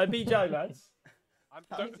P23. I beat Jack, lads.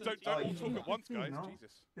 Don't all talk at once, guys.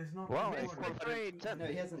 Jesus. There's not. Well, No,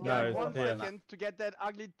 he hasn't. No, one yeah. second to get that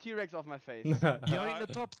ugly T-Rex off my face. You're in the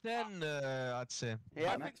top 10, I'd say.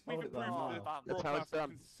 Yeah, I think we've improved the broadcast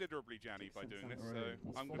considerably, Gianni, by doing this, so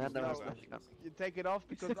I'm going to do that. You take it off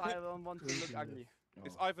because I don't want to look ugly.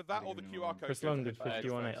 It's either that or the QR code. Chris Long did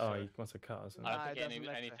 51.8. Oh, he must have cut us. I don't think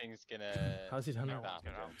anything's gonna. How's he done that?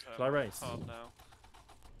 Shall Shall I race?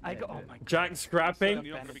 I got. Oh my God. Jack scrapping.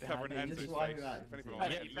 You're not going to be covering ends of Watch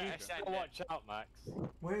out, Max.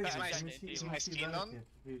 Where is my skin on?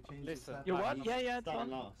 Listen. You what? Yeah, it's on.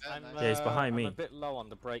 Yeah, he's behind me. I'm a bit low on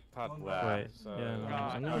the brake pad there. Wait. So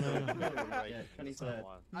Yeah. No.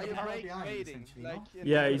 Are you brake fading? Like,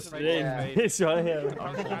 Yeah, he's right here.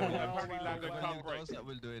 Apparently Lando can't brake. That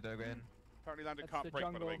will do it again. Apparently Lando can't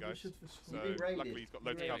brake, by the way, guys. So luckily he's got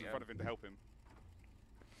loads of cars in front of him to help him.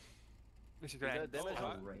 This is great.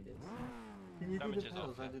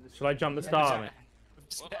 Shall I jump the start, mate?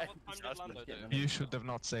 You should have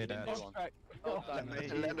not said that.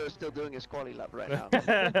 Lando is still doing his quali lap right now.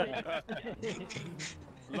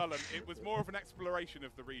 Lullen, it was more of an exploration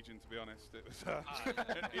of the region, to be honest. It was,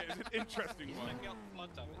 it was an interesting one. He's checking out the flood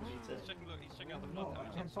damage. He's checking out the flood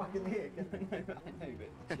damage. I'm fucking here. I know, but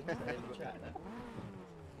chat now.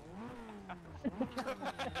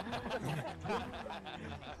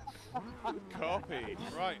 Copy.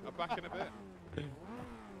 Right, I'm back in a bit.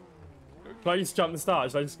 Shall I just jump the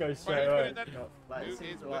start? Shall I just go straight away? Who is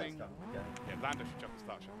winning? Yeah, Lando should jump the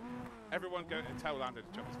start shot. Everyone go and tell Lando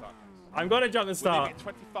to jump the start. I'm gonna jump the start. We're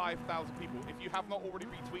gonna get 25,000 people. If you have not already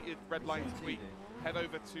retweeted Redline's tweet, head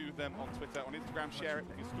over to them on Twitter, on Instagram, share it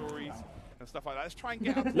with your stories and stuff like that. Let's try and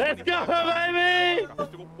get up. Let's go, baby!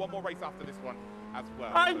 Let's do one more race after this one as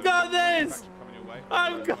well. I've got this!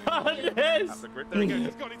 I've got this! There he goes.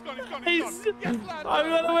 He's gone. Yes, Lando. I'm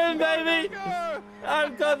gonna win, baby!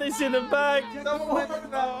 I've got this in the bag.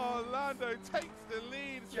 Oh, Lando takes the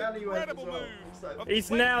lead. It's an incredible move.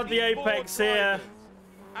 He's nailed the apex here.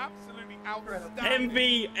 Absolutely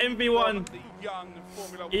outstanding. MV1.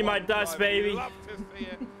 Eat my dust, baby. Love to see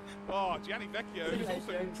it. Oh, Gianni Vecchio has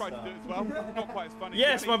also tried to do it as well. Not quite as funny.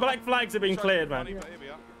 Yes, my black flags have been cleared, man. Funny, but here we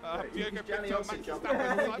are. Diego picked up Max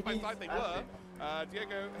Verstappen side by side. They were.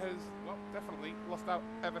 Diego has, well, definitely lost out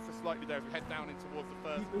ever so slightly there as we head down in towards the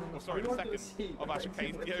first, or sorry, the second of our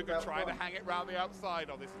chicanes. Diego trying to hang it round the outside.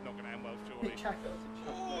 Oh, this is not going to end well, surely.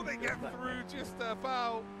 Oh, they get through just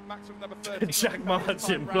about maximum number 30. Jack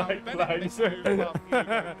Martin, black flags. As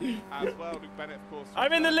well, Luke Bennett, of course.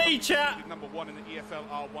 I'm in the lead, chat. Number 1 in the ESL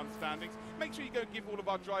R1 standings. Make sure you go give all of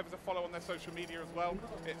our drivers a follow on their social media as well.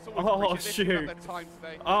 It's always shoot. their time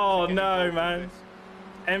today. Oh, no, man.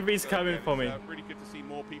 Envy's coming for me. Really good to see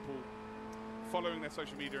more people following their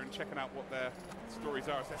social media and checking out what their stories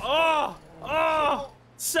are. Oh,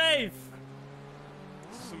 save!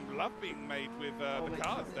 Some love being made with the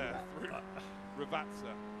cars there through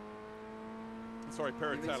Ravazza. Sorry,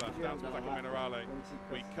 Piratella, down to Zacco Minerale.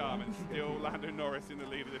 We come and still Lando Norris in the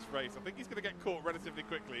lead of this race. I think he's going to get caught relatively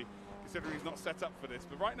quickly, considering he's not set up for this.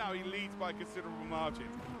 But right now he leads by a considerable margin.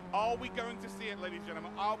 Are we going to see it, ladies and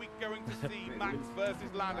gentlemen? Are we going to see Max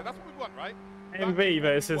versus Lando? That's what we want, right? MV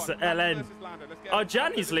versus LN. Oh,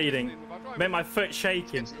 Gianni's leading. Made my foot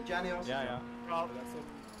shaking. Yeah. Well,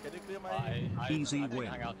 can you clear my... Easy win.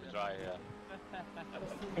 Hang out to dry, yeah.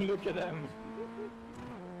 Look at them.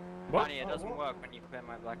 What? It doesn't work when you clear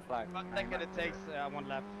my black flag. I think it takes one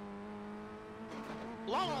lap.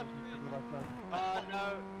 Lon!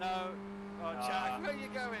 No. Oh, Jack, where are you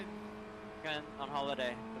going? Going on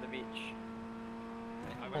holiday for the beach.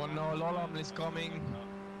 Oh no, Lolom is coming.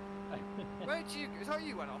 Where'd you? Is that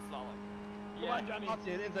you went off, Lalo? Yeah. Come on, Johnny.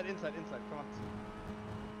 Inside. Come on.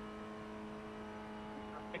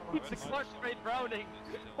 It's a clutch straight rounding.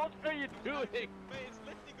 What are you doing? Mate, it's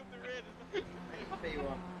lifting up the rear.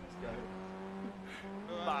 P1. Let's go.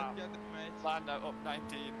 Lando up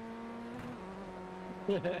 19.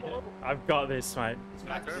 I've got this, mate.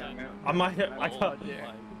 I can't.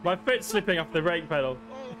 Yeah. My foot's slipping off the brake pedal.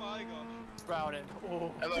 Oh my gosh. Browning.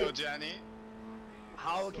 Oh. Hello, Johnny.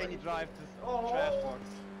 How can you drive this trash box?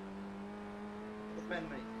 Ben,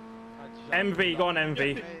 mate. MV, go on,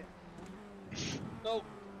 MV. No.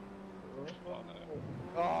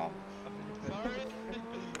 Oh. Sorry.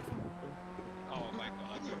 Oh my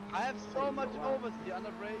god. I have so much oversteer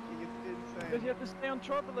under braking, it's insane. Because you have to stay on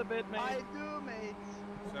throttle a bit, mate. I do, mate.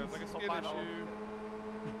 Sounds like a skin issue.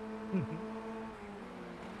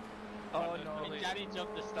 Oh no, Johnny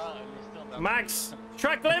jumped the start and you still don't. Max,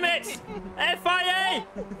 track limits! FIA!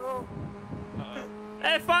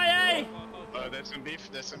 FIA! Oh, there's some beef.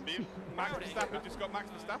 Max Verstappen just got Max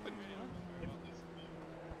Verstappen.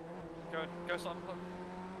 Go Son.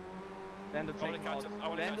 Lando, I want to catch him. I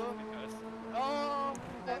want to catch him because. Oh,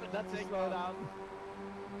 that's a slow down.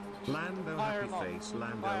 Lando Fire happy him face,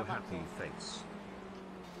 Lando Fire happy face.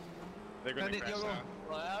 They're gonna crash now.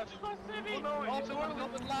 Oh no, it's a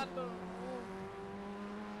one with Lando.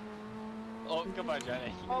 Oh, goodbye,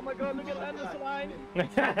 Johnny. Oh my god, look at Lando's line.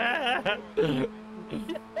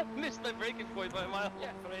 Missed the breaking point by a mile.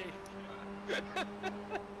 Yeah, 3.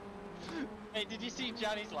 Hey, did you see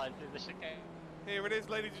Johnny's line through the chicane? Here it is,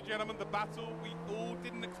 ladies and gentlemen, the battle we all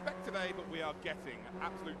didn't expect today, but we are getting an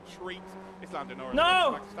absolute treat. It's Lando Norris.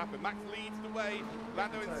 No! Max Verstappen. Max leads the way.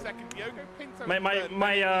 Lando in second. Diogo Pinto.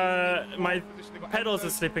 My pedals are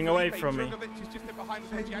slipping away from me. Is just in behind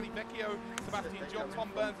us. Gianni Vecchio, Sebastian John, Tom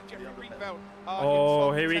Burns, and Jeffrey Greenfeld.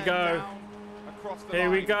 Oh, here we go. Here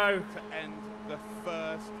we go. To end the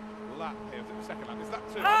first lap. Here, was it the second lap? Is that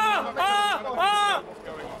two? What's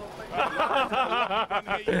going on? Oh,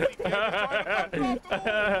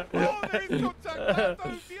 there is contact.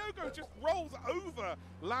 Lando, Diogo just rolls over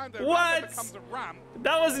Lando. What? Lando becomes a ramp.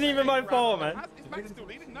 That wasn't even my fault, man. Is Max still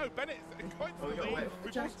leading? No, Bennett is going to the lead.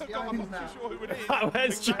 We've also got, I'm not too sure who it is.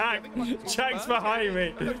 Where's Jack? Jack's behind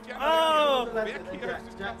me. Oh! Vecchio's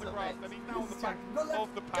just cut the grass, and he's now on the back of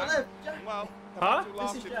the pack. Well, the Huh? battle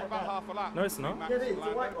lasted for about half a lap. No, it's not. Max and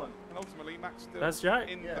Lando, and ultimately Max still That's Jack.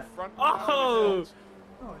 in the front. Oh!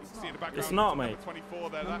 You can see in the background, It's not, mate. 24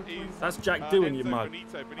 there, that is, That's Jack doing, you Enzo mug.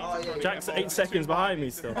 Benito Jack's 8 seconds behind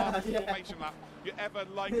me still. formation lap you're ever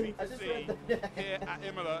likely to see here at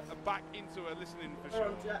Imola, back into a listening for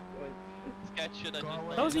sure.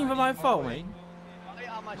 That wasn't even my fault, mate.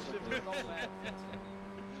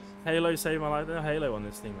 Halo saved my life. There's no Halo on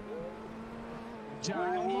this thing, mate.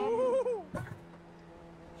 Johnny.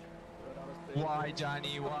 Why,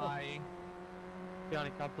 Johnny? Why?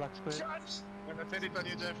 Johnny can't black square. I'm gonna fit it on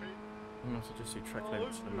you, Jeffrey. I'm gonna have to just do track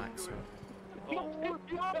limits to the max. So.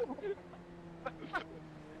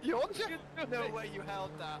 You're no way you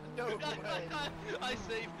held that. No way. I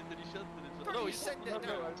saved it and he shot it. No, he sent it. I'm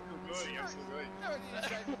still going. No, he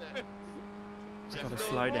sent it. Gotta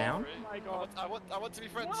slow down. Oh my god. I want to be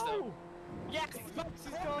friends still. Yes! Max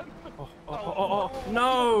is gone! Oh,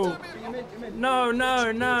 no! No, no,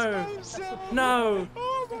 no! No!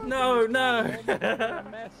 No, no!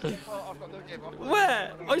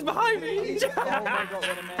 Where? Oh, he's behind me! Oh my god,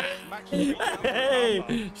 what a mess.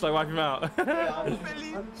 Hey! Should I wipe him out? I'll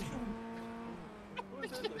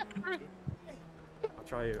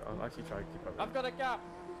try you. I'll actually try to keep up. I've got a gap!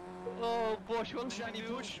 Oh, Bosch, what's Johnny,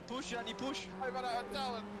 push, Johnny, push. I ran out of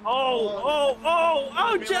talent.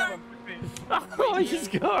 Oh, Jack! Oh, he's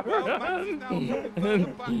gone!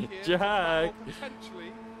 Jack!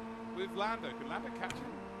 Potentially with Lando. Can Lando catch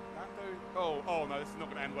him? Lando. Oh no, this is not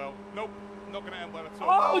going to end well. Nope, not going to end well at all.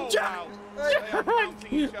 Oh, Jack! Wow.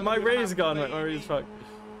 Jack! My rear's gone, mate. My rear's fucked.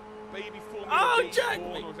 Oh, Jack!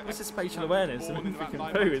 This is spatial awareness and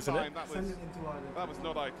freaking poo, isn't it? That was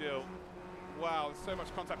not ideal. Wow, there's so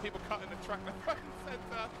much contact. People cutting the track left, right, and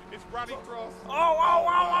centre. It's Rallycross. Oh!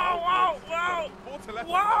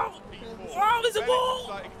 Wow, there's a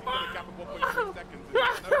ball!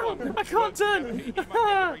 I can't turn!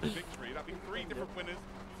 Victory. That'd be 3 different winners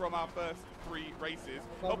from our first 3 races.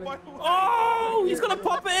 Oh, by the way. Oh, he's gonna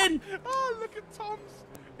pop it in! Oh, look at Tom's.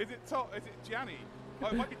 Is it Tom? Is it Gianni? Oh,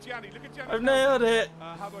 it might be Gianni. Look at Gianni. I've nailed it.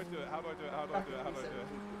 How do I do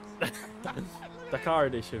it? Dakar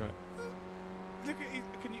edition, right? Look at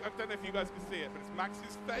I don't know if you guys can see it, but it's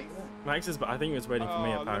Max's face. Max's, but I think it was waiting for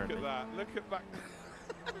me apparently. Look at that. Look at that.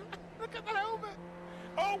 Look at the helmet.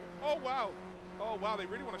 Oh wow. Oh wow, they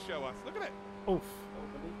really want to show us. Look at it. Oof.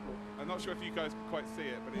 I'm not sure if you guys can quite see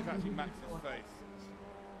it, but it's actually Max's face.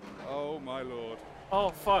 Oh my lord. Oh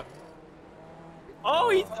fuck. Oh,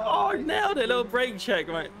 he nailed it. Little brake check,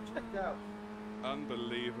 mate. Checked out.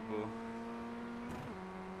 Unbelievable.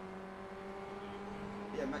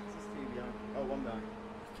 Yeah, Max is 2 behind. Oh, 1 behind.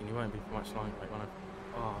 Can you won't be for much longer, mate.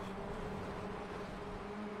 Oh.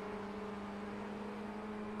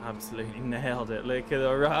 Absolutely nailed it. Look at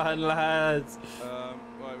the run, lads. Right,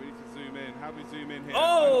 we need to zoom in. How do we zoom in here?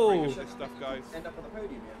 Oh! I'm not this stuff, guys. End up on the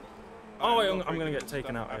podium, yeah. Oh, wait, I'm going to get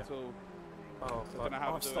taken out here. I Oh, don't know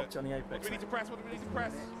how I've to do stopped it. on the What apex. do we need to press? What do we need to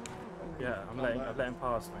press? Yeah, I'm letting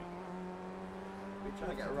pass, mate. We're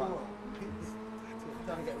trying to get a run. We're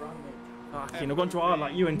trying to get a run, mate. Fucking, I've gone to hard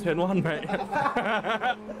like you in turn 1, mate.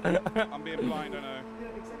 I'm being blind, I know.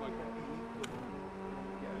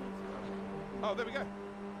 Oh, there we go.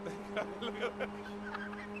 Look at that.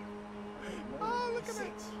 Oh, look at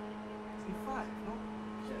it.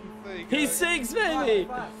 There you go. He's 6, baby!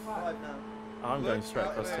 5 now. I'm going straight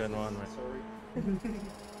across turn 1, mate. Sorry.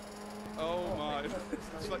 Oh my.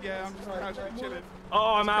 It's like, yeah, I'm just casually chilling.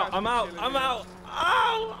 Oh, I'm out.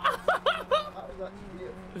 Ow!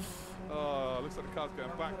 Oh, looks like the car's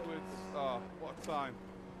going backwards. Oh, what a time.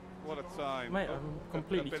 What a time. Mate, I'm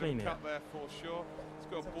completely a bit clean of a here. cut there for sure. Let's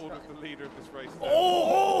go on board with the leader of this race. Oh!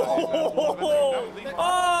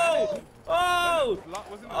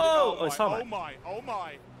 It's hard. Oh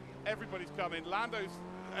my. Everybody's coming.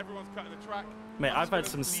 Everyone's cutting the track. Mate, I've had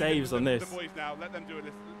some saves on this. The boys now, let them do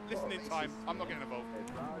it. Listen in time. I'm not getting involved.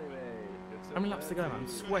 How many laps to go, man? I'm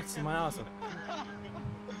sweating my ass off.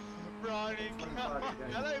 Hello,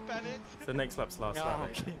 Bennett. The next lap's last lap,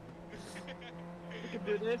 mate. We can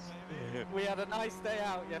do this. We had a nice day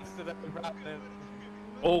out yesterday, Brandon.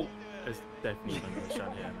 Oh, there's definitely going to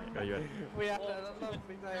shine here, mate. Are you ready? We had a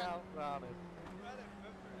lovely day out, Brandon.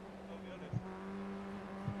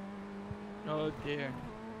 Oh dear.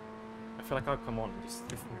 I feel like I'll come on and just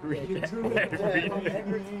read everything.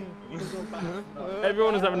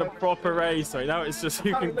 Everyone is having a proper race right now. It's just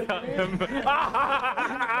who can cut them.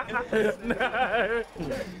 No!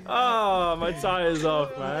 Oh, my tire's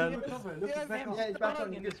off, man. Yeah, he's back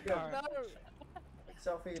on. Good to go.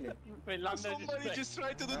 Self-healing. Somebody just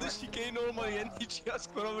tried to do the chicane normally and he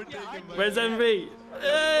just got overtaken. Where's MV?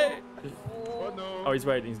 Hey! Oh no. Oh, he's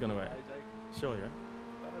waiting. He's gonna wait. Sure, yeah.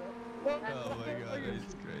 Oh my god,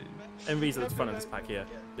 it's crazy. MV's at the front of this pack here.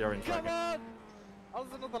 The orange Come wagon. on! That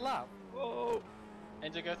was another lap. Whoa!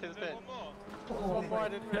 Angel, go through the pit. One more, I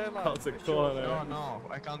didn't realise. That's a corner. No, no,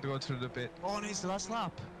 I can't go through the pit. Oh, and it's the last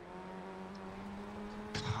lap.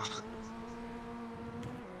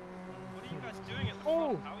 What are you guys doing at the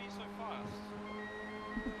front? How are you so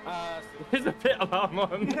fast? There's a pit alarm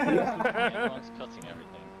on. Everyone's cutting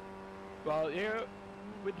everything. Well, here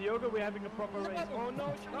with Yoga, we're having a proper race. Oh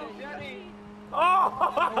no, Shani! Oh!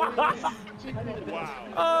 Wow.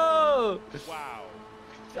 Oh! Wow.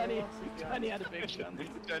 Shani had a big shot.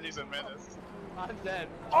 Jenny's a menace. I'm dead.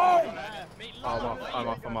 Oh! I'm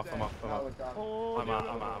off. Oh, I'm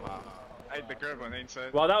out. I hate the curve on the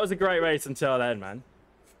inside. Well, that was a great race until then, man.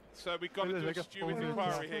 So we've got to do a steward's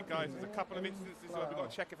inquiry here, guys. There's a couple of instances where we've got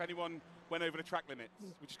to check if anyone went over the track limits.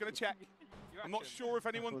 We're just going to check. I'm not sure if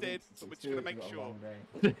anyone did, but we're just going to make sure.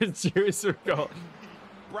 Serious forgot.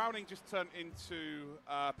 Browning just turned into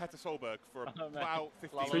Petter Solberg for about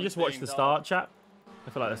 15 Should we just watch the start, chat? I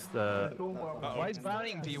feel like that's the... Why is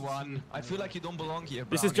Browning P1? I feel like you don't belong here,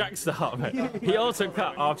 This is Jack's start, mate. He also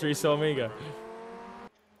cut after he saw me go.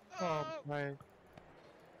 Oh, man.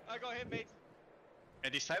 I got hit, mate.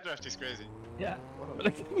 And this side draft is crazy. Yeah.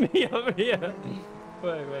 Look at me over here.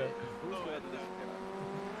 Wait. I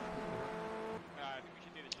think we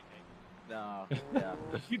should do the chicane. No, yeah.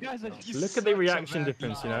 You guys are Look at the reaction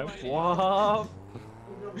difference, you know? What?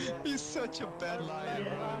 He's such a bad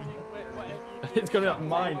liar. It's going to be like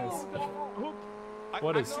minus.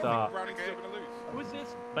 What a start. Who's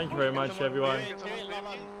this? Thank you very much, everyone. What do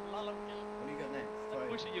you got next?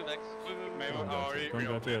 Pushing you next. Don't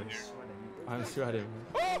go to it. I'm sweating.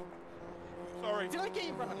 Oh! Sorry. Did I get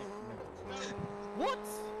you, Browning? No. What?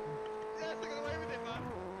 Yeah, took it away with it, man.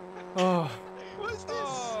 Oh. What's this?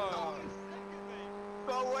 Oh.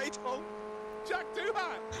 Oh, wait, oh. Jack, do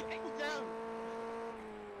that! It's down.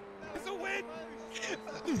 It's a win!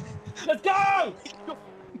 Let's go!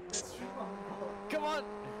 Come on!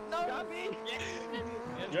 No!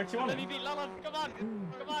 You actually want Let it? me beat Lala! Come on!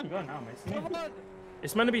 Come on! Go now, mate. Come on!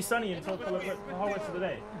 It's meant to be sunny until the whole rest of the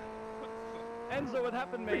day. Enzo, what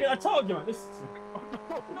happened, mate? I told you, man. This...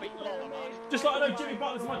 Just like I know Jimmy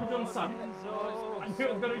Butler's Michael Jordan's son. I knew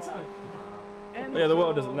it was going to be sunny. Yeah, the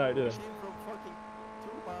world doesn't know, do they?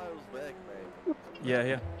 Yeah,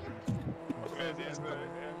 yeah. Crazy,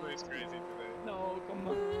 Enzo is crazy today. No, come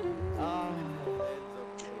on.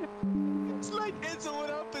 It's like Enzo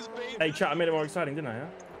went up his baby. Hey, chat, I made it more exciting, didn't I? Yeah?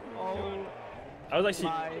 Oh. I was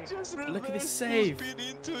actually. Just Look at this reverse save. speed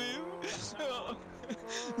into him.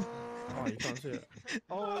 Oh, you can't see it.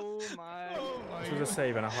 Oh my. This was a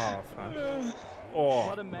save and a half. Huh? Oh.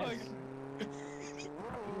 What a mess.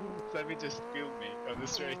 Sammy just killed me on the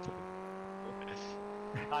straight.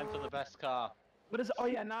 Time for the best car. What is? Oh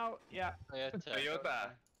yeah, now yeah. Toyota.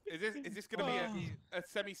 Is this going to be a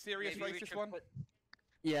semi-serious race? This one?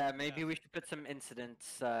 Yeah, maybe we should put some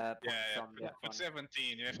incidents points on the Put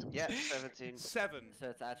 17. You have to. Yeah, 17. 7. So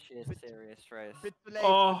it's actually a serious race.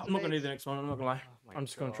 Oh, I'm not gonna do the next one. I'm not gonna lie. I'm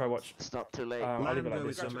just gonna try watch. It's not too late. I'll leave it like Lando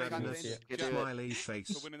this. is a madness. Smiley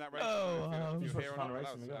face. For winning that race. Oh, If you wow. hear or not,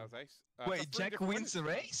 that was ace. Wait, for 3 Jack different wins the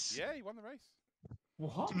race? Yeah, he won the race.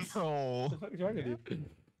 What? No. What the fuck is wrong with you?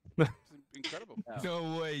 It's incredible.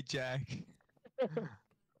 No way, Jack.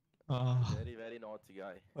 Oh. Very, very naughty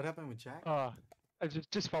guy. What happened with Jack? Oh, I'm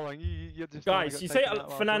just following you. You're just. Guys, you say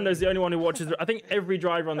Fernando's the only one who watches. I think every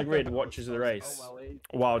driver on the grid watches the race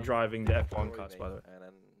while driving the F1 cars. By the way,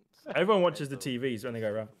 everyone watches the TVs when they go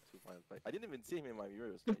around. I didn't even see him in my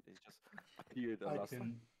viewers. He just appeared last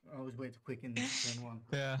time. I was way too quick in turn 1.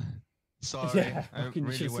 Yeah. Sorry, Yeah, I fucking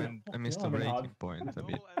really just- I missed the I'm breaking hard. point a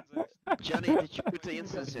bit. Johnny, did you put the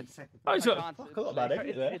instance in? Oh, he's I got can't, fuck a lot about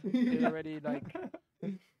it. It's already like.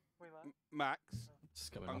 Max,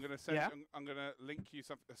 Just coming I'm off. gonna send. Yeah? I'm gonna link you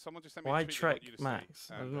something. Someone just sent me Why a tweet. I want Trek you to see, Max?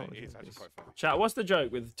 I don't and know what it is it actually is. quite funny. Chat, what's the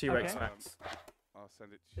joke with T-Rex Okay. Max? I'll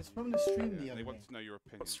send it to It's you. from the stream the Yeah, other they day. want to know your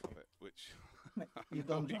opinion of it, which You I don't know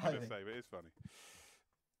don't what you're gonna drive it. say, but it's funny.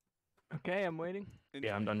 Okay, I'm waiting.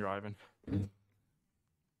 Yeah, I'm done driving.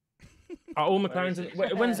 Are all McLarens?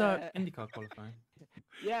 When's IndyCar qualifying?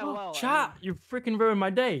 Yeah, well. Chat, you freaking ruined my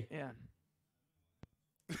day. Yeah.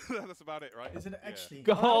 That's about it, right? Is it actually?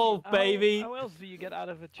 Golf, baby. How else do you get out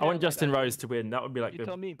of a chair I want like Justin that? Rose to win. That would be like You the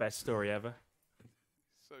tell me. best story ever.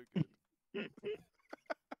 So good. Yeah.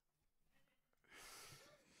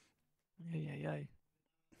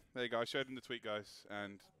 There you go. I showed him the tweet, guys,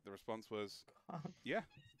 and the response was, "Yeah,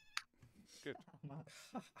 good."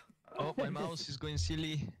 Oh, my mouse is going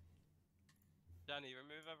silly. Danny,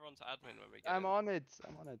 remove everyone to admin when we get I'm in. on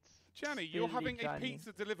it. Johnny, you're Silly having a Johnny.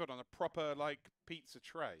 pizza delivered on a proper like pizza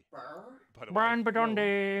tray. By the way. Brian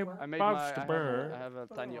Badonde, I made Bob's I the have, bird. I have a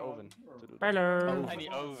tiny oven to do that. Hello. Tiny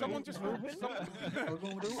oven. Someone just someone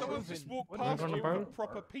just walked What are you past on you about? with a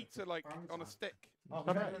proper pizza like on a stick.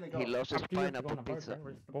 He loves his pineapple pizza.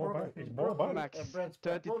 Max,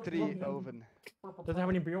 33 oven. Does it have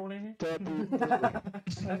any bjorn in it? I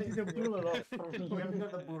think the bull lot. You haven't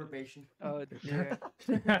got the bull patient. Oh dear.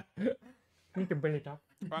 Need to build it up.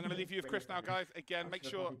 Right, I'm going to leave you with Chris now, guys. Again, make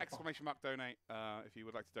sure !donate if you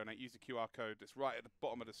would like to donate. Use the QR code that's right at the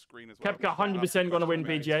bottom of the screen as well. Kepka 100% going to win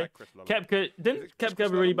PGA. Didn't Kepka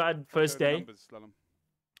have a really bad first day?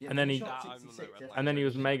 And then he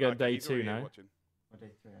was mega day 2 now.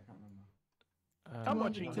 Day 3, I can't remember. I'm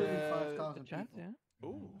watching the chat. Yeah.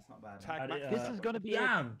 Ooh, That's not bad. tag Max. This is gonna be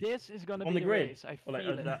Damn. it. This is gonna On be the the grid. race. I Or like,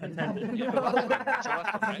 feel it. attended.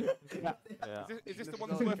 Is this the one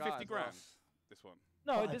that's worth 50 grand? This one.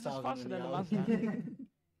 No, this is 5,000 faster than the in last the time. The No,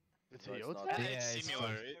 it's Toyota? not. Yeah, It's it's similar.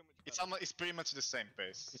 fun. It's almost. It's pretty much the same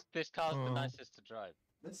pace. This car's the Oh. nicest to drive.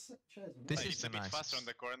 This chairs This Like, is it's the a bit nicest. faster on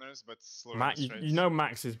the corners, but slower Max, on the straights. you know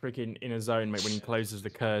Max is freaking in a zone, mate, when he closes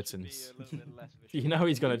the curtains. Be a little bit less of a You know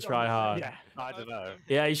he's going to try hard. Yeah. I don't know.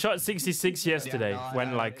 Yeah, he shot 66 yesterday no, when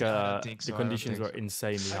I like don't think so, the I don't conditions think were so.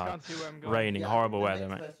 insanely I hard. can't see where I'm going. Raining, horrible weather,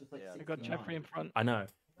 mate. I got Jeffrey in front. I know.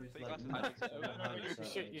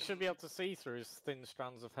 You should be able to see through his thin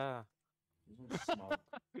strands of hair.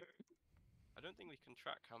 I don't think we can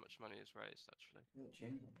track how much money is raised, actually.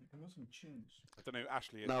 I don't know who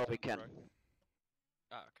Ashley is. No, we can. Right?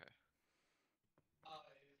 Ah, okay.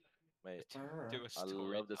 Mate, Do a I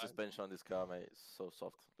story love the time. suspension on this car, mate. It's so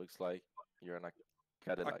soft. Looks like you're in a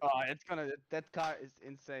Cadillac. Oh, it's gonna. That car is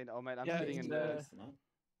insane. Oh man, I'm Yeah, sitting it's in the.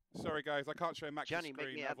 Sorry, guys, I can't show Max the Johnny, make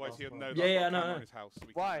screen. me Otherwise, admin. he'll know. Yeah, yeah, I've got a camera no. in his house, so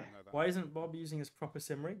we Why? can't know that. Why isn't Bob using his proper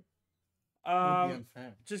Simri?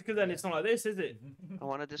 Unfair. Just because then it's not like this, is it? I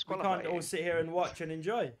want to We disqualify. can't all sit here and watch and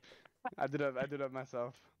enjoy. I did that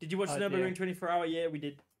myself. Did you watch Oh, the dear. Nürburgring 24-hour? Yeah, we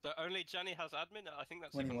did. So only Johnny has admin? I think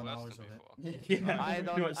that's even 21 worse hours than of before. it. Yeah, I pretty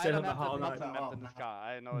don't. much I stayed don't on the whole have night. nothing left in this car.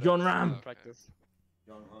 I know. John that's Ram. Practice.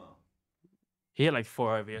 He had like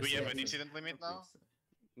 4 over Do we yesterday. have an incident limit now?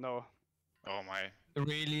 No. Oh my.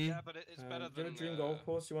 Really? Yeah, but it's better Do you than have a dream golf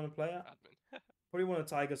course you want to play at? admin. Probably one of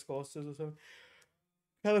Tiger's courses or something.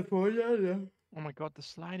 California, yeah. Oh my god, the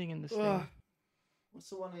sliding in this Ugh. thing. What's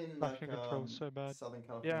the one in Traffic control's so bad. Southern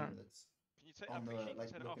California Yeah. that's on the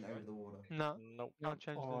like looking over the water? No. Nope. Can't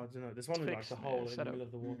change Oh, I that. don't know. There's one with like the hole in the middle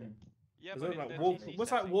of the water. Yeah, Is but that in like the Wolf? TC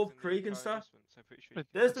What's like settings Wolf in the Creek and car stuff? adjustments, I'm pretty sure you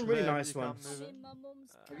There's can some really change nice it. ones.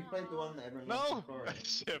 Have you played the one that everyone No! loves in Florida?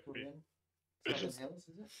 Shippy. Southern Hills,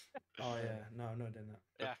 is it? Oh yeah, no, I'm not doing that.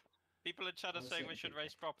 Yeah. People in chat are saying we should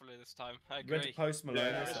race properly this time. I Went to agree. Post Malone.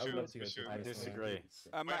 Yeah, I would love to go to I Post disagree.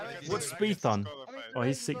 Malone. Max, What's Speedthon? Oh,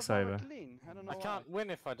 he's 6 over. I can't win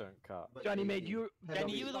if I don't cut. Johnny made you.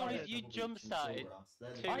 Danny, you were the one who jump started.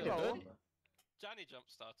 I did. Johnny jump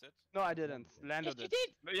started. No, I didn't. Lando Yes, you did.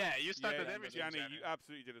 did. Yeah, you started yeah, everything. Gianni, you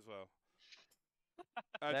absolutely did as well.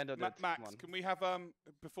 Lando did. Max, One. can we have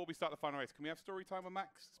before we start the final race? Can we have story time with Max?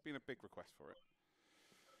 It's been a big request for it.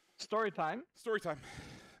 Story time. Story time.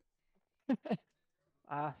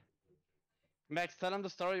 Max, tell him the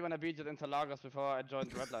story when I beat you at Interlagos before I joined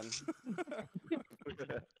Redline.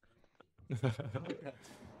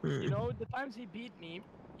 You know, the times he beat me,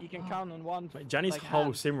 you can count on one. Wait, Johnny's like, whole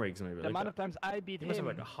hand. sim rigs maybe. The Like amount that. of times I beat He must him,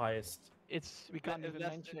 have like the highest. we can't even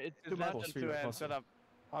mention it. It's too less much. than 2 possible. shut up.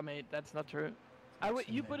 Oh mate, that's not true.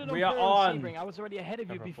 You put it on We are Pearl on. Sebring. I was already ahead of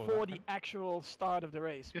you Cover for before that. the actual start of the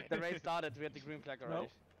race. mate. The race started, we had the green flag already. No.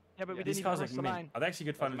 Yeah, but we These didn't even cars cross like the mint. line. Are they actually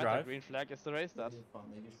good fun to Doesn't matter, drive? green flag is the race start.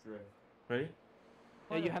 Really?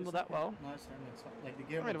 Yeah, you handled that well. Nice, and it's like the I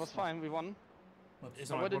gear. mean, it was fine, we won. It's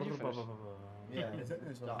So not what like did you finish? Yeah,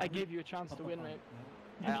 it's I gave you a chance to win, mate.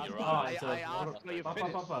 I asked, right. I So- asked where you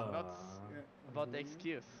finished, not about the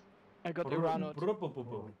excuse. I got Uranoed.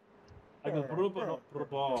 I got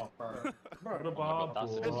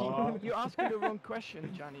You asked me the wrong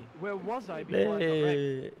question, Johnny. Where was I before I got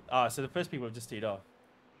wrecked? Ah, so the first people have just teed off.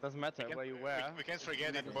 Doesn't matter where you were. We can't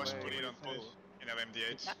forget that Bosch put it on pole in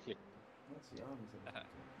LMDH. Exactly.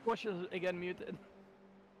 Bosch is again muted.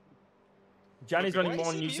 Johnny's Why running is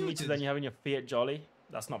more he Newton meters muted? than you have in your Fiat Jolly.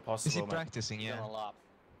 That's not Is possible, he man. practicing? Done Yeah. a lap.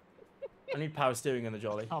 I need power steering in the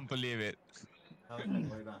Jolly. Can't believe it. Right,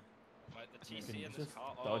 the TC in this Just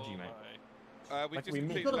car. dodgy, oh, mate. my. We Like just we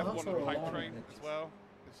completed meet- level 1 on the Could've hype train also- as well.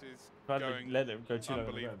 This is But going let it go too low on the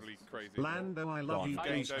unbelievably roads. crazy. Lando, I love you. Gained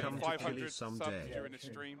Please over come to Chile 500 subs someday. during the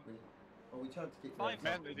stream. Well, we tried to keep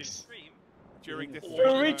 500 this- stream. During this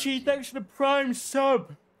Oh, Richie, thanks for the Prime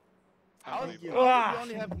sub. How did you Ah.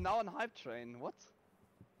 only have now on hype train? What?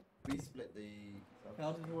 We split the.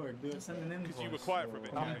 How did it work? Do it send an invoice? Because you were quiet for a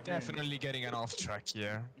bit. or- I'm definitely getting an off track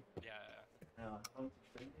here. Yeah.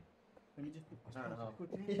 Let me just.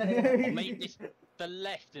 Or mate, it's the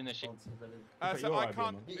left in the ship. So You're I right,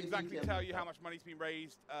 can't Bima. exactly tell you how much money's been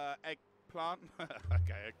raised. Eggplant.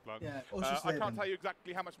 Okay, eggplant. Yeah, I can't tell you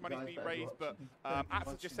exactly how much money's been raised, but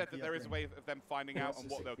Ats just said that there is a way of them finding out, and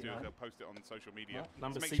what they'll do is they'll post it on social media.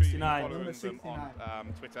 Number So make sure you 69. follow Number them on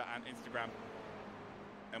 69. Twitter and Instagram.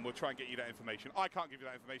 And we'll try and get you that information. I can't give you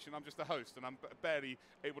that information. I'm just a host, and I'm barely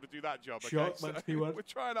able to do that job. Okay? Shut So Max P1. we're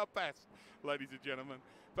trying our best, ladies and gentlemen.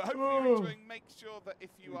 But hopefully you're enjoying. Make sure that if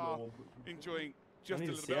you are enjoying just a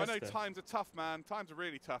need a little bit. I know siesta. times are tough, man. Times are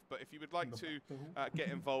really tough. But if you would like to get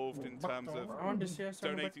involved in terms of I want to see us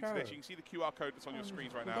on the donating to back this, out. you can see the QR code that's on your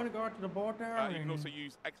screens right We're now. gonna go out to the border. You can also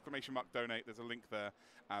use !donate. There's a link there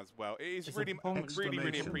as well. It is It's a really, punk really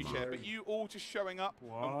donation. appreciated. But you all just showing up and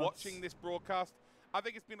What? watching this broadcast, I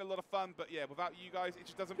think it's been a lot of fun. But yeah, without you guys, it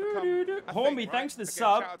just doesn't become a thing, Hornby, right? thanks for the Again,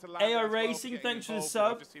 sub. shout out to Lando AO as well for Racing, getting thanks for the involved.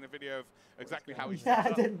 sub. I've just seen a video of exactly how he's Yeah, set I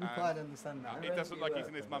up, didn't and quite understand that. it does look like he's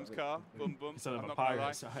in his mum's car. Boom, boom. It's on I'm a not gonna lie.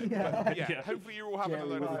 pirate side. But yeah, hopefully you're all having a Jerry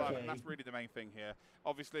load of fun, Rice. and that's really the main thing here.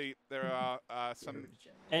 Obviously, there are some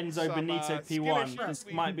Enzo some, Benito skill P1. issues This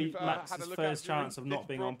we've, might be had a Max's look at first during chance of this not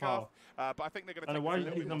being on par. broadcast, but I think they're going I to know why take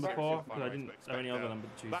did a you little number bit 4? more Because I serious didn't than have any other expect number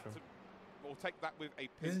to choose there. from. We'll take that with a This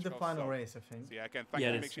pinch is the of final salt. race, I think. So yeah, again, thank Yeah,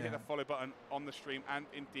 you. it Make is. sure you hit the follow button on the stream and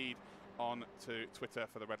indeed on to Twitter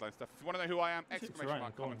for the Redline stuff. If you want to know who I am, It's exclamation right,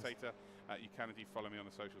 mark go on. commentator, you can indeed follow me on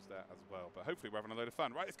the socials there as well. But hopefully we're having a load of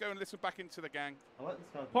fun. Right, let's go and listen back into the gang. I like this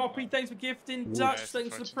guy. Poppy, thanks for gifting. Ooh, Dutch, yes,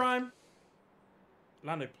 thanks for the Prime.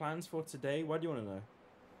 Lando, plans for today? What do you want to know?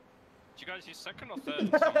 Did you guys use second or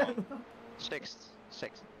third? Someone? Sixth.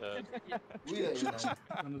 We don't even know.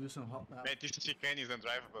 I'm gonna do some hot lap. Mate, this chicane is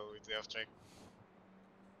undrivable with the off track.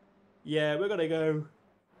 Yeah, we're gonna go.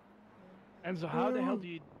 Enzo, how the hell do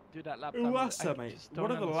you do that lap time? Uwasa, I mate. just What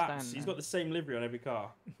don't are the laps? understand, He's man. got the same livery on every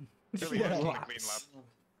car.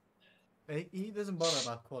 He doesn't bother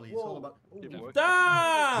about quality. It's all about.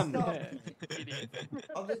 Damn!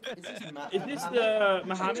 Oh, is this Matt? Is this the This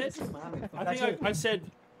Mohammed? is Mohammed. I think I said.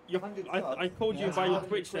 I called you by your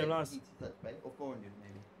Twitch name last. Or 400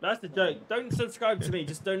 maybe. That's the joke. Don't subscribe to me.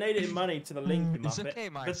 Just donate it in money to the link. You It's muppet. okay,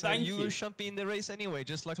 But Max. thank You you. should be in the race anyway,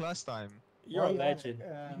 just like last time. You're a legend.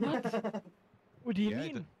 What do you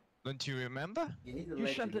mean? Don't you remember? You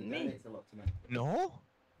shot at me. No?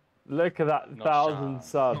 Look at that 1,000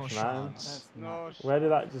 subs, man. Where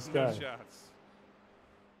did that just go?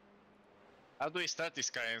 How do we start this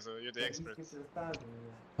guy, Enzo? You're the expert. You start?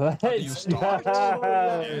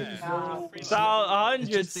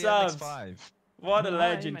 100 subs. What a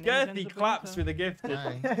legend. Gertie claps with a gifted.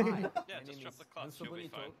 Yeah, just drop the claps, you'll be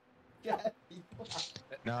fine.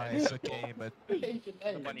 No, it's okay, but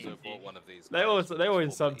Enzo bought one of these. They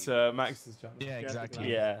always sub to Max's channel. yeah,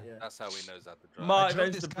 exactly. Yeah. That's how he knows how to drive. Mark, I drove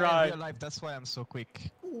thanks this for guy in Pride. real life, that's why I'm so quick.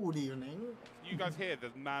 Good evening. You guys hear the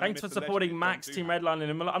man. Thanks for Mr. supporting Legend, Max, don't do Team that. Redline and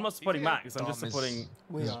Imola. I'm not supporting Max, I'm just Thomas. supporting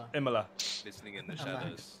We are. Imola. Listening in the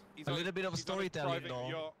shadows. He's A on- little bit of he's on a storytelling, private though.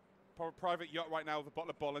 yacht, private yacht right now with a bottle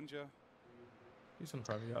of Bollinger. Who's on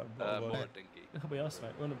private yacht? More dinky. That'll be us,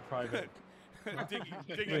 mate. We're on a private. Dinghy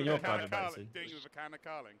We're with your a can private of carling. Betsy. Dinghy with a can of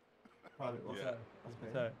carling. Private what's Yeah.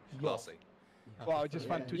 that? So, Classy. Wow, I just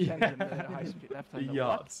found 2 tens in the high speed left the hand.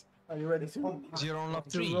 yacht. Are you ready to You're on lap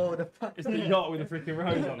to 3. roll the It's the yacht with the freaking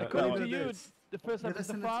rose on it. According that to one. you, the first lap is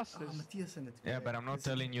the fastest. Matthias sent it to Yeah, me. but I'm not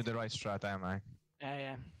telling you the right strat, am I?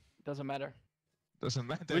 Yeah. Doesn't matter. Doesn't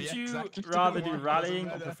matter. Would yeah, you exactly. rather do Doesn't rallying or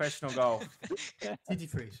matter. professional golf? TT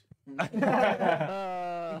freeze. No.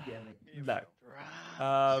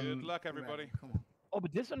 Good luck, everybody. Oh,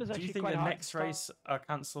 but this one is Do actually you think quite the hard next to start. race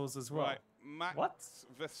cancels as well? Right, Max What?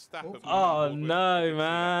 Verstappen. Oh moving no, forward with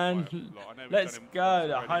man! quite a lot. I know we've Let's done him go. once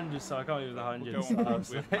The already. 100, so I can't believe the 100 We'll go on subs.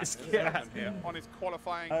 with Let's Max get Verstappen here on his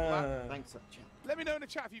qualifying lap. Thanks, chat. Let me know in the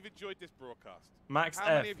chat if you've enjoyed this broadcast. Max How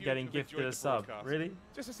many F of you getting have gifted enjoyed a the sub. broadcast? Really?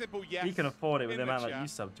 Just a simple yes. He can afford it with in the amount chat. that you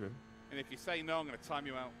subbed to him. And if you say no, I'm going to time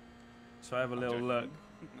you out. So have a little joking. look.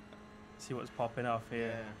 See what's popping off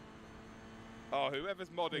here. Oh, whoever's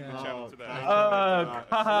modding the channel today. thank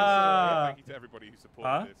Thank you to everybody who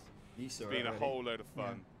supported this. It's been a whole load of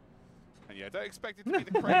fun. And yeah, don't expect it to be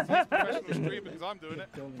the craziest professional stream because I'm doing it,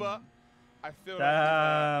 but I feel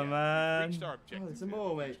like man. reached our objective. Oh, some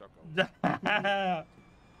more, mate. Reached our goal.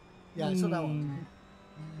 Yeah, I saw that one.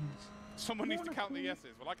 Someone needs to count the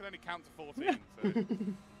yeses. Well, I can only count to 14, so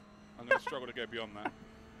I'm going to struggle to go beyond that.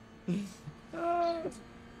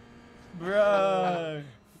 Bro.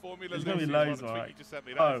 Formula There's gonna be Lucy's loads, on a tweet Mark. you just sent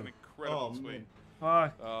me. That is an incredible tweet. man.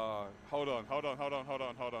 Fuck. Hold on. I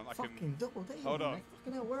Fucking can. double day. Hold on.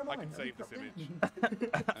 Fucking hell, where am I? I can save this image.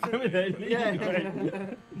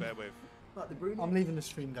 Yeah. Bear with. I'm leaving the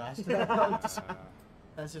stream, guys.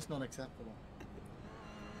 That's just not acceptable.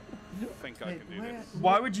 I think I can do this.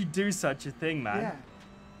 Why would you do such a thing, man? Yeah.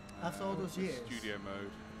 After all those years. Studio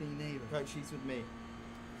mode. Being neighbour. Coach, she's with me.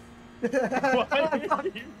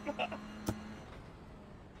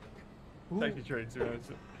 Thank you, Trade.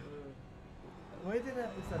 Where did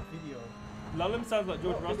that? Is that video? Lullum sounds like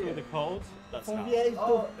George Russell with a cold. That's not.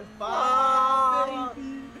 Oh, fuck!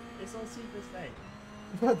 It's on Secret Snake.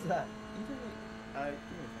 What's that?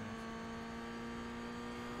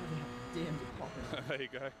 DM's popping. There you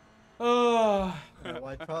go. Oh.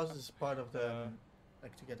 White trousers is part of the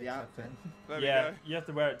like to get the outfit. There we Yeah, go. you have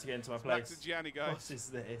to wear it to get into my It's back place. to Gianni, guys. What is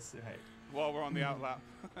this? Hey. While we're on the outlap.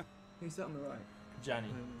 Who's that on the right? Gianni.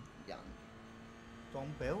 Yeah. Tom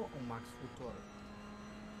Bell or Max Futor?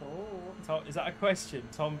 Is that a question?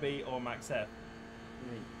 Tom B or Max F?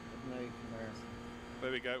 No comparison.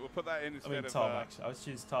 There we go. We'll put that in I instead mean of. Tom, actually. I was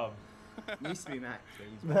choose Tom. Used to be Max. So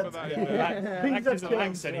he's We'll put that in there. Max isn't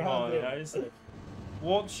Max anymore, you know. So.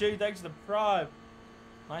 Warp shoe, thanks to the prime.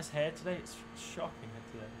 Nice hair today. It's shocking hair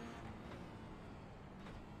today.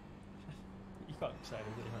 You can't say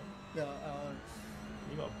anything, right? Yeah.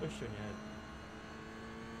 You got a bush on your head.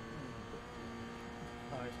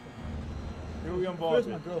 Who are we on board Where's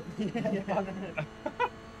my with? girl?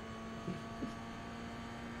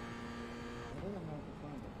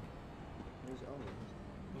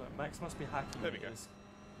 Look, Max must be hacking. There we go.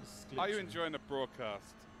 Are you enjoying the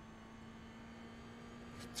broadcast?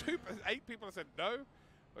 8 people have said no.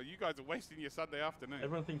 Well, you guys are wasting your Sunday afternoon.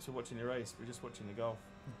 Everyone thinks we're watching the race. We're just watching the golf.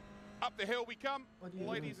 Up the hill we come,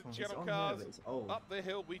 ladies and gentle cars. Up the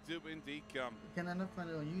hill we do indeed come. Can I not find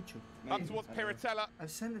it on YouTube? Up towards Piratella. I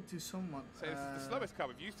sent it to someone. So it's the slowest car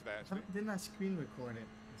we've used today, actually. Didn't I screen record it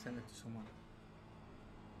and send it to someone?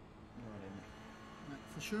 No, I didn't.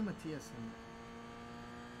 For sure, Matthias.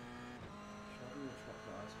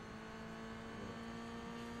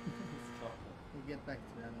 We'll get back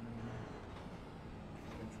to that in a minute.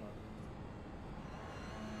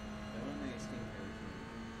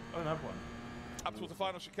 Oh, another one. Up towards the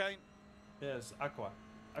final chicane. Yes, Aqua.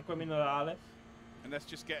 Aqua Minerale. And let's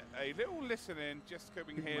just get a little listen in, just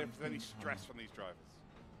coming here if there's any stress from these drivers.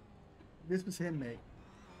 This was him, mate.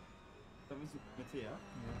 That was Mattia?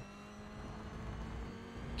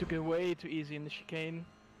 took it way too easy in the chicane.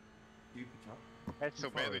 That's so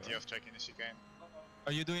bad that you have track in the chicane.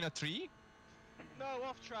 Are you doing a 3? No,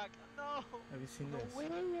 off track. No. Have you seen this? Way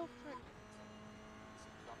off track.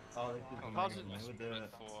 Oh, Cars in split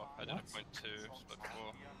 4. I did a 0.2, split 4.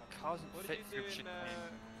 Cars What fit did you through do in?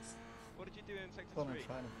 chicane. What did you do in sector Come on, 3?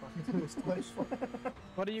 trying to fucking do this.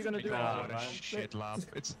 What are you gonna do? Oh, what a shit lap.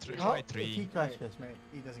 It's a Oh, high if 3. he crashes, mate,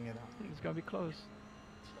 he doesn't get out. It's gonna be close.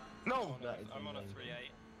 No! I'm on a 3.8.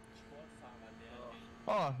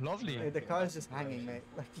 Oh, lovely. Hey, the car is just hanging, mate.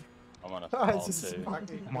 Like, I'm on a car is 4.2. just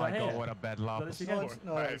fucking. Oh my god, what a bad lap. No, it's a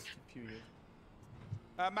few years.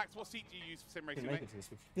 Max, what seat do you use for sim racing, mate?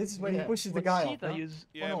 This is when he pushes the guy off. I use?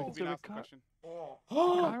 Yeah, Oh, we can ask the question.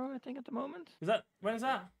 Caro, I think at the moment. Is that when is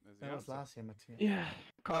that? That was last year, Mattia. Yeah.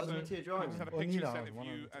 That was Mattia driving. Just had a Or picture Nino, sent of one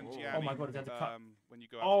you of them. and Gianni. Oh my god, is that the cut? When you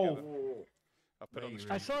go out together. I'll put it on the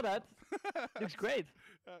I screen. saw that. Looks great.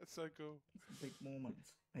 That's so cool. Big moment.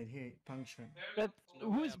 Right here, puncture. But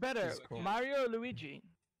who's better, Mario or Luigi?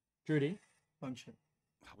 Trudy. Puncture.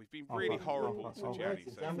 We've been really horrible to Gianni.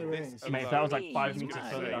 So Down the for range. this Mate, alone, that was like he's 5 gonna meters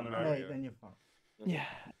say further down the Mario. road. Mate, then you're fucked. Yeah.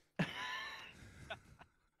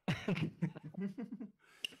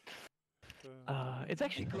 It's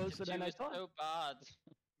actually closer than I thought. So bad.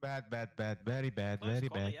 Bad. Very bad, very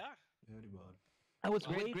bad. I was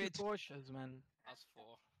Great, way great. too cautious, man. That's 4.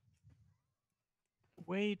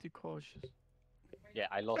 Way too cautious. Yeah,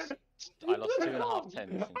 I lost 2.5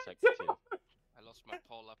 tenths in sector 2. I lost my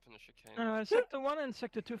pole up in the chicane. Sector 1 and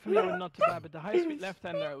Sector 2 for me were not too bad, but the high-speed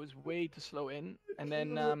left-hander I was way too slow in. And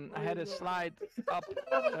then I had a slide up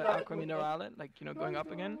Aqua Minerale, like, you know, going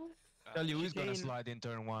up again. Tell you who's gonna Chicane. slide in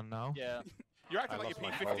turn 1 now. Yeah. You're acting I like you're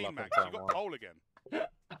lost my pole P15, up Max. in You turn got 1. pole again.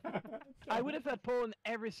 I would have had pole in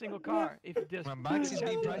every single car if this. Well, Max has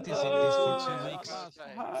been practicing this for 2 weeks.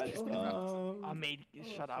 I made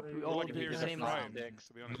shut up. We All all I can do hear the is same Ryan, thing.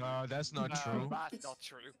 to be honest. No, that's not true. That's not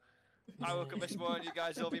true. I woke up this morning, you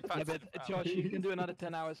guys all be Yeah, packed. but Josh, you can do another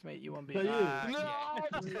 10 hours, mate. You won't be. You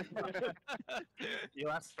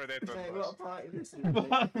asked for that one. Hey, what a party this is.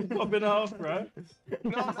 Pop it off, bro.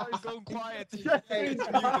 No, he's going quiet.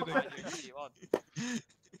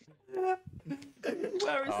 Where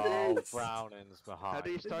is this? Browning's behind. How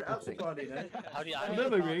do you start That's this thing? funny, no? How do you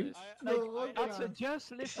Nürburgring. Like,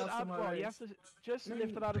 just lift it up, bro. You have to just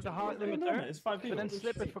lift it out of the hard limiter, It's 5 but people. then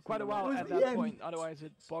slip it for quite a while Who's at the that end? point. Otherwise,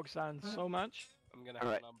 it bogs down so much. I'm gonna have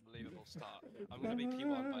an unbelievable start. I'm gonna be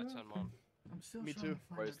P1 by turn 1. I'm still Me trying too. to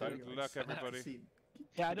find Where's the that? video. Good luck, It's- everybody.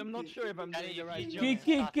 Yeah, I'm not sure if I'm doing the right job. Geek.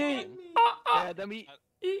 Yeah, then we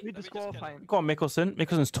disqualify him. Go on, Mikkelsen.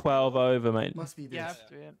 Mikkelsen's 12 over, mate. Must be this. You have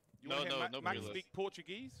to, yeah. You want to hear Max nobody speak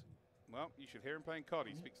Portuguese? Well, you should hear him playing COD.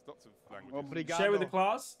 He speaks lots of languages. Obrigado. Share with the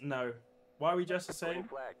class? No. Why are we dressed the same?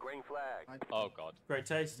 Green flag. Oh god. Great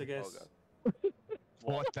taste, I guess.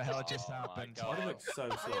 What the hell just Oh my happened? God. I look so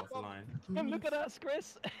sort of the line. And look at us,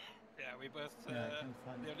 Chris. Yeah, we both Yeah, I can't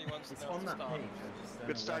find the it. only ones It's that know on to that start. page. I just don't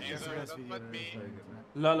Good know start, where. It's the user. best video Let me- ever, isn't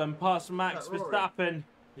it? Lullen past Max Rory. Verstappen.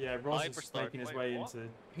 Yeah, Ross is Hyperstart. making his Wait, way what? into.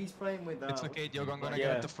 He's playing with It's okay, Diogo, I'm gonna Yeah.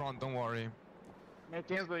 get at the front, don't worry. My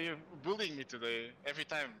Kinsler, you're bullying me today. Every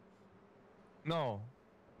time. No.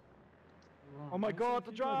 Oh my god,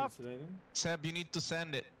 the draft! Seb, you need to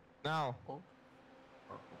send it. Now.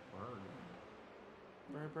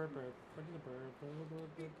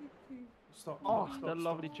 Stop. Oh, that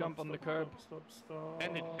lovely jump on the curb. Stop.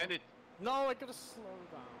 End it. No, I gotta slow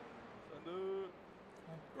down.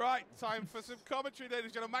 Right, time for some commentary, ladies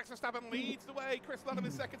and gentlemen. Max Verstappen leads the way. Chris Lando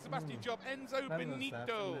in second. Sebastian Job. Enzo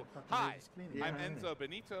Benito. Hi, I'm Enzo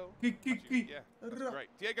Benito. Actually, yeah, that's great.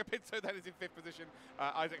 Diego Pinto then is in fifth position.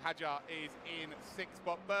 Isaac Hadjar is in sixth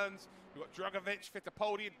spot. Burns. We've got Drogovic,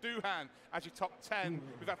 Fittipaldi, and Duhan as your top 10.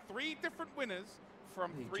 We've had 3 different winners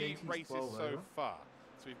from 3 races so far.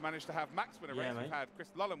 So we've managed to have Max win a race. mate. We've had Chris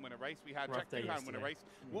Lullen win a race. We had Rough Jack day Duhan win a yesterday. race.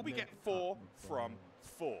 Will we get 4 from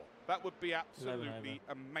 4? That would be absolutely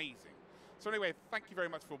amazing. So anyway, thank you very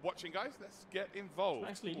much for watching, guys. Let's get involved.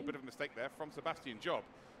 Actually- A bit of a mistake there from Sebastian Job.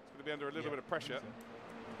 It's going to be under a little bit of pressure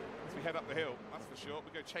as we head up the hill. That's for sure.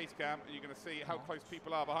 We go chase cam, and you're going to see how close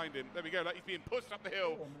people are behind him. There we go. Like he's being pushed up the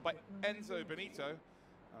hill by Enzo Benito.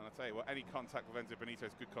 And I'll tell you what, any contact with Enzo Benito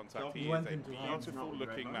is good contact. Job He is went a into arms, beautiful not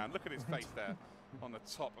looking Redline. man. Look at his face there on the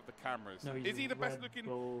top of the cameras. No, he's Is he the best Red looking?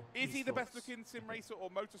 Bull Is he the best Esports. looking sim racer or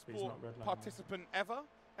He's motorsport not Redline, no. participant ever?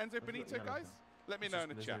 Enzo Benito, yellow guys? Let me It's know just in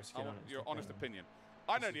the there's chat. no skin I on want it, it's your just honest plain. opinion.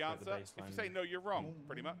 I know Just the put the answer. If you baseline say in. no, you're wrong.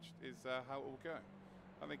 Pretty much is how it will go.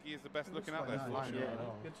 I think he is the best looking out there for Yeah,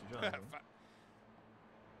 sure. good to drive.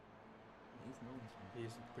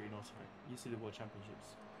 He's pretty nice, mate. You see the World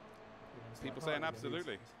Championships. People saying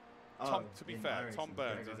absolutely. Tom, to be fair, Tom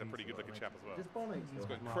Burns is a pretty good-looking chap as well. He's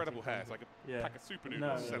got incredible hair. It's like a pack of super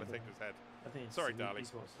noodles sellotape his head. Sorry, darling.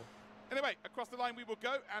 Anyway, across the line we will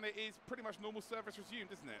go, and it is pretty much normal service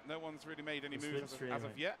resumed, isn't it? No one's really made any moves as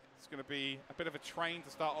of yet. It's going to be a bit of a train to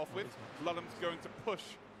start off with. Lullum's going to push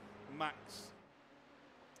Max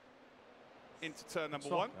into turn number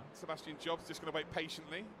 1. Sebastian Jobs just going to wait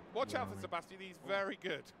patiently. Watch out for Sebastian. He's very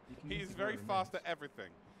good. He is very fast at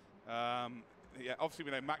everything. Yeah, obviously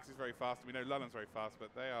we know Max is very fast, and we know Lullum's very fast, but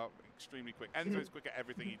they are extremely quick. Enzo's quick at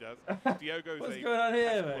everything he does. Diogo's a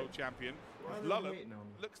world champion. Lullum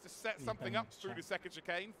looks to set something up through the second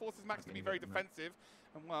chicane, forces Max to be very defensive,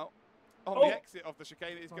 and well, on the exit of the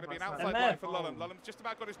chicane, it's going to be an outside line for Lullum. Lullum's just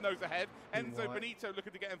about got his nose ahead. Enzo Benito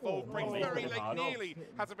looking to get involved, brings very late, nearly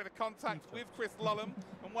has a bit of contact with Chris Lullum,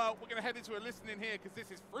 and well, we're going to head into a listening here because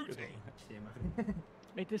this is fruity.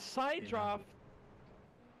 Made this side draft.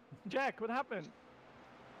 Jack, what happened?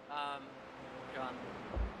 John,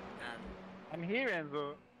 I'm here,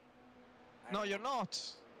 Enzo. No, you're not.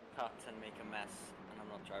 Cut and make a mess, and I'm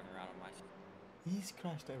not driving around on my. He's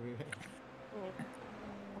crashed everywhere.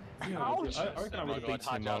 I reckon I would have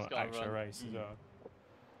beaten him on actual race as well.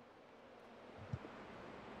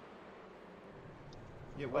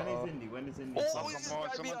 Yeah, when is Indy? When is Indy? Someone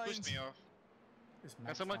pushed me off.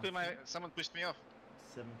 And someone pushed me off.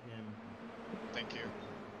 7 p.m. Thank you.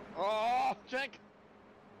 Oh, check.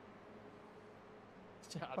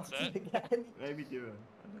 That's it. Maybe do it.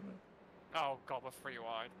 I don't know. Oh god, we're 3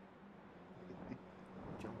 wide.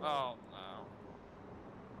 Oh no.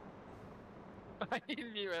 I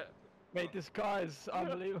knew it. Mate, this car is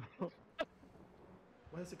unbelievable.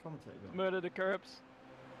 Where's the commentator gone? Murder the curbs.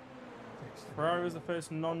 Ferrari was the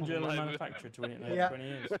first non-German manufacturer to win it in 20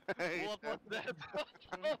 years. What was that?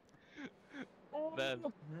 Then.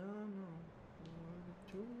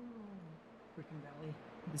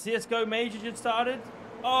 The CSGO Major just started.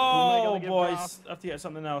 Oh, boys. I have to get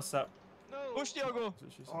something else up. No. Push Diogo.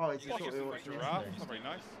 Oh, it's just Giraffe. Not very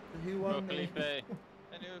nice. Who won? And you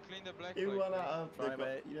clean the black. Who won out of Try,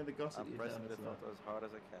 mate. you know the gossip? I'm pressing this not as hard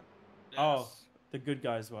as I can. Oh, the good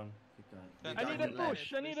guys one. I need a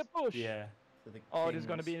push. I need a push. Yeah. Oh, it is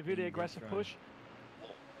going to be a really aggressive push.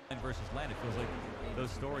 Versus Land, it feels like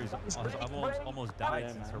those stories I've almost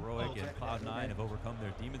died since Heroic and Cloud9 have overcome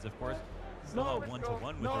their demons. Of course, still not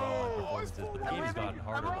one-to-one with their online performances, but the game's gotten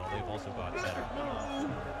harder while they've also gotten better.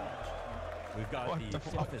 We've got the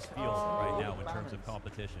toughest field right now in terms of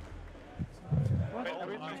competition.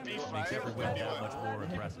 Makes every win that much more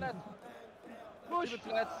impressive. Push.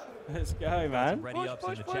 Let's go, man. Ready ups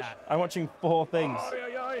in the chat. I'm watching 4 things.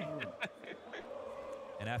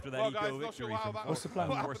 And after that eco victory from what's the plan?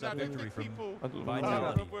 4-set victory from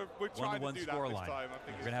Vitality, 1-1 scoreline.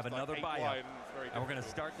 We're going to have another buy-up, and we're going to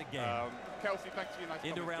start the game. Kelsey, thanks for your nice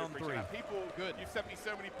into round 3. People, you've sent me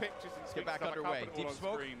so many pictures and get back underway. Deep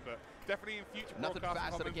smoke. Screen, but definitely in future nothing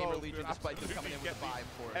fast at a gamer legion despite them coming in with a buy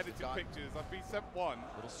for us. Edited pictures. I've been sent one.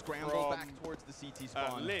 Little scramble back towards the CT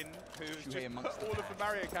spawn. Lynn, who's just put all of the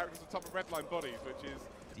Mario characters on top of Redline bodies, which is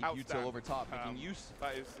deep util over top, making use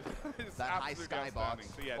that is that high skybox.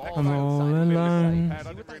 So yeah, I'm all alone.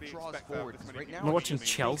 We're watching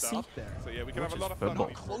Chelsea. So yeah, we can have a lot of fun.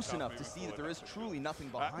 Not close enough to see that there is truly nothing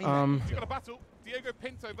behind it. You've got a battle. Diego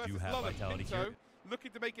Pinto versus Lullum. Pinto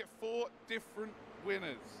looking to make it 4 different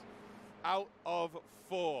winners out of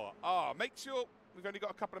 4. Make sure we've only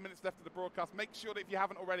got a couple of minutes left of the broadcast. Make sure that if you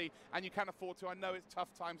haven't already and you can afford to, I know it's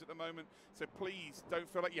tough times at the moment, so please don't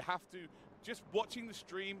feel like you have to. Just watching the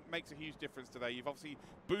stream makes a huge difference today. You've obviously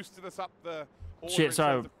boosted us up the. Shit,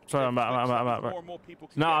 sorry, I'm back.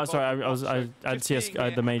 No, sorry, I'd see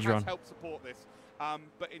the major on. Help support this.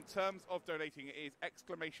 But in terms of donating, it is !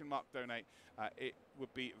 donate. It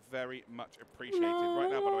would be very much appreciated. Right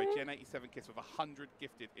now, by the way, Gen87 Kiss with 100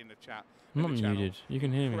 gifted in the chat. I'm not muted. You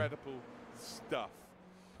can hear me. Incredible stuff.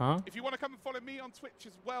 Huh? If you want to come and follow me on Twitch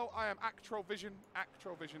as well, I am Actrolvision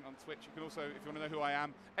on Twitch. You can also, if you want to know who I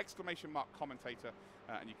am, !commentator,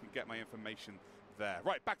 and you can get my information there.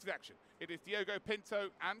 Right, back to the action. It is Diogo Pinto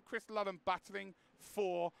and Chris Lullum battling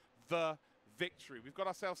for the victory. We've got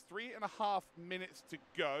ourselves 3.5 minutes to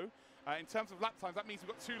go. In terms of lap times, that means we've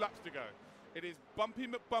got 2 laps to go. It is Bumpy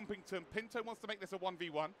McBumpington. Pinto wants to make this a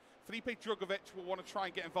 1v1. Felipe Drugovic will want to try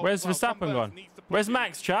and get involved. Where's Verstappen gone? Where's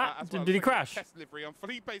Max, chat? Did he crash? Test delivery on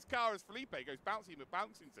Felipe's car as Felipe goes bouncy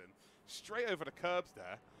McBouncington straight over the curbs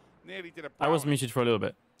there. Nearly did a I was muted for a little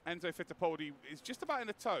bit. Enzo Fittipaldi is just about in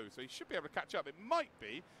a tow, so he should be able to catch up. It might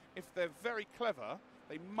be, if they're very clever,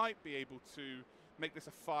 they might be able to make this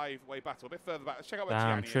a 5-way battle. A bit further back. Let's check out what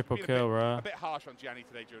Gianni triple is. kill, a bit harsh on Gianni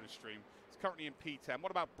today during the stream. Let's currently in P10.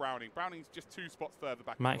 What about Browning? Browning's just 2 spots further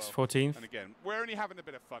back. Max as well. 14th. And again, we're only having a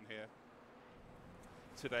bit of fun here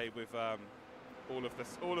today with all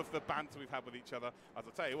of the banter we've had with each other. As I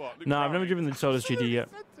tell you what, Luke No, I've Browning never driven the Solis GT yet.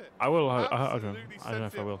 I will. I don't know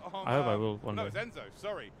if I will. I hope I will one no, day. it's Enzo.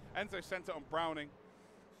 Sorry, Enzo sent it on Browning,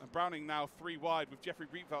 and Browning now 3 wide with Jeffrey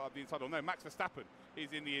Rietveld up the inside. Oh no, Max Verstappen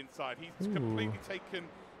is in the inside. He's completely taken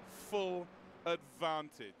full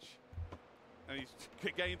advantage, and he's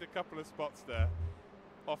gained a couple of spots there,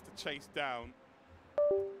 off to chase down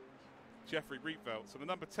Jeffrey Rietveld. So the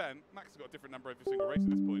number 10, Max has got a different number every single race at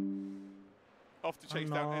this point. Off to chase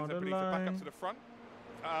down Enzo Benito, back up to the front.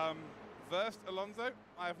 Verst Alonso,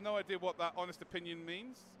 I have no idea what that honest opinion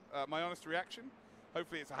means. My honest reaction,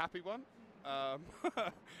 hopefully it's a happy one.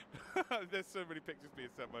 There's so many pictures being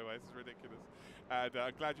sent my way, this is ridiculous. And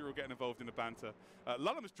I'm glad you're all getting involved in the banter.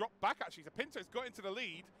 Lullum has dropped back actually, so Pinto's got into the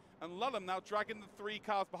lead, and Lullum now dragging the 3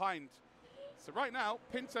 cars behind. So right now,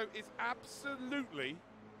 Pinto is absolutely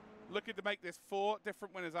looking to make this 4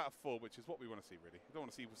 different winners out of 4, which is what we want to see, really. We don't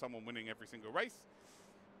want to see someone winning every single race.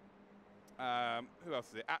 Who else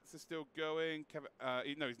is it? Atz is still going. Kevin,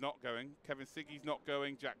 no, he's not going. Kevin Siggy's not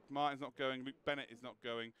going. Jack Martin's not going. Luke Bennett is not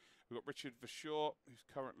going. We've got Richard Verschaw, who's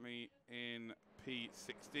currently in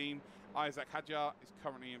P16. Isaac Hadjar is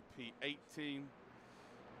currently in P18.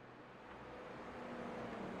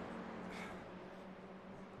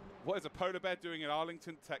 What is a polar bear doing in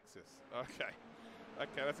Arlington, Texas? Okay.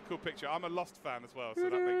 Okay, that's a cool picture. I'm a Lost fan as well, so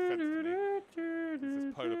that makes sense to me.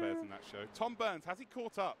 There's polar bears in that show. Tom Burns, has he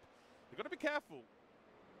caught up? They've got to be careful.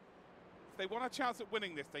 If they want a chance at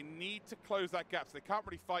winning this, they need to close that gap, so they can't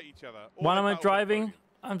really fight each other. Why am I driving?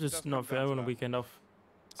 I'm just not fair. I want a weekend off.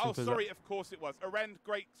 Oh, sorry, of course it was. Arend,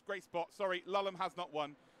 great spot. Sorry, Lullum has not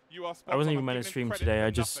won. You are spot I wasn't on. even meant to stream today.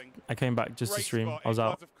 I came back just to stream. I was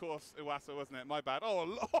out. Of course, Iwasa, wasn't it? My bad.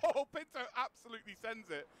 Oh, Pinto absolutely sends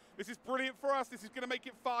it. This is brilliant for us. This is going to make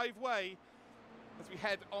it 5-way as we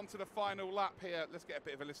head onto the final lap here. Let's get a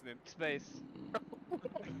bit of a listening. Space.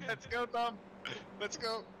 Let's go, Tom. Let's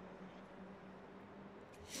go.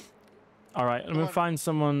 All right, I'm going to find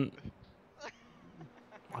someone.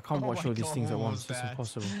 I can't watch all these things at once. It's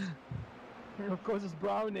impossible. Of course, it's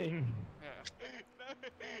Browning.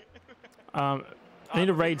 I need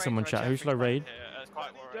to raid someone, chat. Who should I raid?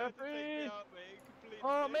 Jeffrey!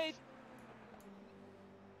 Oh, mate!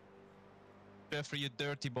 Jeffrey, you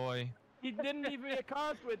dirty boy. He didn't leave me a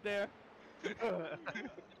card with there. Come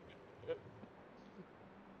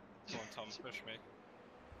on, Tom, push me.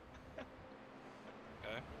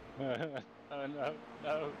 Okay. Oh, no,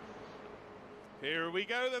 no. Here we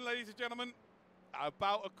go then, ladies and gentlemen.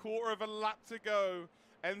 About a quarter of a lap to go.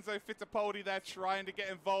 Enzo Fittipaldi there trying to get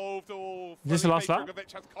involved. Oh, Is this the last lap?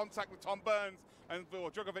 Drogovic has contact with Tom Burns, and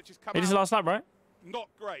Drogovic is coming. It is the last lap, right? Not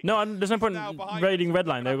great. No, there's no point in raiding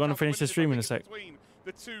Redline. They're going to finish the stream in a sec.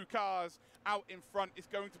 The 2 cars out in front is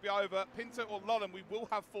going to be over. Pinto or Lullum, we will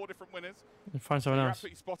have 4 different winners. Find someone You're else.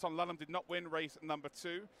 absolutely spot on. Lullum did not win race number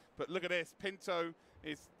 2, but look at this. Pinto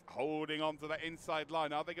is holding on to that inside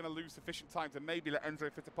line. Are they going to lose sufficient time to maybe let Enzo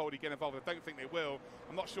Fittipaldi get involved? I don't think they will.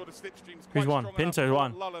 I'm not sure the slipstream is quite strong enough Pinto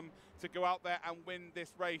won. for Lullum to go out there and win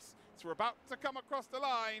this race. So we're about to come across the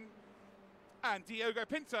line, and Diogo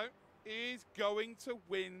Pinto is going to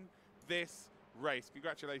win this race.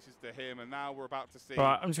 Congratulations to him, and now we're about to see. All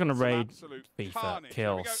right, I'm just going to raid FIFA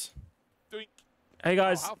kills. Hey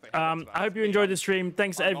guys, I hope you enjoyed the stream.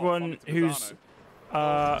 Thanks to everyone who's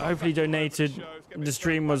hopefully donated. The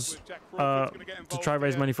stream was to try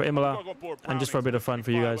raise money for Imola and just for a bit of fun for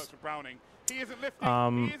you guys.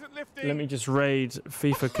 Let me just raid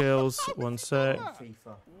FIFA kills. One sec.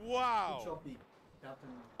 Wow.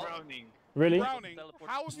 Browning. Really? Browning,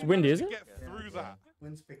 how it's windy, is it? Get through that?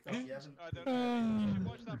 Wind's picked up, yeah. I don't know. You should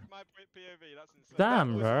watch that from my POV. That's insane.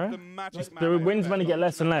 Damn, bro. The wind's going to get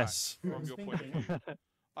less and less. From your point of view.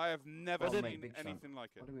 I have never seen anything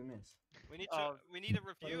like it. What did we miss? We need a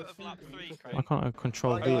review of lap 3. Why can't I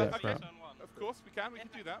control V that crap? Of course we can. We can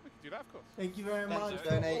do that. We can do that, of course. Thank you very much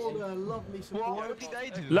for all the lovely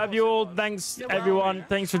support. Love you all. Thanks, everyone.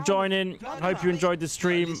 Thanks for joining. Hope you enjoyed the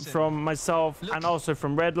stream from myself and also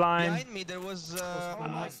from Redline. Behind me, there was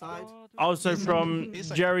on my side. Also from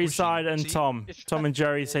Jerry's side and Tom. Tom and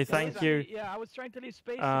Jerry say thank you. Yeah, I was trying to leave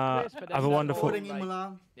space for Chris, but have a wonderful.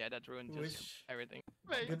 Yeah, that ruined just everything.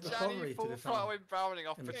 Mate, Johnny full throttle Browning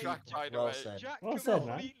off the track, by the way. Jack Well said,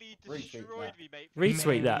 man. completely destroyed me, mate.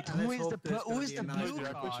 Retweet that. Who is the blue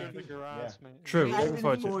card? True. Looking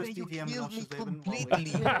forward to it. You killed me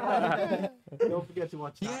completely. Don't forget to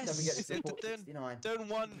watch that. Yes, Then we get turn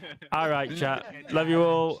 1. All right, chat. Love you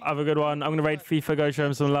all. Have a good one. I'm going to raid FIFA. Go show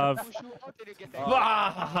him some love.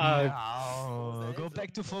 Oh, go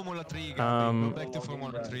back to Formula 3, Gabby. Go back to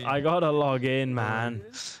Formula 3. I gotta log in, man.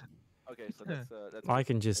 Okay, so that's I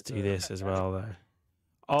can just do this as well, though.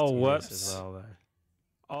 Oh, whoops.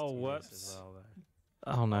 Oh, whoops.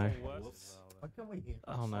 Oh, no.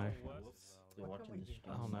 Oh, no.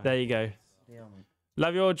 Oh, no. There you go.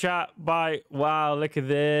 Love your chat. Bye. Wow, look at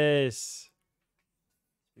this.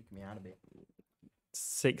 Freaking me out a bit.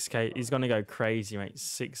 6K. He's gonna go crazy, mate.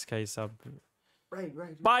 6K sub.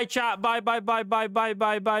 Right. Bye, chat. Bye. Bye. Bye. Bye. Bye.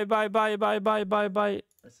 Bye. Bye. Bye. Bye. Bye. Bye. Bye. Bye.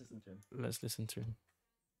 Let's listen to him. Let's listen to him.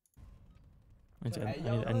 I need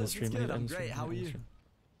to end the stream. I'm great. How are you?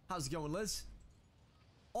 How's it going, Liz?